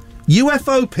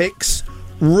 UFO pics,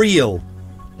 real.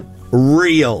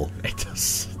 It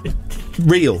does.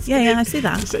 Real. Yeah, I see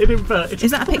that.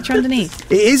 Is that a picture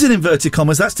underneath? It is in inverted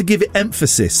commas. That's to give it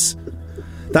emphasis.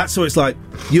 That's what it's like.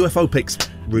 UFO pics,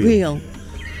 real.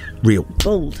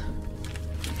 Bold.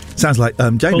 Sounds like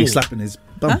Jamie Bold. slapping his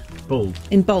bum. Huh? Bold.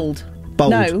 In bold.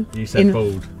 Bold. No. You said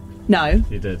bold. No.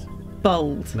 You did.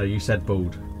 Bold. No, you said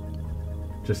bald.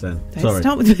 Just then. Don't Sorry.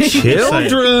 start with me.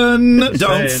 Children, Just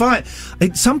don't saying.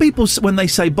 fight. Some people, when they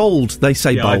say bold, they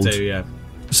say Yeah, bold. I do, yeah.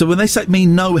 So when they say me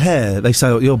no hair, they say,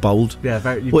 "Oh, you're bold." Yeah,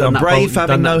 very. You've Well, done I'm that brave bold- you've having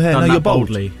done no that- hair. done No, that you're bold.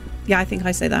 boldly. Yeah, I think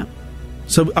I say that.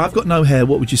 So I've got no hair.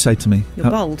 What would you say to me?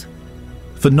 You're bold.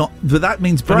 But that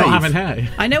means For brave. not having hair.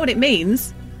 I know what it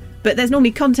means, but there's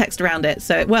normally context around it,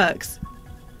 so it works.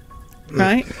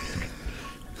 Right?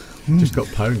 Just got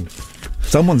pwned.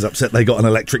 Someone's upset they got an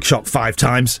electric shock 5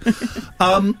 times.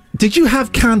 Did you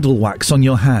have candle wax on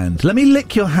your hand? Let me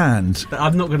lick your hand.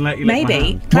 I'm not going to let you lick my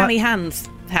Maybe. hand. Clammy hands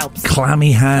helps.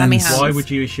 Clammy hands. Clammy hands. Why would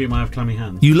you assume I have clammy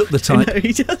hands? You look the type. No,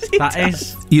 he does. That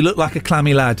is. You look like a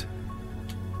clammy lad.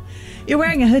 You're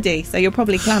wearing a hoodie, so you're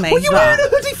probably clammy. What are you wearing a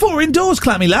hoodie for indoors,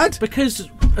 clammy lad? Because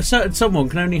a certain someone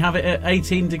can only have it at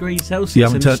 18 degrees Celsius You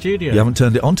haven't in the studio. You haven't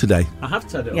turned it on today. I have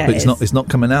turned it on. Yeah, But it it's is. not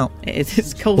coming out. It is.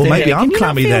 It's cold. Or in maybe here. I'm Can you not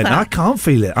clammy feel then. that? I can't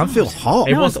feel it. I feel hot.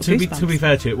 It No, was I've got to be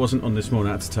fair to you, it wasn't on this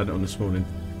morning. I had to turn it on this morning.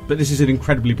 But this is an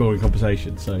incredibly boring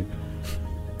conversation, so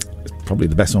Probably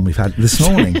the best one we've had this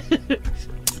morning.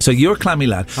 So you're a clammy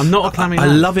lad. I'm not a clammy I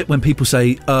lad. love it when people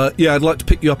say, yeah, I'd like to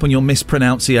pick you up on your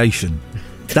mispronunciation.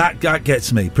 That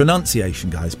gets me. Pronunciation,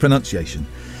 guys. Pronunciation.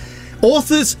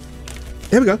 Authors...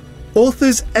 Here we go.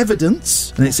 Authors'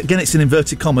 evidence, and it's in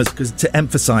inverted commas because to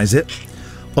emphasise it,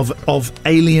 of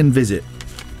alien visit.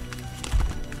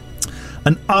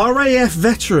 An RAF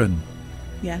veteran.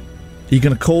 Yeah. Are you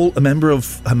going to call a member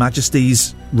of Her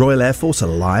Majesty's Royal Air Force a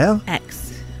liar?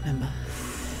 Ex-member.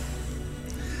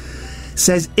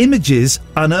 Says images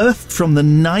unearthed from the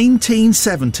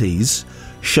 1970s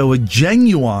show a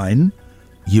genuine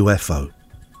UFO.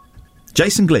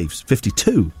 Jason Gleaves,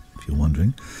 52, if you're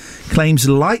wondering, claims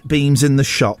light beams in the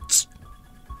shots.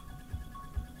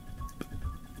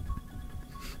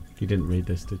 You didn't read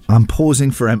this, did you? I'm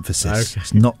pausing for emphasis. Okay.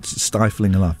 It's not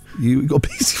stifling enough. You got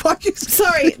busy. Why are you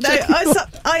Sorry,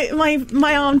 no,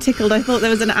 my arm tickled. I thought there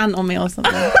was an ant on me or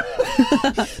something.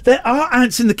 There are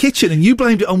ants in the kitchen, and you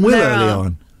blamed it on Will There early are.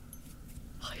 on.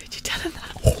 Why would you tell him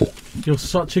that? You're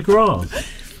such a grass.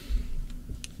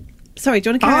 Sorry,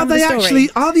 do you want to carry Are on with they the story? actually?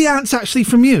 Are the ants actually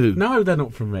from you? No, they're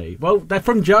not from me. Well, they're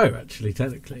from Joe, actually,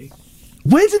 technically.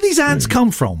 Where did these ants come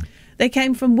from? They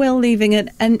came from Will leaving a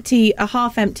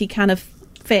half-empty can of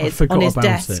I fizz forgot on his about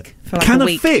desk it. for like Can a of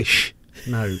week. fish?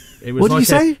 No, it was What did you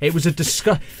say? It was a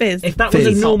disgust. Fizz. If that was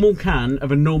Fizz. a normal can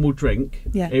of a normal drink,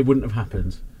 Yeah. it wouldn't have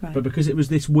happened. Right. But because it was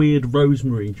this weird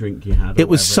rosemary drink you had, or It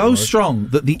was whatever so was, strong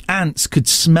that the ants could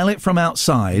smell it from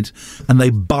outside, and they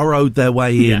burrowed their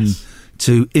way in Yes.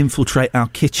 to infiltrate our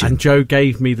kitchen. and Joe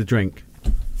gave me the drink,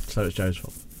 so it's Joe's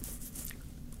fault.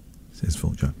 It's his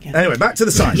fault, Joe. Yeah. Anyway, back to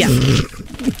the science. Yeah.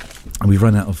 And we've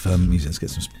run out of music. Let's get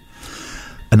some.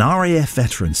 An RAF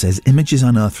veteran says images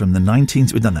unearthed from the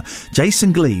 19th... We've done that.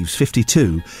 Jason Gleaves,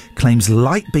 52, claims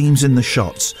light beams in the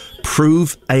shots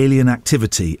prove alien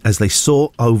activity as they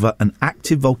soar over an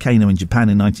active volcano in Japan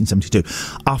in 1972.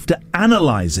 After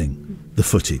analysing the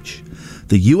footage,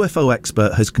 the UFO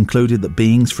expert has concluded that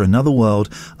beings from another world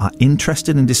are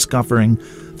interested in discovering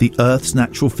the Earth's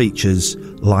natural features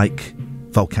like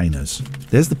volcanoes.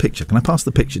 There's the picture. Can I pass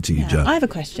the picture to you, Joe? I have a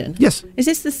question. Yes. Is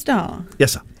this the Star?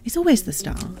 Yes, sir. It's always the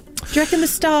Star. Do you reckon the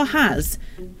Star has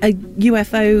a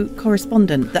UFO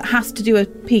correspondent that has to do a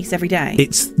piece every day?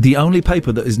 It's the only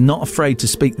paper that is not afraid to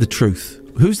speak the truth.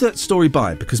 Who's that story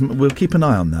by? Because we'll keep an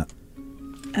eye on that.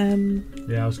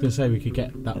 Yeah, I was going to say we could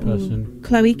get that person.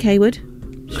 Chloe Kaywood.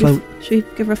 Should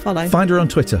we give her a follow? Find her on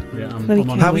Twitter. Yeah, Chloe I'm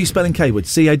on How are you spelling Kaywood?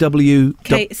 C-A-W...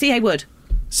 C.A. Wood.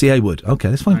 C.A. Wood. Okay,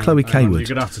 let's find Chloe Hang on, Kaywood. You're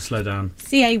going to have to slow down.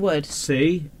 C.A. Wood.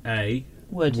 C.A.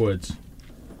 Wood. Woods.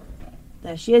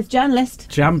 There she is, journalist.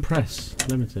 Jam Press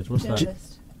Limited. What's that?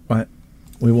 Journalist. Right.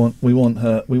 We want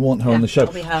her on the show.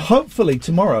 that'll be her. Hopefully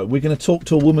tomorrow we're going to talk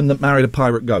to a woman that married a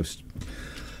pirate ghost.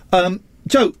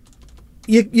 Joe,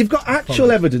 you've got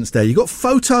actual evidence there. You've got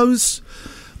photos,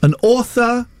 an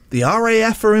author, the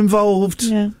RAF are involved.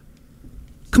 Yeah.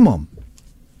 Come on.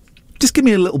 Just give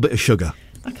me a little bit of sugar.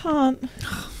 I can't.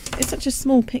 It's such a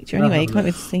small picture anyway. You can't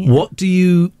really see it. What do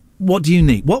you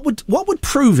need? What would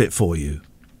prove it for you?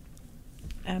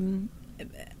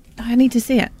 I need to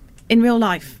see it in real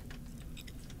life.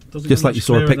 Just like you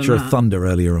saw a picture of thunder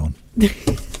earlier on.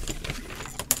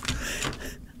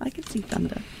 I can see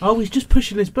thunder. Oh, he's just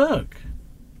pushing his book.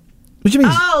 What do you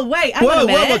mean? Oh, wait, hang on a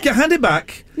minute. Hand it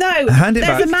back. No, Hand it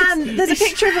there's back. there's a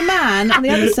picture of a man on the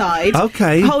other side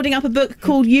Okay. holding up a book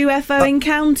called UFO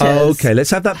Encounters. Okay, let's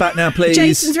have that back now, please.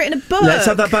 Jason's written a book. Let's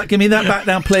have that back. Give me that back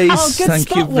now, please. Oh, good Thank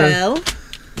spot, you very Will.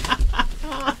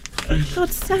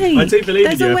 God's sake. I do believe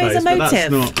in There's always UFOs, a but that's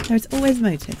motive. not- There's always a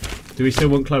motive. Do we still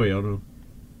want Chloe on? Or?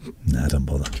 No, don't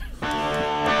bother.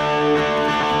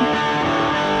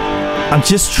 I'm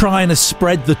just trying to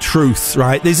spread the truth,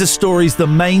 right? These are stories the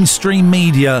mainstream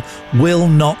media will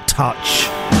not touch.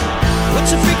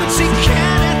 What's the frequency?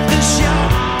 Can at the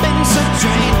shop been so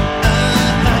drained?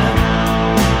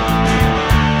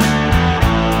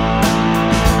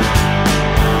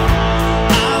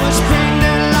 I was cranked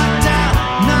and locked out,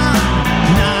 no,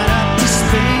 not up to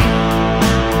speed.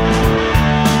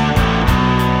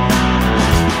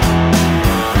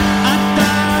 I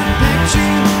thought I picked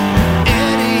you,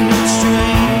 idiot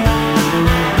stream.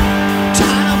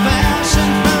 Tunnel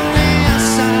passion from the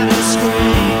outside of the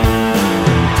screen.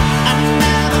 I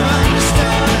never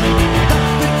understood the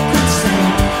frequency.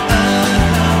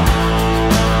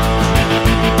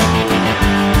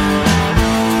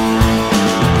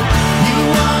 You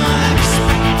won't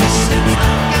expect this if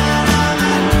I got all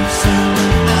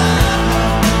that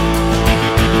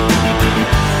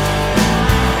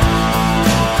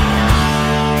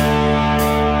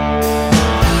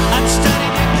I've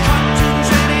studied the cartoons,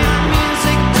 radio,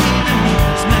 music, TV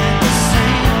news,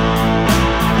 magazine.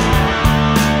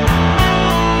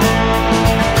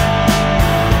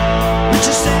 But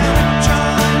you said we'd try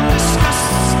and discuss,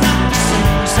 not the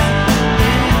same as that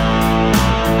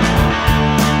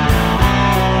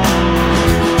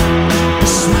A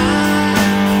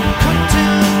smile,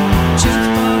 cartoon, just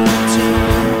for the two.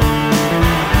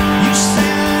 You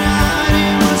said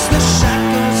hiding was the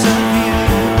shackles of you.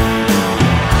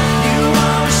 You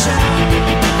always said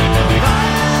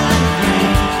violent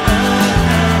green.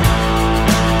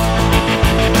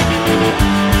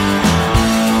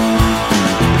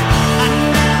 I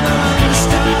never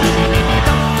understood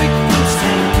the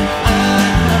frequency.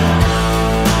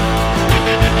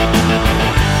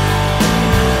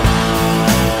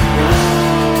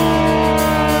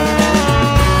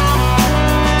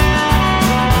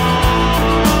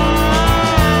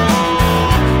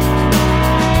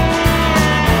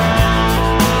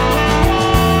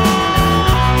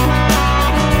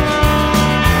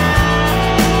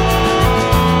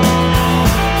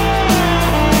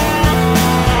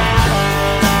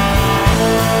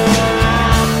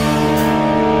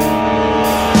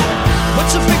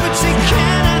 What's the frequency?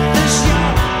 Can at the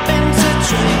shop bend to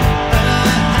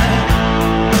train?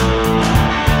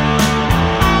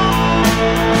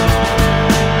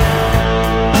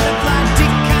 Butterfly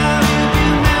decal,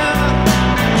 rearview mirror,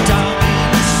 don't be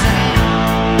the same.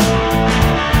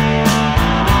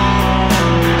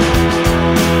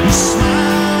 You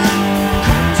smile,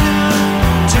 cartoon,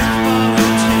 just for a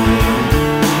two.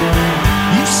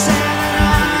 You said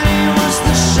hiding was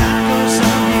the shackles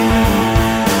of you.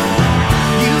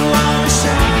 You always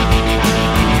said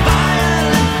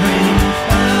violent green.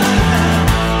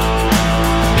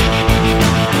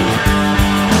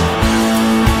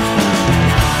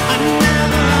 I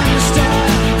never understood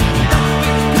the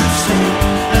frequency.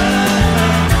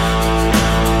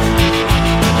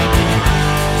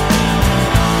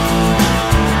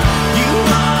 You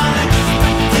are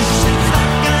expectation,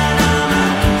 like an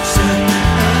answer.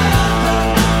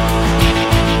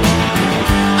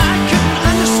 I couldn't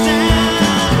understand.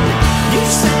 You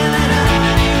said that I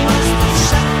was the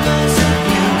shackles of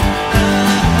you.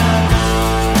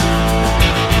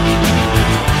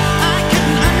 I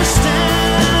couldn't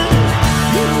understand.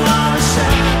 You always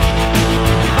said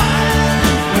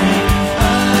violent green.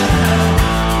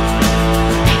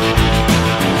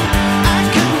 I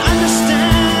couldn't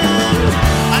understand.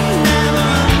 I never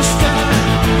understood.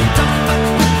 Don't fuck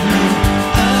with me.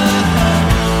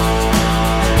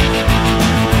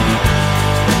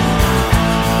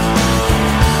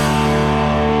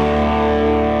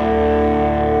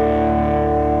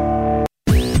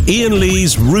 Ian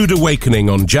Lee's Rude Awakening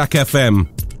on Jack FM.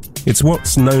 It's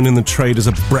what's known in the trade as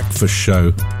a breakfast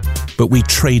show, but we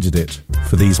traded it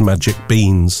for these magic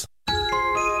beans.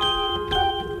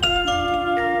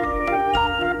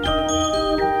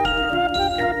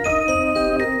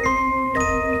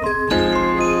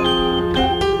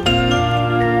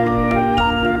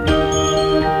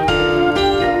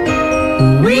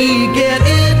 We get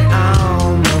it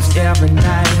almost every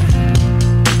night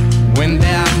when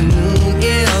that moon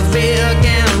is big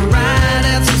and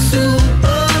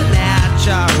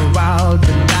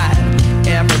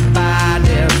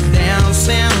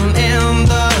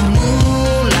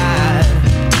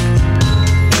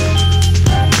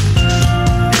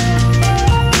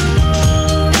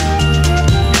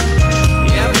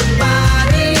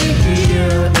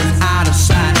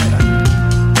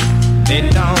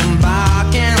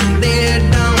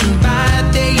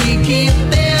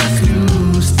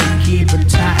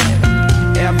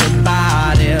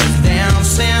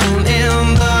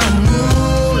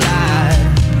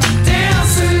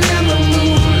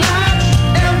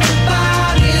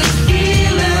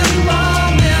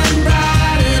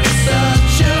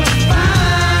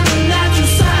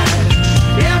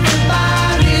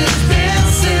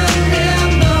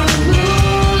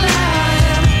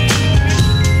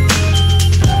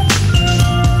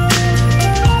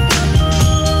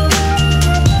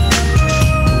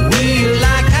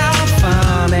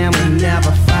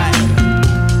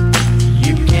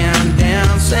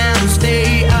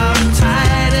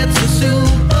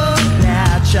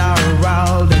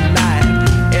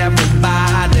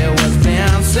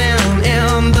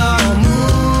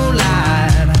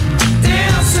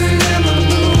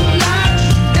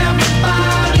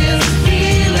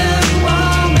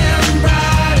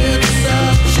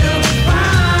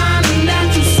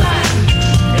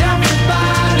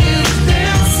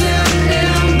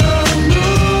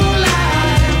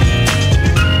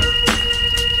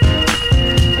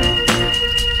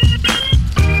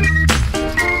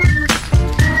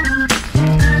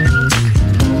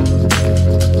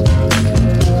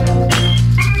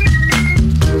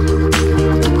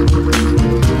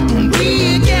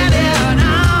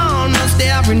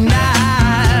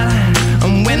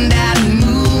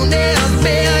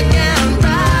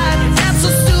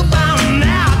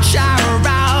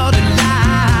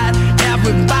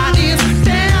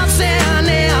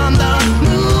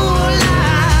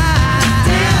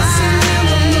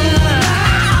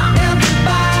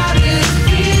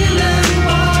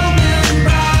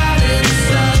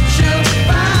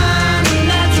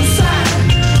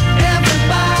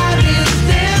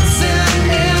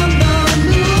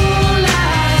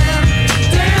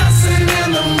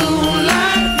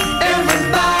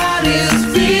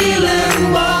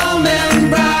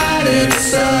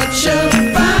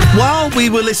thought we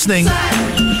were listening.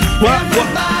 What?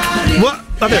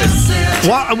 I don't know.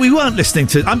 What? We weren't listening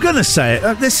to. I'm going to say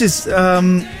it. This is.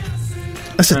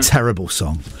 That's a terrible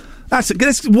song.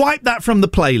 Let's wipe that from the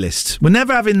playlist. We're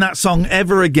never having that song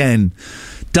ever again.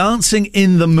 Dancing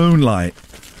in the Moonlight.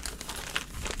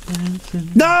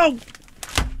 No!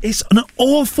 It's an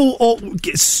awful...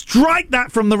 strike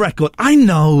that from the record. I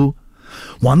know.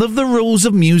 One of the rules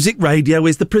of music radio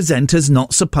is the presenter's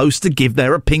not supposed to give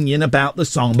their opinion about the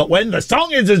song. But when the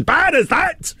song is as bad as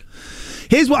that...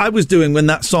 Here's what I was doing when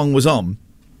that song was on.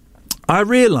 I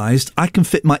realised I can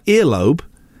fit my earlobe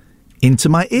into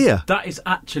my ear. That is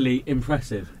actually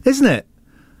impressive. Isn't it?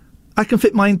 I can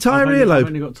fit my entire earlobe. I've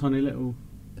only got tiny little...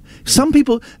 Some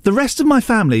people, the rest of my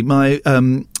family, my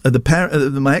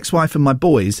my ex-wife and my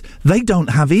boys, they don't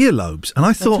have earlobes. And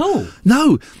I thought, At all?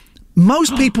 No,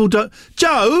 most people don't.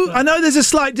 Joe, I know there's a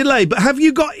slight delay, but have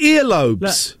you got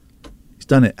earlobes? He's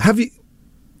done it. Have you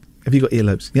got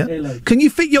earlobes? Yeah. Earlobe. Can you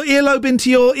fit your earlobe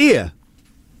into your ear?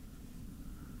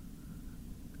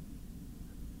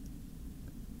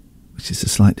 Which is a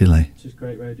slight delay. It's just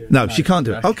great radio. No, she can't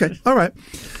do it. Okay, all right.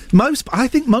 I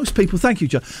think most people. Thank you,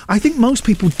 Joe. I think most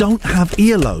people don't have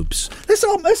earlobes.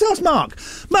 Let's ask Mark.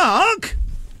 Mark.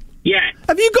 Yeah.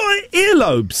 Have you got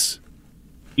earlobes?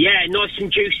 Yeah, nice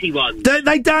and juicy ones.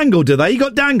 They dangle, do they? You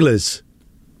got danglers?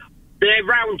 They're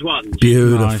round ones.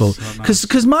 Beautiful.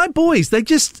 Because my boys, they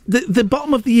just the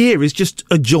bottom of the ear is just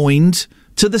adjoined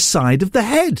to the side of the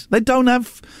head. They don't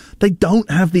have the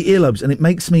earlobes, and it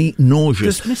makes me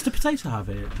nauseous. Does Mr. Potato have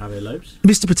earlobes?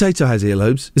 Mr. Potato has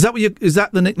earlobes. Is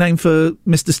that the nickname for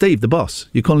Mr. Steve, the boss?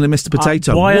 You're calling him Mr.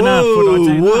 Potato? Why on earth would I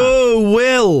do that? Whoa,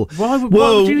 Will. Why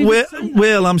would you even say that?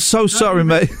 Will, I'm so sorry,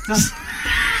 mate.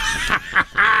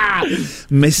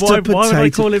 Mr. Potato. Why would I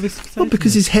call him Mr. Potato? Well,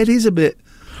 because his head is a bit...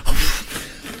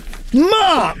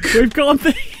 Mark! We've got a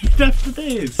meeting after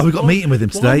this. Oh, we've got a meeting with him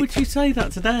today. Why would you say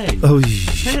that today? Oh,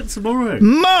 say it tomorrow.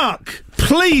 Mark!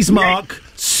 Please, Mark,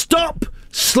 stop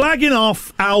slagging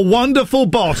off our wonderful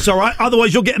boss, all right?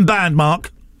 Otherwise you're getting banned,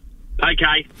 Mark.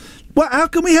 Okay. Well, how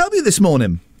can we help you this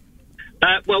morning?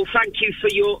 Well, thank you for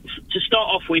to start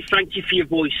off with, thank you for your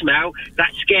voicemail.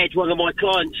 That scared one of my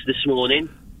clients this morning.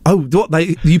 Oh,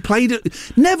 you played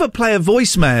it? Never play a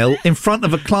voicemail in front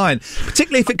of a client,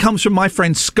 particularly if it comes from my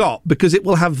friend Scott, because it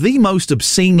will have the most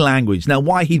obscene language. Now,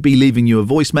 why he'd be leaving you a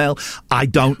voicemail, I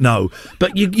don't know.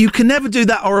 But you can never do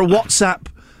that, or a WhatsApp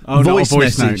voice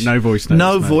message. No voice notes.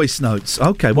 No voice notes.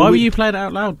 Okay. Why were you playing it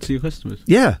out loud to your customers?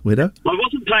 Yeah, widow. I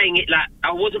wasn't playing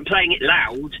it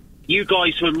loud. You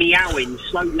guys were meowing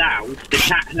so loud, the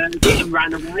cat heard it and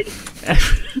ran away.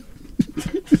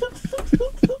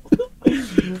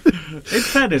 In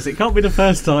fairness, it can't be the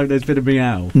first time there's been a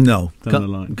meow. No, down the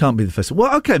line. Can't be the first.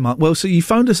 Well, okay, Mark. Well, so you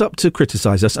phoned us up to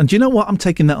criticise us, and do you know what? I'm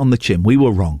taking that on the chin. We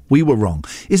were wrong.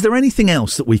 Is there anything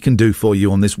else that we can do for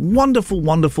you on this wonderful,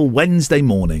 wonderful Wednesday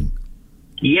morning?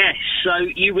 Yes, so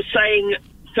you were saying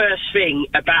first thing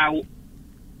about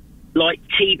like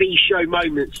TV show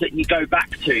moments that you go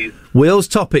back to. Will's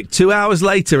topic, 2 hours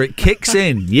later, it kicks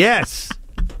in. Yes.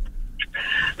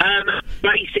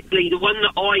 Basically, the one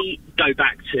that I go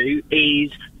back to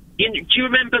is, do you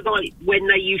remember like when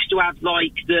they used to have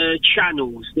like the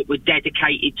channels that were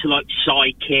dedicated to like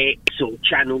psychics, or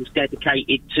channels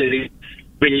dedicated to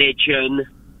religion?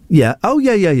 Yeah. Oh,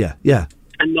 yeah.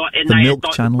 And The they Milk had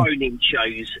like Channel. the phone-in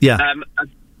shows. Yeah.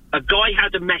 A guy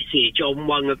had a message on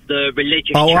one of the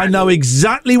religious Oh, channels. I know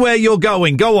exactly where you're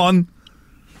going. Go on.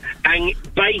 And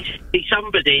basically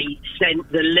somebody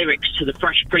sent the lyrics to the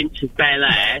Fresh Prince of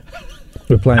Bel-Air.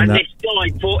 We're playing and that. this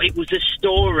guy thought it was a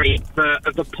story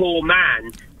of a poor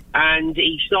man. And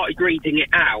he started reading it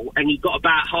out, and he got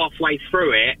about halfway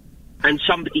through it, and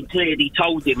somebody clearly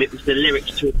told him it was the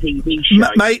lyrics to a TV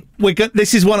show. Mate,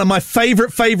 this is one of my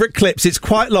favourite clips. It's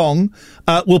quite long.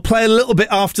 We'll play a little bit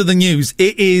after the news.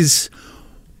 It is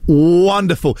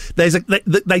wonderful. They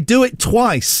do it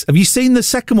twice. Have you seen the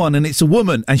second one? And it's a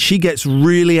woman, and she gets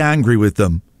really angry with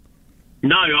them.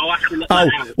 No, I'll have to look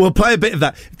that out. We'll play a bit of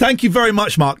that. Thank you very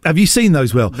much, Mark. Have you seen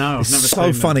those, Will? No, I've it's never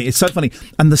so seen funny. them. It's so funny.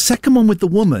 And the second one with the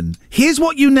woman. Here's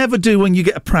what you never do when you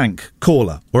get a prank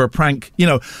caller or a prank.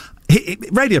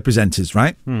 Radio presenters,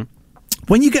 right?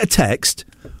 When you get a text,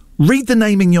 read the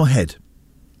name in your head,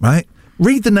 right?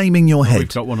 Read the name in your head.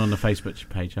 We've got one on the Facebook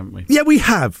page, haven't we? Yeah, we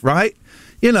have, right?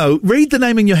 Read the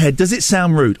name in your head. Does it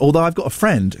sound rude? Although I've got a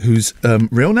friend whose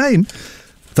real name,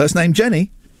 first name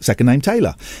Jenny, second name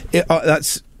Taylor.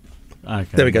 That's... Okay,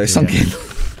 there we go, sunk in.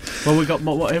 Well, we got,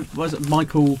 what was it,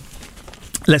 Michael...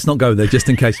 Let's not go there, just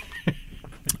in case.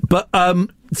 But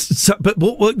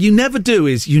what you never do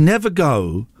is, you never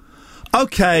go,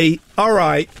 okay, all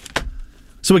right,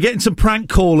 So we're getting some prank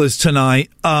callers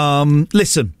tonight.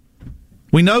 Listen,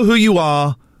 we know who you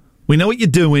are. We know what you're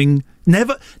doing.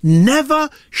 Never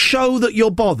show that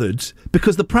you're bothered,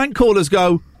 because the prank callers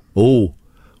go, oh,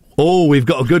 we've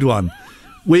got a good one.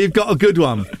 We've got a good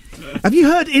one. Have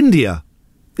you heard India?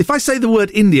 If I say the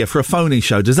word India for a phone-in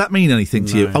show, does that mean anything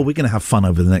to you? Oh, we're going to have fun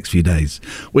over the next few days.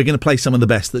 We're going to play some of the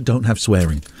best that don't have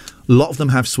swearing. A lot of them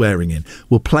have swearing in.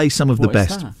 We'll play some of the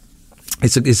best.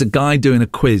 It's a guy doing a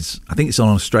quiz. I think it's on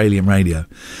Australian radio.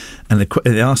 And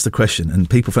they ask the question, and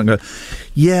people go,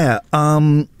 yeah,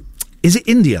 is it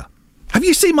India? Have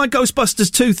you seen my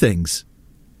Ghostbusters 2 things?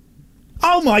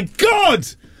 Oh, my God!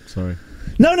 Sorry.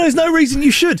 No, there's no reason you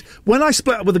should. When I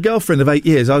split up with a girlfriend of 8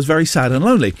 years, I was very sad and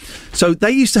lonely. So they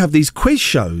used to have these quiz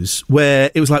shows where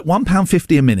it was like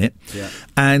 £1.50 a minute. Yeah.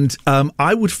 And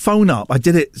I would phone up. I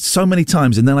did it so many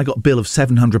times, and then I got a bill of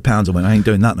 £700. I went, I ain't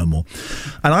doing that no more.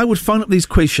 And I would phone up these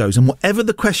quiz shows, and whatever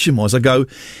the question was, I go,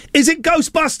 is it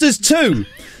Ghostbusters 2?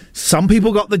 Some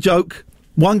people got the joke.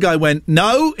 One guy went,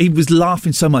 no. He was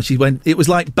laughing so much. He went, it was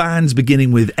like bands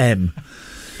beginning with M.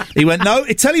 He went, no,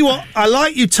 I tell you what, I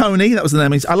like you, Tony. That was the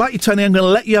name. I like you, Tony. I'm going to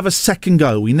let you have a second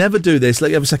go. We never do this. Let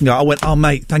you have a second go. I went, oh,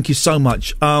 mate, thank you so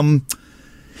much.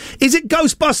 Is it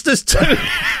Ghostbusters 2?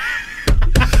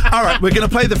 All right, we're going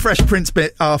to play the Fresh Prince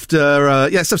bit after,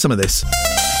 let's have some of this.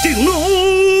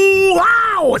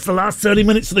 Wow, it's the last 30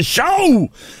 minutes of the show.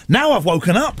 Now I've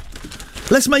woken up.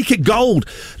 Let's make it gold.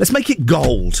 Let's make it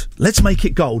gold. Let's make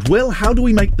it gold. Will, how do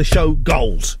we make the show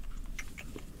gold?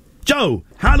 Joe,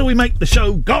 how do we make the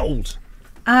show gold?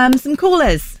 Some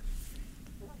callers.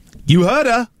 You heard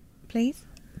her. Please.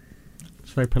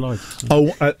 It's very polite.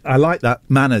 Oh, I like that.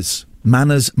 Manners.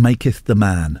 Manners maketh the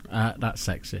man. That's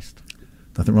sexist.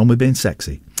 Nothing wrong with being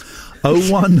sexy.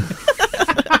 01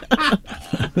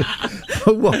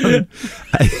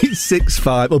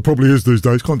 865. Oh, probably is these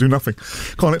days. Can't do nothing.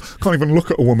 Can't even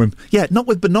look at a woman. Yeah, not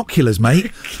with binoculars,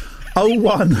 mate.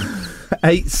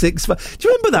 01865. Do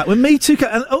you remember that when Me Too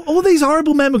and all these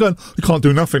horrible men were going, you can't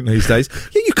do nothing these days?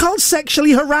 You can't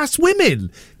sexually harass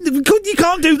women. You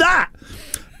can't do that.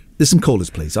 There's some callers,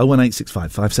 please.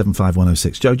 01865 575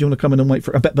 106. Joe, do you want to come in and wait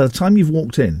for? I bet by the time you've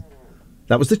walked in,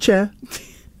 that was the chair.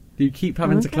 Do you keep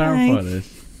having to clarify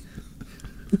this?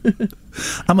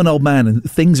 I'm an old man, and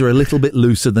things are a little bit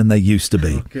looser than they used to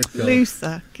be. Oh, good God.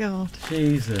 Looser, God.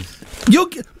 Jesus.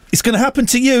 It's going to happen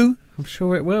to you. I'm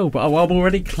sure it will, but I'm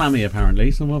already clammy,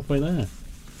 apparently, so I'm halfway there.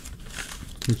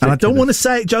 And I don't want to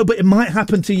say it, Joe, but it might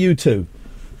happen to you too.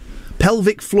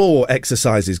 Pelvic floor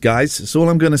exercises, guys. That's all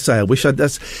I'm going to say. I wish I'd...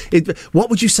 what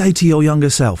would you say to your younger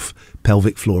self?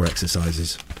 Pelvic floor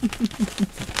exercises.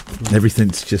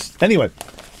 Everything's just... Anyway,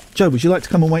 Joe, would you like to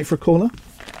come and wait for a caller?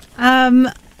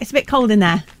 It's a bit cold in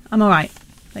there. I'm all right.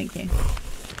 Thank you.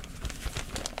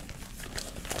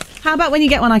 How about when you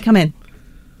get one, I come in?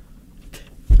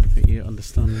 I think you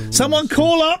understand. Someone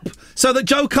call up so that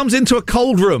Joe comes into a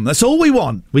cold room. That's all we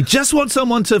want. We just want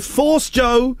someone to force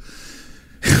Joe...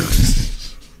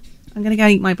 I'm going to go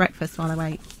eat my breakfast while I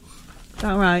wait. Is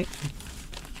that all right?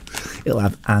 It'll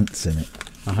have ants in it.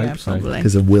 I hope so.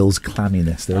 Because of Will's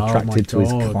clamminess. They're attracted to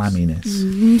his clamminess.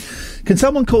 Mm-hmm. Can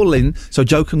someone call in so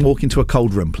Joe can walk into a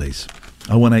cold room, please?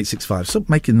 01865. Stop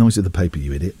making noise with the paper,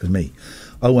 you idiot. And me.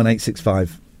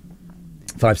 01865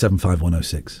 575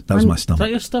 106. That was my stomach. Is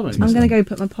that your stomach? I'm going to go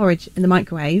put my porridge in the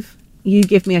microwave. You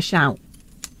give me a shout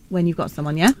when you've got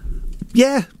someone, yeah?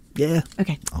 Yeah.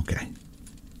 Okay.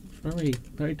 Very,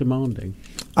 very demanding.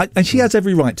 And she has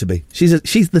every right to be.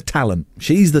 She's the talent.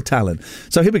 She's the talent.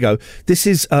 So here we go. This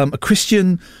is a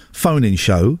Christian phone-in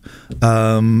show.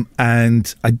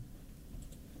 Let's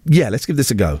give this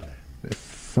a go. There's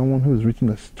someone who's written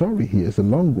a story here. It's a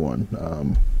long one.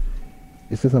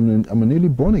 It says, I'm a newly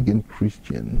born-again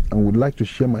Christian and would like to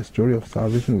share my story of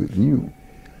salvation with you.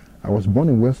 I was born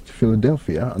in West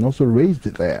Philadelphia and also raised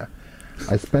there.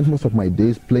 I spent most of my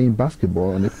days playing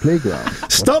basketball on a playground.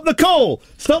 Stop the call!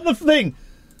 Stop the thing!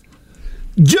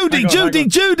 Judy! I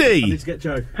need to get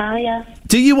Joe. Hiya.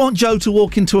 Do you want Joe to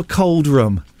walk into a cold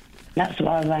room? That's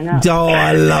why I rang up. Oh,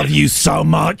 I love you so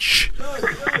much.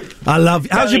 I love you.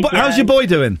 How's your boy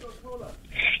doing?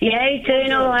 Yeah, he's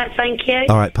doing all right, thank you.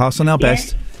 All right, pass on our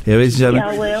best. Here is Yeah,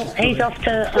 I will. He's off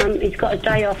to. He's got a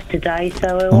day off today,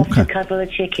 so we're off to cuddle a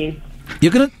chicken.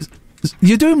 You're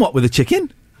doing what with a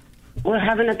chicken? We're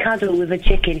having a cuddle with a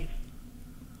chicken.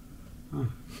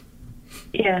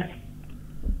 Yeah.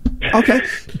 Okay.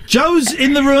 Joe's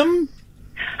in the room.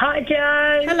 Hi,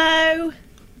 Joe. Hello.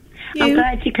 I'm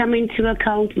glad you come into a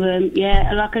cold room.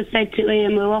 Yeah, like I said to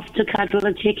Ian, we're off to cuddle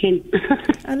a chicken.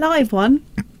 A live one?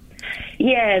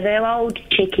 Yeah, they're old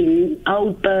chickens,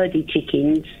 old birdie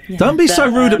chickens. Yeah. Don't be so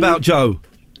rude about Joe.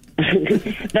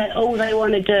 that all they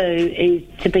want to do is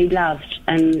to be loved,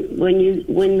 and when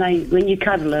you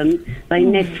cuddle them, they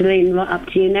nestle in right up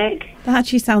to your neck. That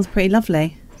actually sounds pretty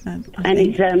lovely. And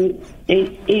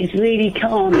it's really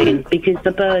calming because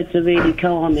the birds are really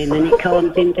calming, and it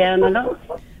calms him down a lot.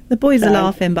 The boys are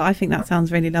laughing, but I think that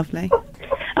sounds really lovely.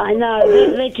 I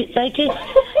know. They just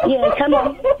yeah. Come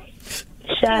on,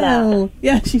 shut up.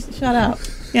 Yeah, shut up.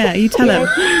 Yeah, you tell him.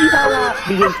 Shut up,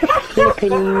 you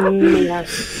flipping.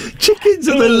 Chickens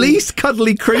are the least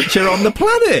cuddly creature on the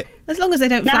planet. As long as they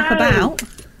don't flap about.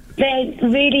 They're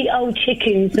really old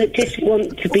chickens that just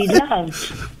want to be loved.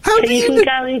 How so do you you can kn-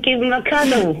 go and give them a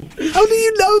cuddle. How do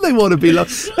you know they want to be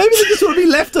loved? Maybe they just want to be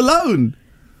left alone.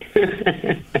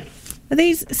 Are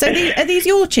these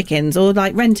your chickens or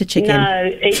like rent a chicken? No,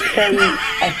 it's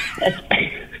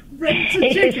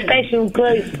it's a special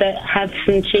group that have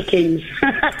some chickens.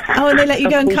 Oh, and they let you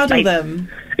go and cuddle them?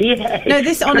 Yeah. No,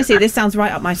 this sounds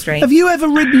right up my street. Have you ever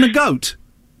ridden a goat?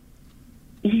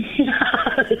 No.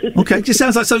 Okay, just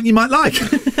sounds like something you might like.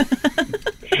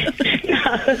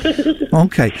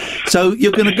 Okay, so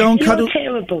you're going to go and cuddle. You're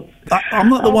terrible. I'm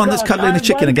not the one that's cuddling a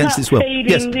chicken against its will. Feeling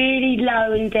Yes. really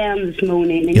low and down this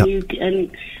morning, and Yep.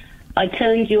 and I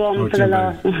turned you on for the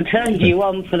last. I turned you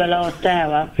on for the last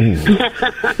hour.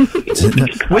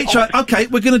 Okay,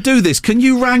 we're going to do this. Can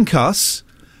you rank us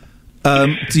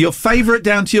to your favourite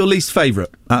down to your least favourite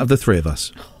out of the three of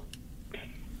us?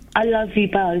 I love you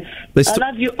both. There's I th-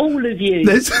 love you, all of you.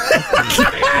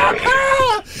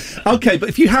 Okay, but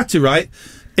if you had to, right?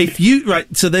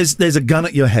 So there's a gun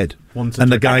at your head, and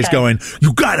the guy's Okay. going,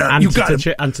 you gotta,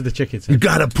 Answer the chicken. you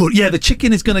gotta put, the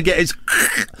chicken is gonna get its.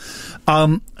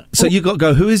 So you got to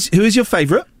go. Who is your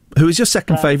favourite? Who is your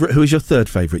second favourite? Who is your third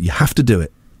favourite? You have to do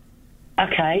it.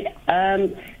 Okay.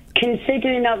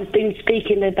 Considering I've been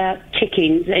speaking about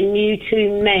chickens and you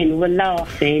two men were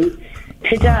laughing,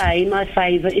 today my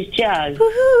favourite is Joe.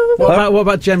 What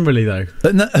about generally though?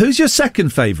 Who's your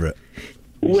second favourite?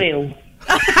 Will.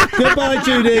 Goodbye,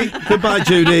 Judy. Goodbye,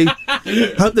 Judy.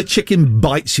 Hope the chicken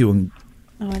bites you and.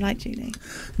 Oh, I like Judy.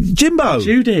 Jimbo.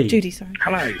 Judy, sorry.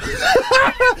 Hello.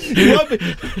 You won't be-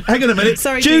 Hang on a minute.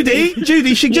 Sorry, Judy.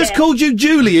 Judy, she just Yeah. called you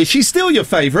Julie. Is she still your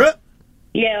favourite?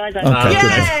 Yeah, I don't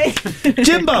Okay, good.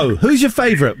 Jimbo, who's your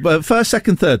favourite? First,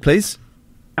 second, third, please.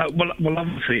 Well,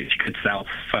 obviously it's your good self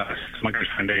first. My good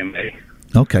friend Ian Lee.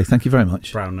 Okay, thank you very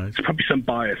much. Brown nose. There's probably some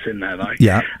bias in there though.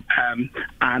 Yeah.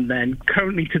 And then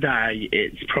currently today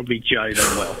it's probably Joe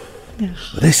then Will.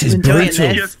 This is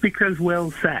brutal. Just because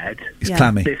Will said It's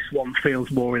clammy. this one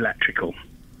feels more electrical.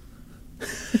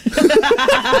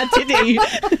 Did he?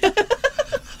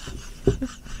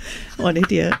 What an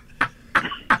idiot.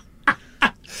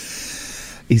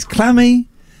 He's clammy.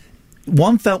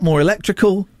 One felt more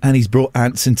electrical, and he's brought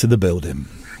ants into the building.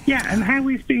 Yeah, and how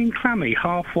is being clammy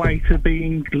halfway to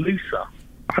being looser?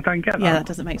 I don't get that. Yeah, that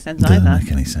doesn't make sense Doesn't either.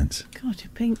 make any sense. God,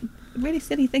 you're being really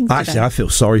silly things Actually, today. I feel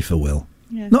sorry for Will.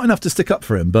 Yeah. Not enough to stick up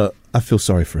for him, but I feel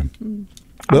sorry for him.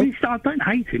 I mean, I don't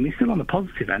hate him. He's still on the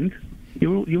positive end.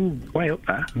 You're way up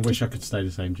there. I wish I could stay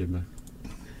the same, Jimbo.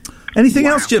 Anything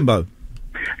else, Jimbo?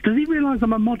 Does he realise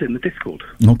I'm a mod in the Discord?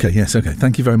 Okay, yes, okay.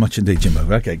 Thank you very much indeed,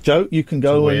 Jimbo. Okay, Joe, you can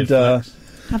go and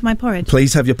Have my porridge.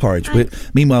 please have your porridge.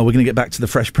 Meanwhile, we're going to get back to the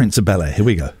Fresh Prince of Bel-Air. Here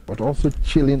we go. But also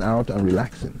chilling out and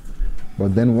relaxing.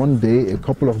 But then one day, a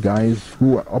couple of guys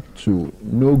who were up to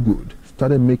no good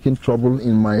started making trouble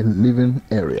in my living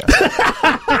area.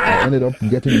 I ended up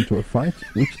getting into a fight,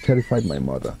 which terrified my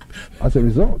mother. As a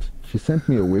result, she sent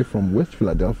me away from West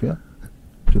Philadelphia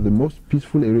to the most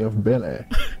peaceful area of Bel Air.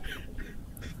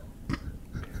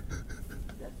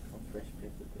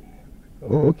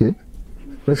 Oh, okay.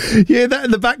 Yeah, that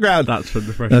in the background. That's from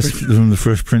the Fresh That's Prince. from the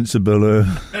Fresh Prince of Bel-Air.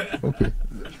 Okay.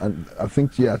 And I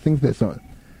think there's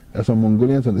some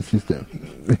Mongolians on the system.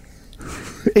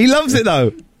 He loves it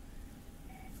though.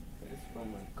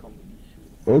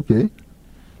 Okay.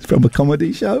 It's from a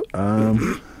comedy show.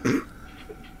 You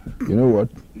know what?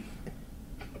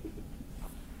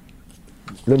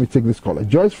 Let me take this caller.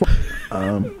 Joyce from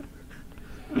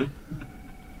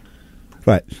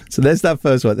Right. So there's that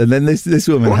first one, and then this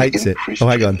woman hates it. Oh,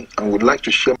 hang on. I would like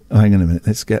to share. Oh, hang on a minute.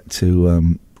 Let's get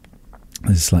to.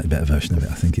 There's a slightly better version of it.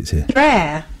 I think it's here.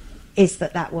 Rare is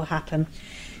that will happen.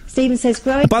 Stephen says,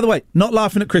 growing. And by the way, not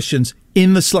laughing at Christians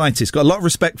in the slightest. Got a lot of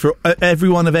respect for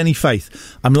everyone of any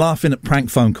faith. I'm laughing at prank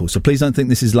phone calls, so please don't think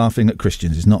this is laughing at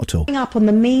Christians. It's not at all. Growing up on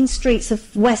the mean streets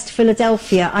of West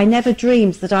Philadelphia, I never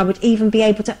dreamed that I would even be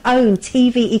able to own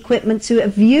TV equipment to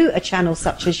view a channel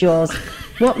such as yours.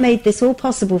 What made this all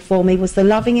possible for me was the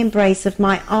loving embrace of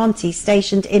my auntie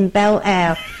stationed in Bel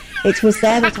Air. It was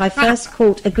there that I first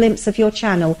caught a glimpse of your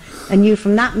channel and knew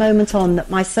from that moment on that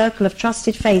my circle of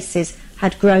trusted faces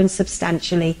had grown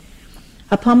substantially.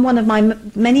 Upon one of my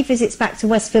many visits back to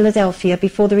West Philadelphia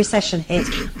before the recession hit,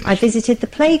 I visited the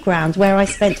playground where I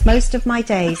spent most of my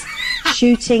days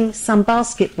shooting some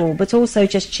basketball, but also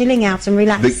just chilling out and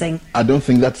relaxing. I don't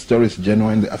think that story is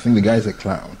genuine. I think the guy is a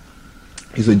clown.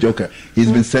 He's a joker.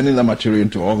 He's been sending that material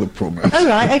into all the programs. Oh,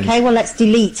 right, okay, well, let's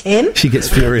delete him. She gets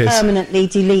furious. Permanently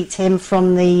delete him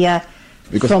from the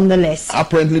list.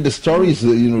 Apparently the story is,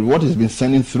 what he's been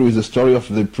sending through is the story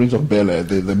of the Prince of Bel-Air,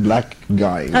 the black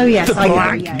guy. Oh, yes. The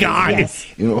black guy. Yes.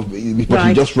 But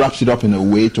he just wraps it up in a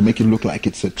way to make it look like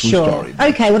it's a true story.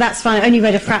 Okay, well, that's fine. I only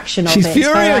read a fraction of it. She's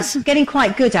furious. So, getting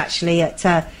quite good, actually, at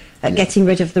getting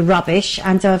rid of the rubbish,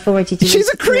 and I've already deleted. She's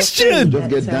a Christian! Just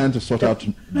get Dan to sort out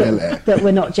Bel-Air. That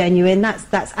were not genuine.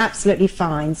 That's absolutely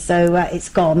fine. So it's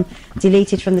gone,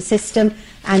 deleted from the system,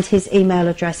 and his email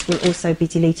address will also be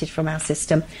deleted from our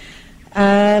system.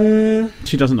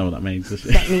 She doesn't know what that means, does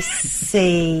she? Let me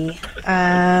see.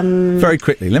 Very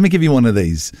quickly, let me give you one of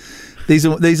these. These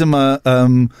are my.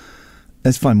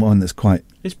 Let's find one that's quite.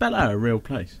 Is Bel-Air a real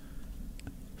place?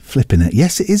 Flipping it.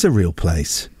 Yes, it is a real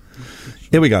place.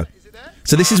 Here we go.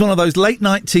 So this is one of those late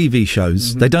night TV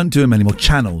shows. They don't do them anymore.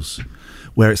 Channels,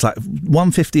 where it's like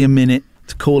 $1.50 a minute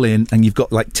to call in, and you've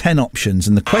got like 10 options.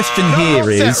 And the question here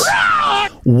is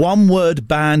one-word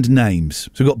band names.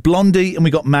 So we've got Blondie and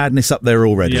we've got Madness up there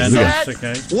already. Yeah, Here we that's go.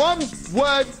 okay. One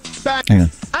word band. Hang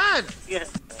on. And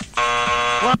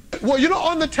well, you're not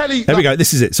on the telly. Here we go.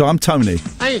 This is it. So I'm Tony.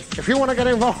 Hey, if you want to get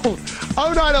involved,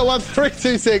 0901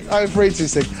 326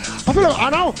 0326. I feel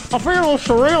all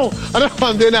surreal. I know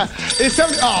I'm doing that. It's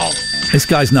This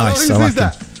guy's nice. I like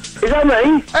him. Is that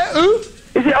me? Who?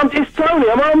 Is it? It's Tony.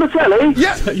 Am I on the telly?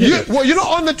 Yeah. You're not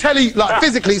on the telly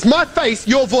physically. It's my face,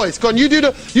 your voice. Go on. You do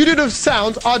the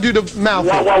sound. I'll do the mouth.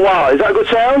 Wow. Is that a good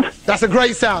sound? That's a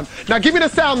great sound. Now give me the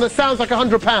sound that sounds like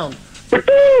 £100.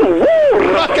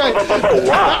 Okay.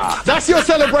 That's your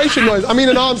celebration noise. I mean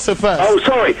an answer first. Oh,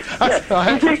 sorry. Is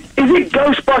it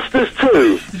Ghostbusters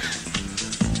 2?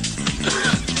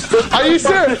 Are you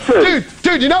serious?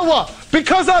 Dude, you know what?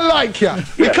 Because I like you.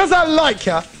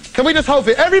 Can we just hold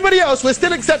it? Everybody else, we're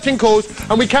still accepting calls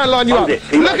and we can line you up.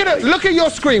 Look at your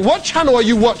screen. What channel are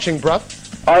you watching, bruv?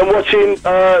 I'm watching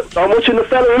the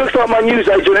fellow who looks like my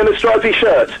newsagent in a stripy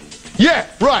shirt. Yeah,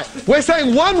 right. We're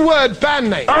saying one-word band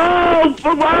name. Oh,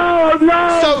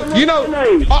 no. So,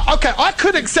 okay, I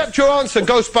could accept your answer,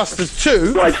 Ghostbusters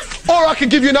 2. Right. Or I could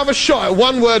give you another shot at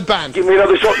one-word band. Give me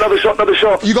another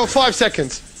shot. You got 5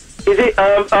 seconds. Is it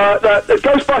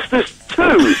Ghostbusters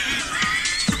 2?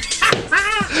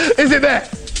 Is it there?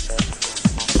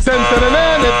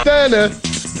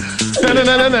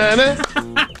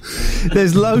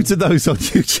 There's loads of those on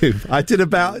YouTube. I did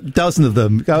about a dozen of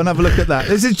them. Go and have a look at that.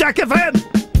 This is Jack FM.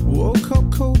 Woke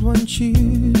up cold one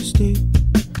Tuesday.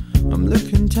 I'm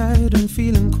looking tired and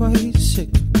feeling quite sick.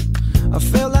 I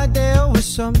felt like there was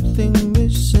something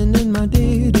missing in my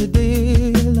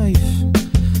day-to-day life.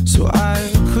 So I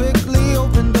quickly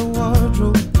opened the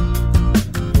wardrobe,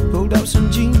 pulled out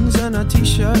some jeans and a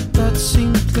t-shirt that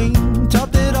seemed clean,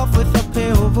 topped it off with a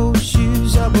pair of old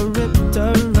shoes that were ripped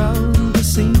around the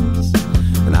seams.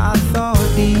 And I thought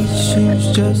these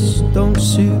shoes just don't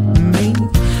suit me.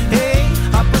 Hey,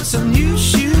 I put some new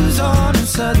shoes on and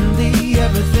suddenly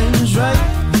everything's right.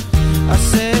 I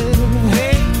said,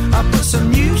 hey, I put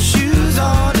some new shoes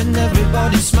on and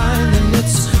everybody's smiling.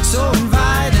 It's so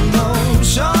inviting. No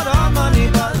short on money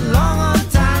but long on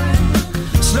time.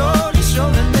 Slowly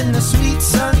strolling in the sweet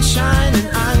sunshine, and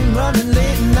I'm running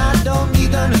late and I don't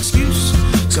need an excuse,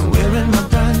 'cause I'm wearing my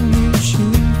brand new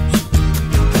shoes.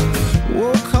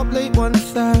 Woke up late one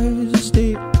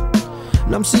Thursday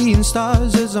and I'm seeing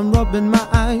stars as I'm rubbing my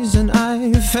eyes, and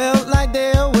I felt like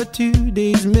there were 2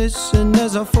 days missing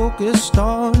as I focused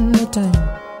on the time.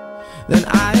 Then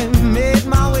I made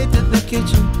my way to the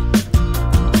kitchen,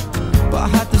 but I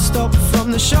had to stop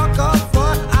from the shock of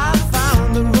what I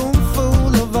found. A room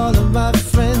full of all of my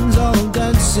friends all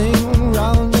dancing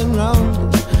round and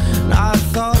round. And I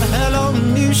thought, hello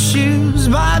new shoes,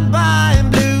 bye-bye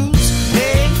blues.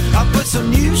 Hey, I put some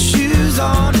new shoes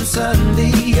on and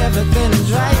suddenly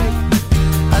everything's right.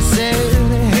 I said,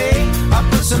 hey, I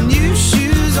put some new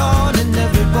shoes on and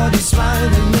everybody's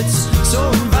smiling. It's so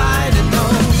inviting. No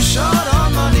short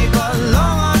on money but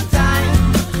long on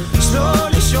time.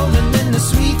 Slowly strolling in the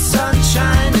sweet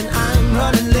sunshine, and I'm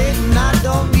running late and I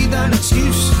don't need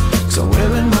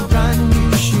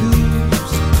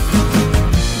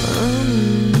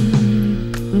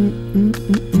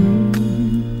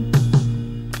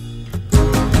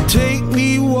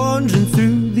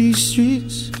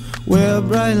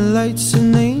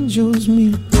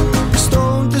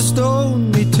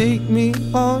take me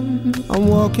on. I'm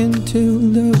walking till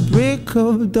the break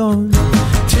of dawn.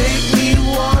 Take me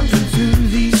wandering through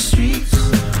these streets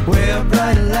where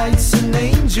bright lights and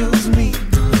angels meet.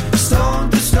 Stone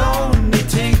to stone, they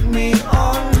take me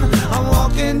on. I'm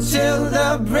walking till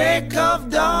the break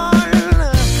of dawn.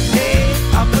 Hey,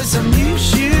 I put some new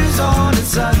shoes on and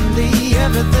suddenly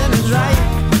everything is right.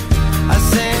 I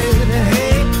said,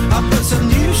 hey, I put some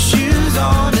new shoes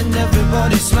on and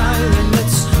everybody's smiling.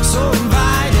 It's so inviting.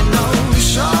 No,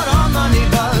 short on money,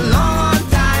 but long on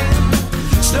time.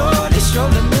 Slowly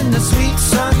strolling in the sweet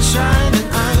sunshine, and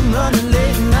I'm running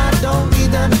late and I don't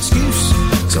need an excuse.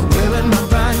 So wearing my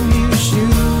brand new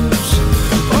shoes.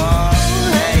 Oh,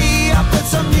 hey, I put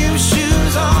some new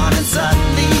shoes on and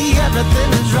suddenly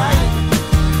everything is right.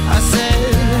 I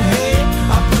said, hey,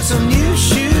 I put some new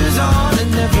shoes on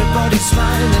and everybody's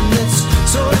smiling. It's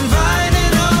so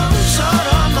inviting. Oh, short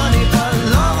on money, but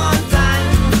long on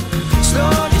time.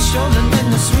 Slowly strolling in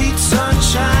the sweet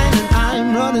sunshine, and I'm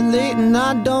running late and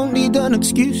I don't need an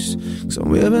excuse. So I'm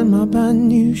wearing my brand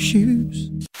new shoes.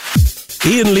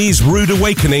 Ian Lee's Rude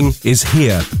Awakening is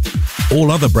here.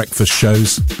 All other breakfast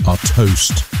shows are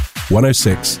toast.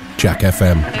 106 Jack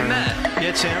FM. Hey, Matt.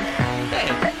 Yeah, Tim? Hey,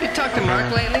 you talked to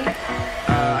Mark lately?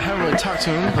 I haven't really talked to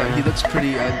him, but he looks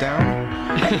pretty down.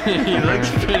 He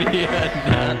looks pretty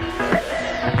down.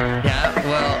 Yeah,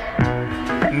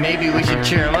 well, maybe we should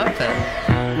cheer him up then.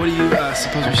 What do you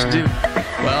suppose we should do?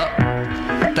 Well,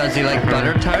 does he like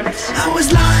butter tarts? I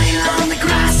was lying on the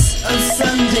grass of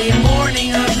Sunday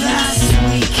morning of last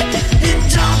week,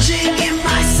 indulging in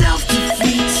my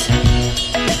self-defeat.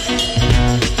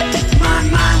 My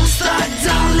mind was thugged,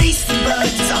 all laced and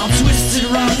bugged, all twisted,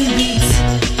 wrong and beat.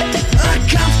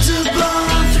 Uncomfortable,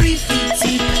 3 feet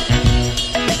deep.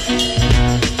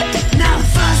 Now the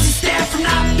fuzzy stare from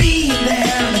not being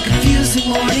there on a confusing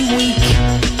morning week.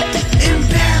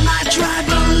 Impair my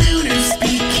tribal lunar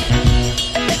speak.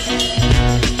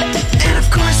 And of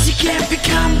course you can't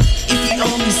become if you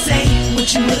only say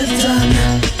what you would have done.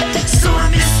 So I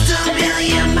missed a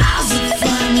million miles of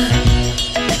fun.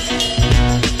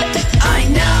 I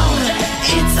know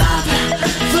it's up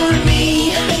for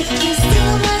me. If you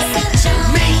steal my sunshine,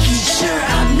 making sure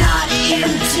I'm not in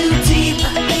too deep.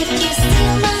 If you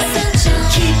steal my sunshine,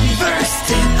 keep me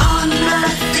bursting on my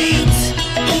feet.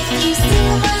 If you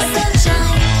steal my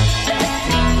sunshine.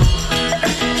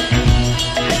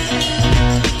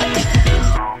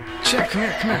 Jeff, come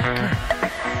here.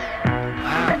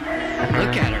 Wow,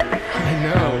 look at her. I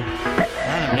know.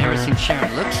 Man, I've never seen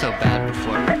Sharon look so bad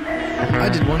before. I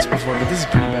did once before, but this is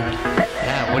pretty bad.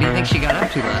 Yeah, what do you think she got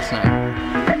up to last night?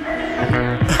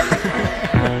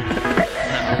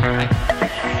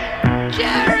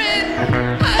 Sharon,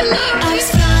 I love you. I was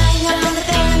flying on the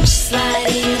bench,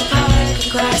 sliding in the park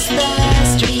across the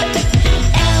street.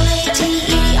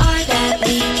 Later that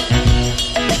week.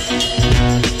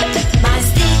 My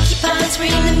sticky paws were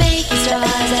in the making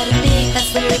straws at a big fast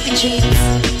slurping treats.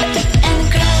 An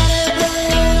incredible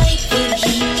lake with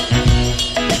heat.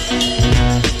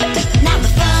 Now the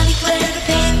funny glare of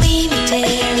pale gleaming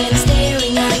tear and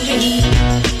staring under heat.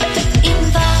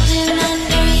 Involved in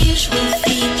unusual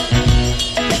feet.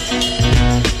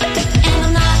 And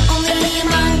I'm not only a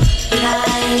monk, but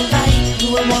I invite who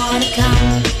will wanna come.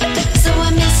 So I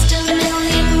missed a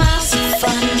million miles of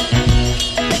fun.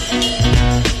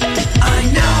 I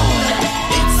know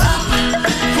it's up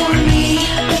for me.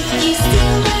 If you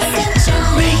steal my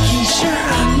sunshine, making sure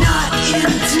I'm not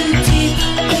in too deep.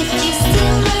 If you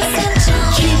steal my sunshine,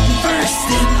 keep me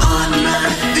bursting on my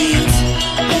feet.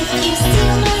 If you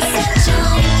steal my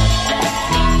sunshine,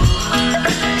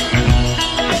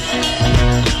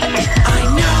 I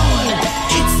know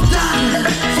it's done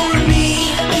for me.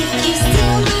 If you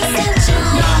steal my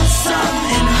sunshine, not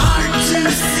something hard to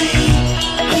see.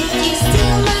 If you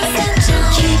steal my sunshine,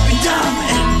 keep me dumb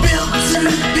and built to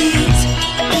beat.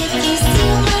 If you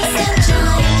steal my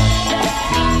sunshine,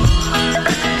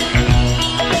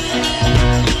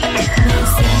 my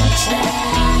sunshine.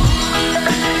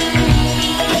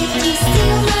 If you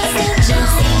steal my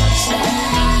sunshine,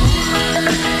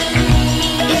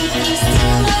 if you steal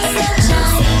my sunshine,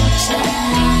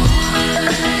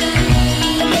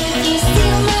 if you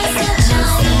steal my sunshine,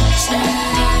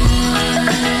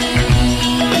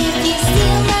 if you steal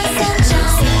my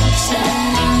sunshine,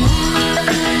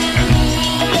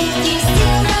 if you steal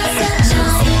my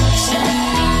sunshine,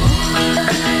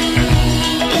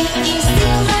 if you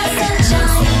steal my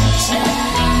sunshine,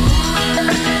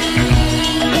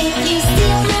 if you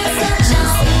steal my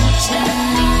sunshine.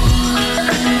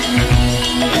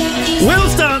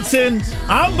 Will's dancing,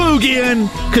 I'm boogieing,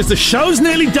 because the show's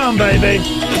nearly done, baby.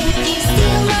 If you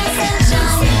steal my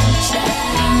sunshine,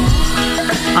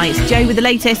 Hi, it's Joe with the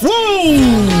latest.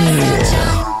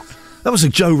 That was a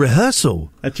Joe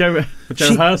rehearsal. Joe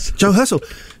rehearsal. Joe rehearsal.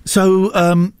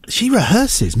 So she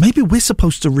rehearses. Maybe we're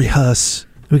supposed to rehearse.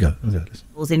 Here we go.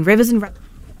 In rivers and...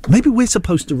 Maybe we're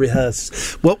supposed to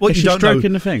rehearse. What Is you she don't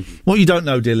stroking know, the thing? What you don't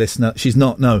know, dear listener, she's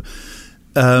not. No,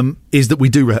 is that we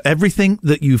do everything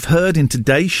that you've heard in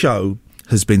today's show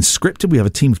has been scripted. We have a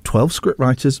team of 12 script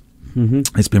writers.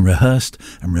 Mm-hmm. It's been rehearsed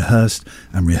and rehearsed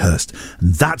and rehearsed,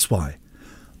 and that's why.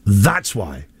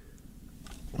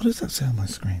 What does that say on my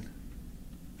screen?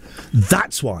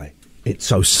 That's why it's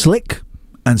so slick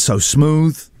and so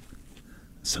smooth,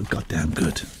 so goddamn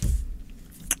good.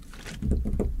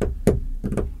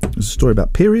 There's a story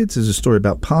about periods. There's a story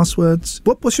about passwords.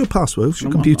 What's your password? What's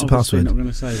your computer password? I'm not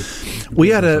going to say. We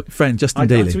had a friend, Justin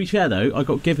Daly. To be fair, though, I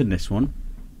got given this one.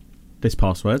 This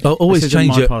password. Oh, always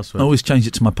change it. Password. Always change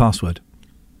it to my password.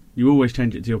 You always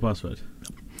change it to your password.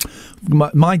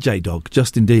 My J-Dog,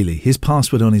 Justin Dealey, his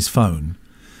password on his phone,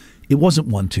 it wasn't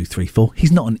 1234.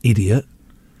 He's not an idiot.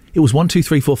 It was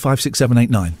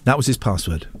 12345678 That was his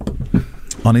password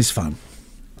on his phone.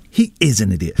 He is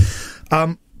an idiot.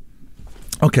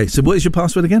 Okay, so what is your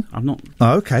password again? I'm not.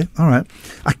 Oh, okay, all right.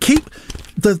 I keep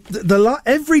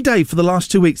every day for the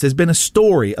last 2 weeks. There's been a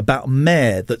story about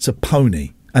Mayor that's a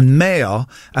pony, and Mayor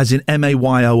as in Mayor.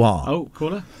 Oh,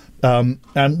 caller. And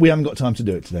we haven't got time to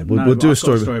do it today. We'll do a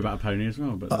story. Got a story about a pony as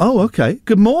well. But oh, okay.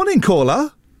 Good morning,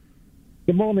 caller.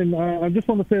 Good morning. I just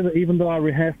want to say that even though I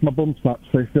rehearsed my bum slaps,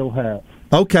 they still hurt.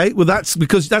 Okay, well that's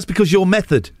because you're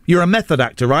method. You're a method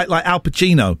actor, right? Like Al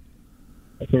Pacino.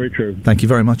 That's very true. Thank you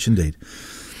very much indeed.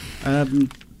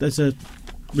 There's a.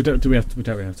 We don't really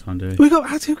have time, do we? We got.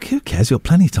 Who cares? We've got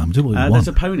plenty of time to do what we want. There's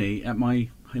a pony in my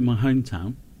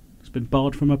hometown. It's been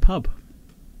barred from a pub.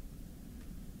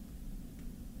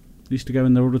 Used to go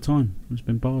in there all the time. It's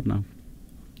been barred now.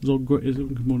 It's all great. It's all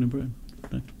Good Morning Britain.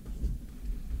 No.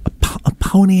 A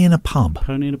pony in a pub.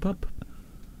 Pony in a pub.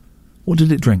 What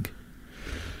did it drink?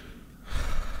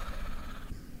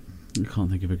 I can't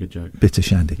think of a good joke. Bitter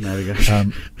shandy. There we go.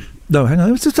 No, hang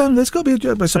on. There's got to be a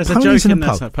joke. There's a ponies joke in a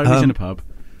pub. Ponies in a pub.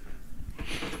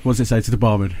 What does it say to the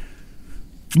barman?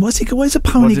 What's a pony going to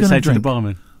drink? What does it say to the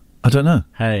barman? I don't know.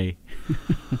 Hey.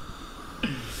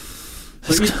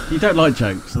 You don't like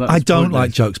jokes. So I don't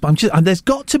like jokes, but I'm just. And there's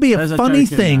got to be a funny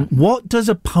thing. What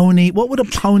would a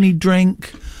pony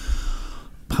drink?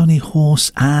 Pony,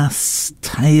 horse, ass,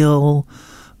 tail,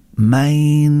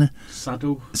 mane,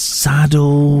 saddle,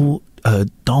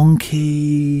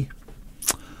 donkey.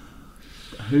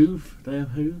 Hoof. They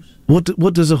have hooves.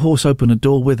 What does a horse open a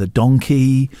door with? A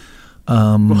donkey.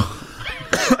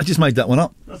 I just made that one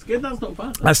up. That's good. That's not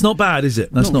bad. That's not bad, is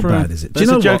it? That's not bad, is it? There's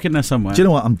a joke in there somewhere. Do you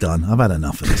know what? I'm done. I've had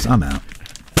enough of this. I'm out.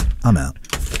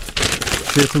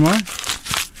 See you tomorrow.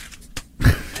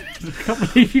 I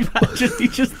can't believe you've actually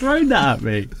just thrown that at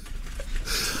me.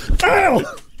 Ow!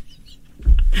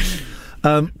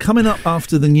 Coming up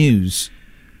after the news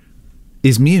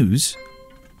is Muse.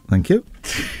 Thank you.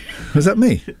 Was that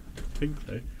me? I think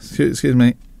so. Excuse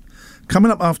me.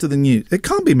 Coming up after the news. It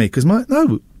can't be me because my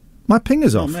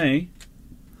pinger's off. Not me.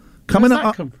 Coming Where's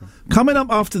up, that come from? coming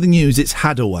up after the news, it's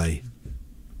Hadaway.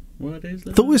 What is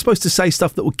that? Thought we were supposed to say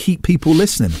stuff that would keep people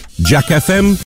listening. Jack FM.